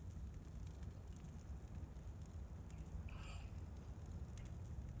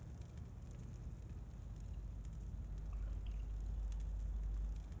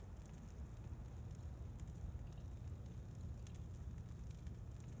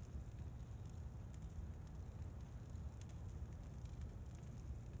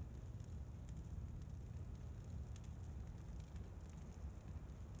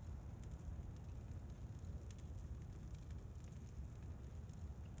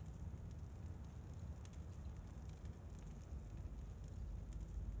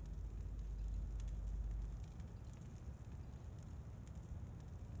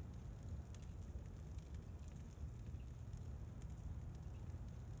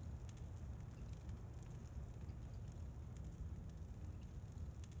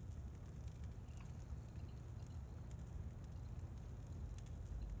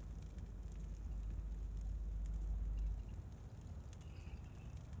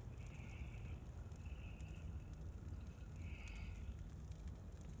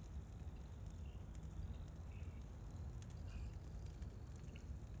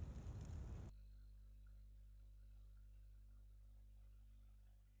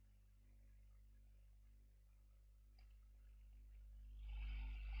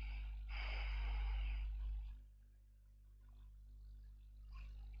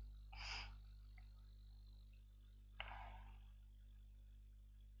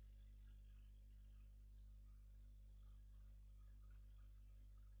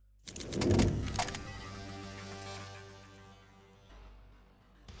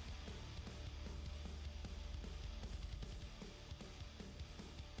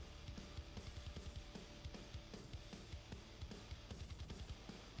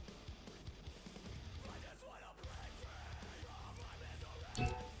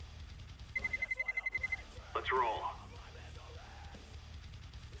 Let's roll.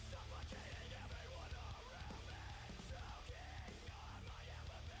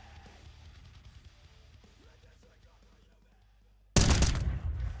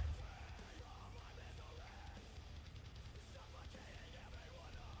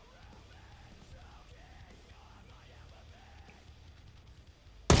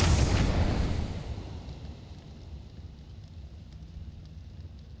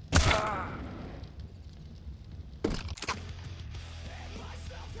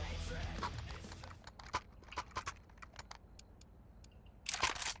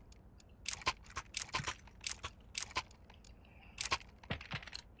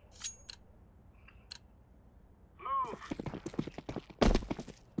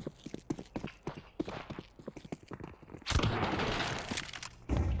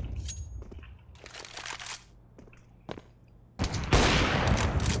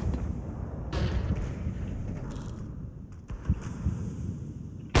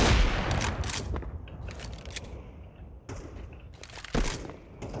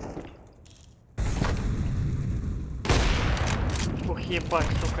 Ух, ебать,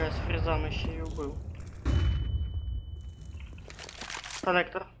 сука, я с фрезами еще и убил.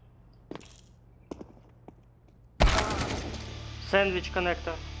 Коннектор. Сэндвич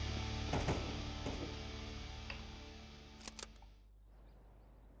коннектор.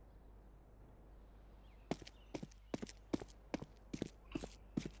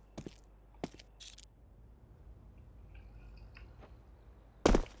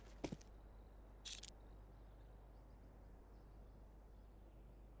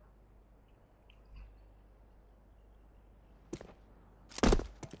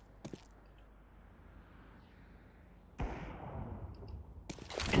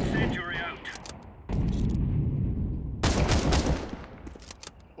 Incendiary out.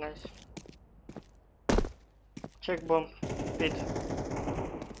 Nice. Check bomb. Pit.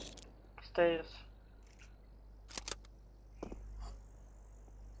 Stairs.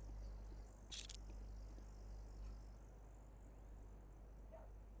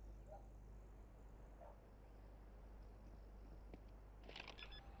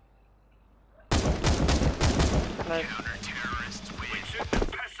 Nice. Counter-terrorists win. We took the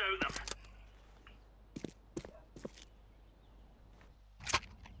piss out of them.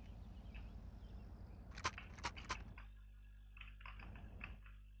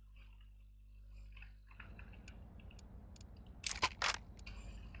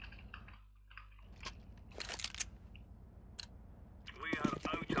 We are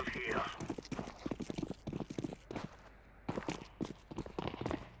out of here.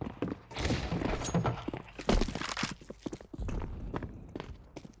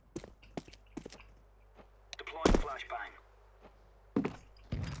 Deploying flashbang.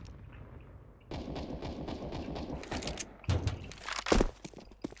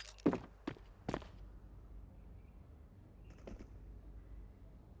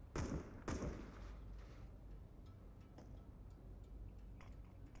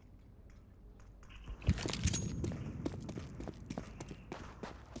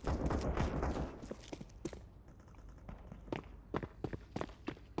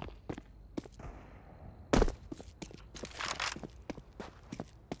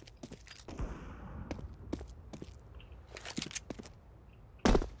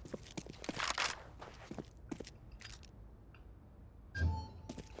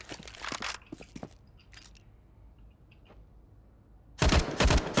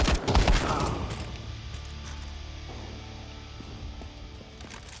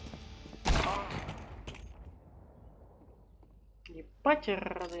 Ебать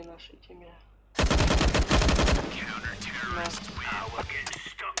рады нашей теме. Counter-terrorists win. Ah, we're getting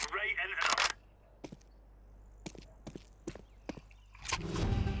stuck right into them.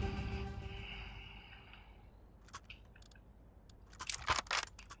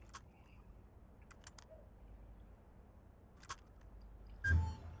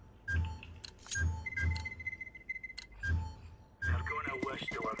 They're gonna wish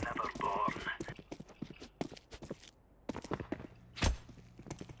they were never born.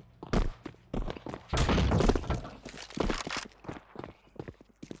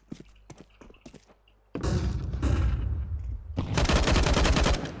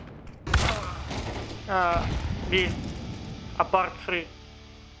 B. Apart 3.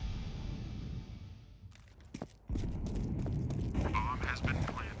 Bomb has been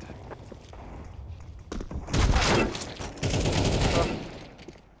planted.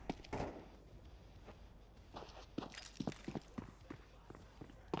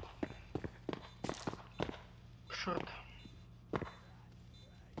 Short.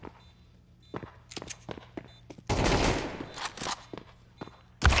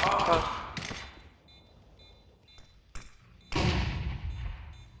 Раз.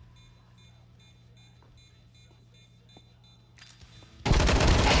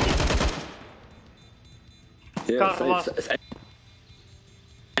 Yeah, Carla.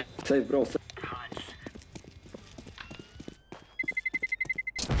 save, bro. Save.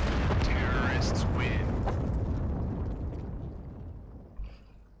 Terrorists win.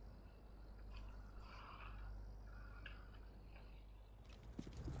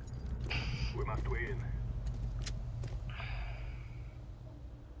 We must win.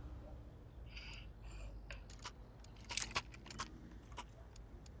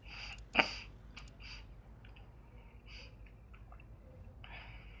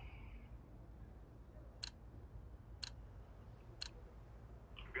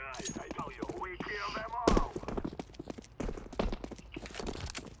 Guys, I told you, we kill them all.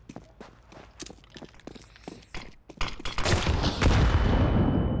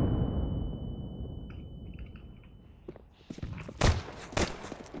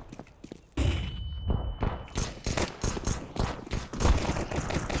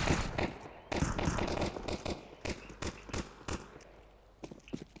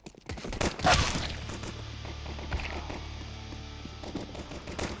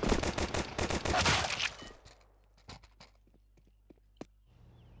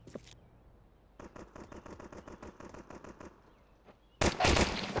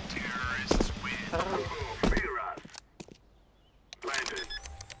 Terrorists win. Fear us. Planted.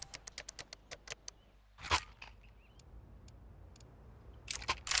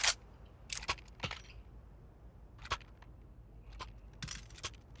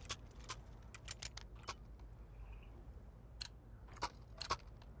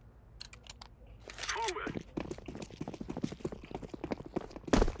 Forward.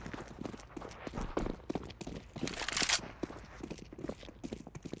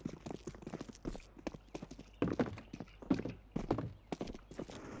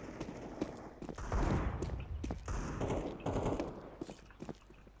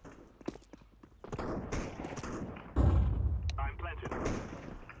 I'm planted.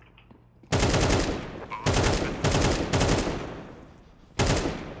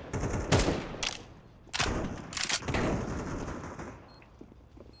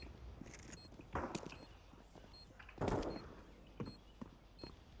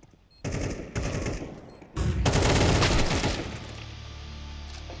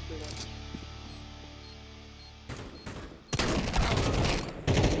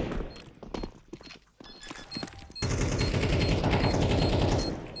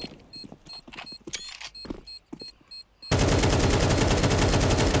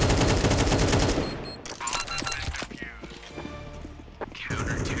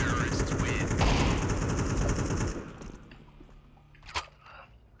 Counter-terrorists win.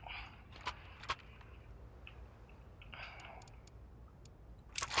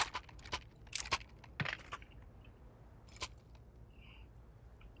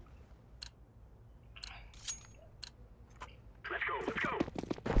 Let's go, let's go.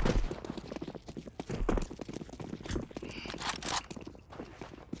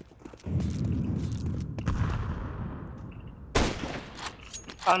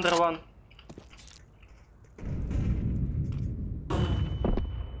 Under one.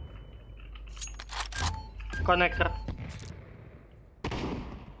 Connector.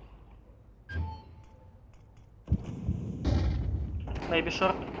 Maybe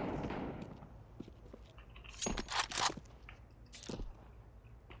short.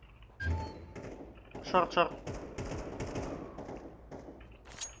 Short.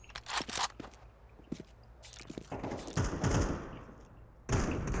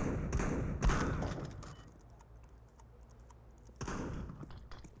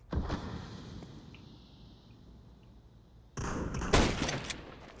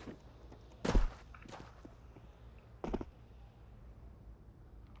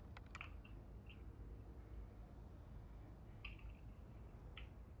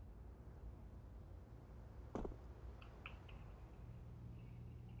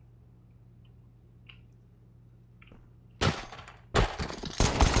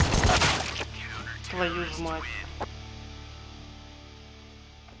 Твою ж мать.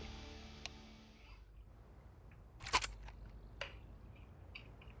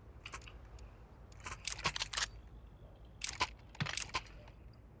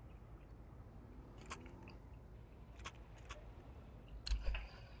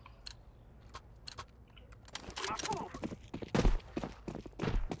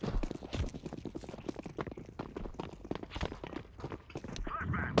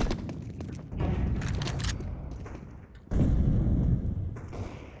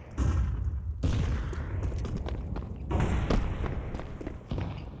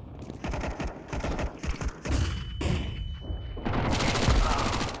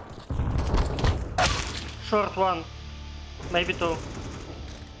 Short one. Maybe two.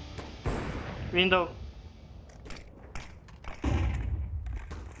 Window.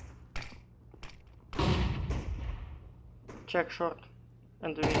 Check short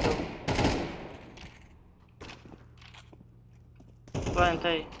and the window. Plant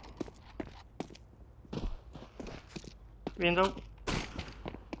A. Window.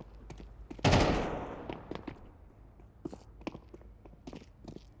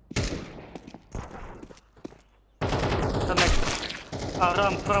 Connect.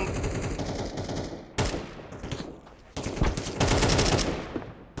 Ramp, ramp.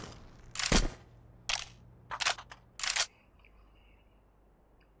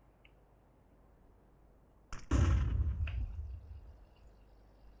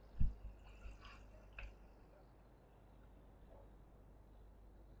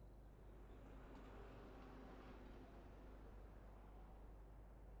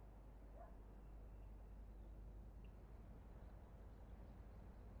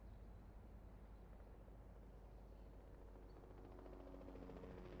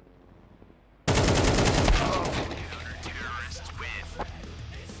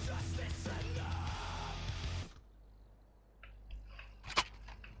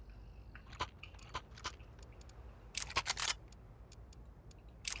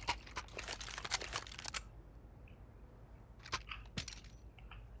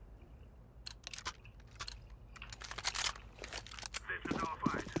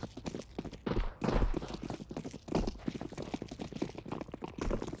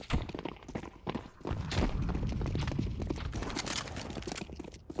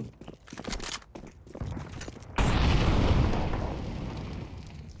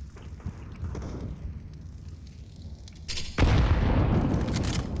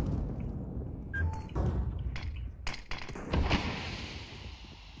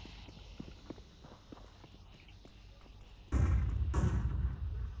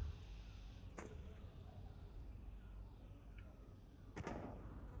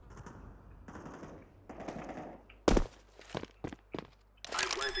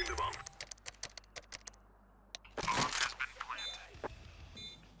 Planting the bomb.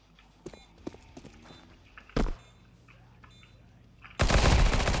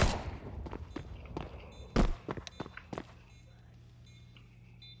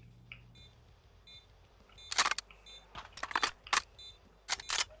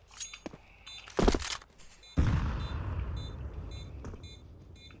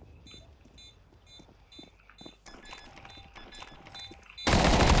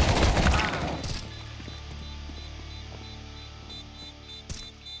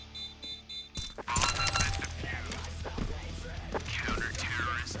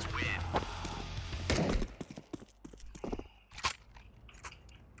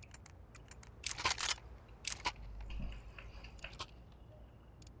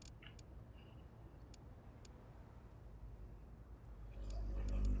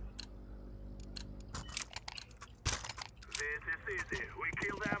 This is easy. We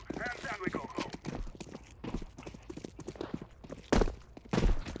kill them and then we go home.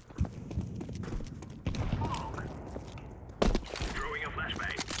 Smoke. Throwing a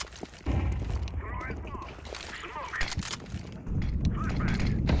flashbang. Throwing smoke. Smoke. Flashbang.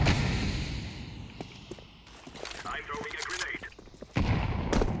 I'm throwing a grenade.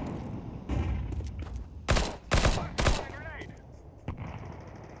 Throwing a grenade.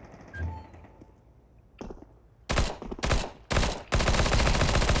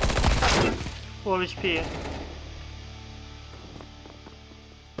 Full HP.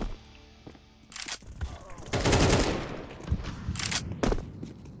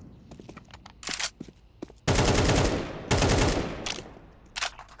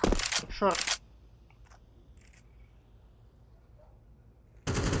 Short.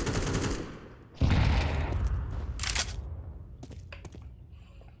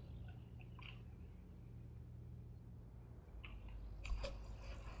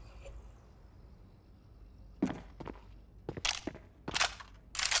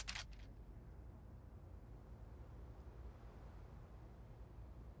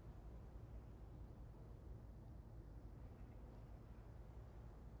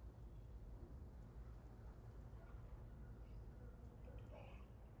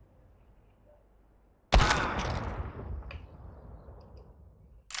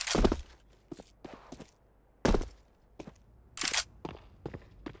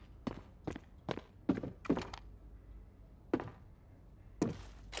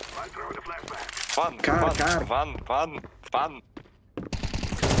 I'm throwing a flashbang. Fun.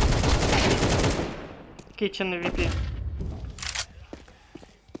 Kitchen VP.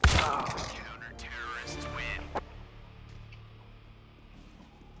 Counter-terrorists win.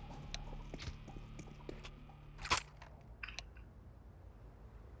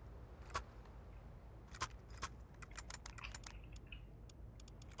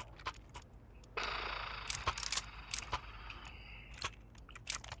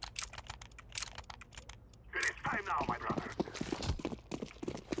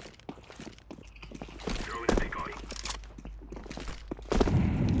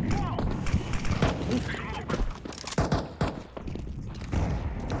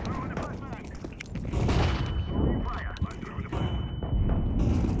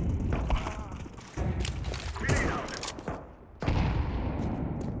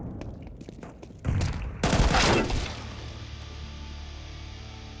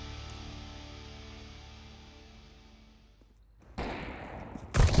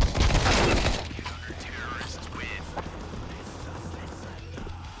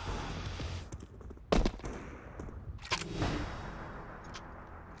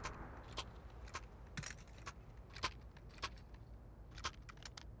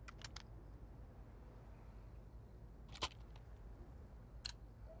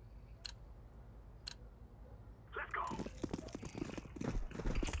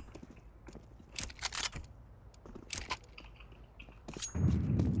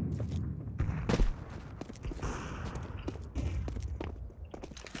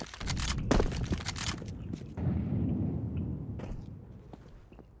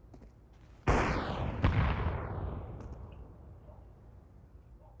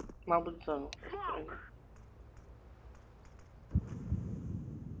 Мабуть, зону просто.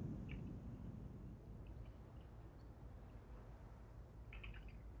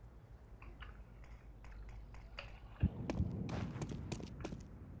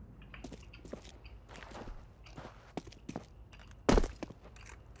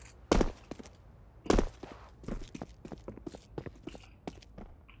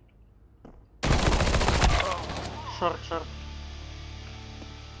 Шорт.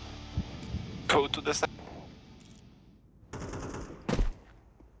 Go to the side.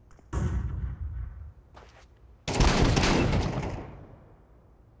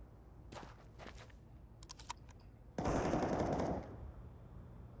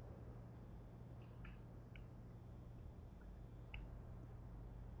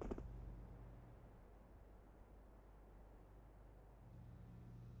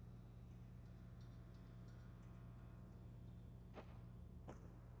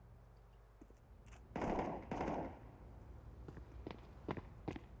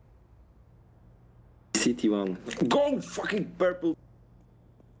 City one. Go fucking purple.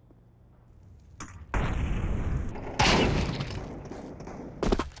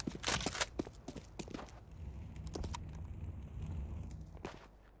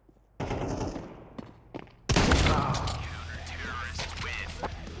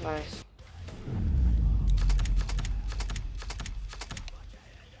 Найс.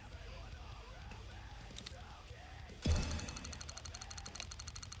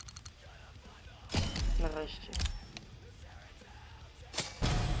 Нарешті.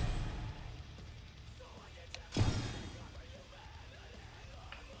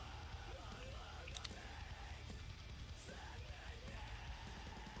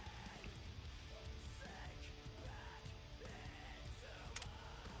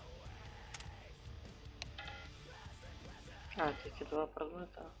 А, тільки 2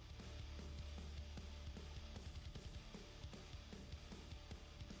 предмета.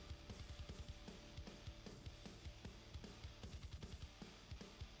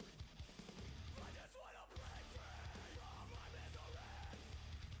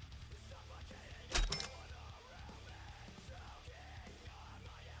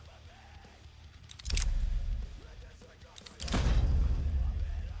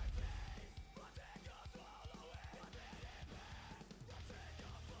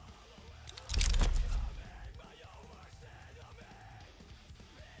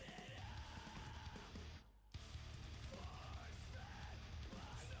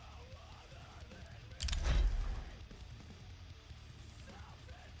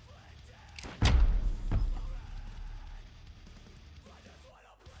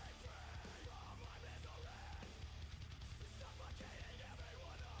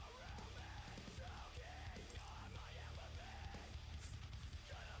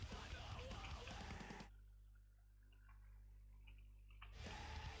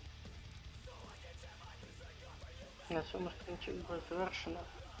 На цьому стрімчик буде завершено.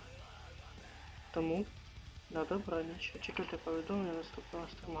 Тому на добраніч. Очікуйте повідомлення наступного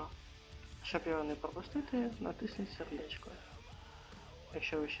стріма. Щоб його не пропустити, натисніть сердечко.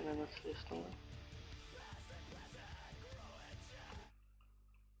 Якщо ви ще не натиснули.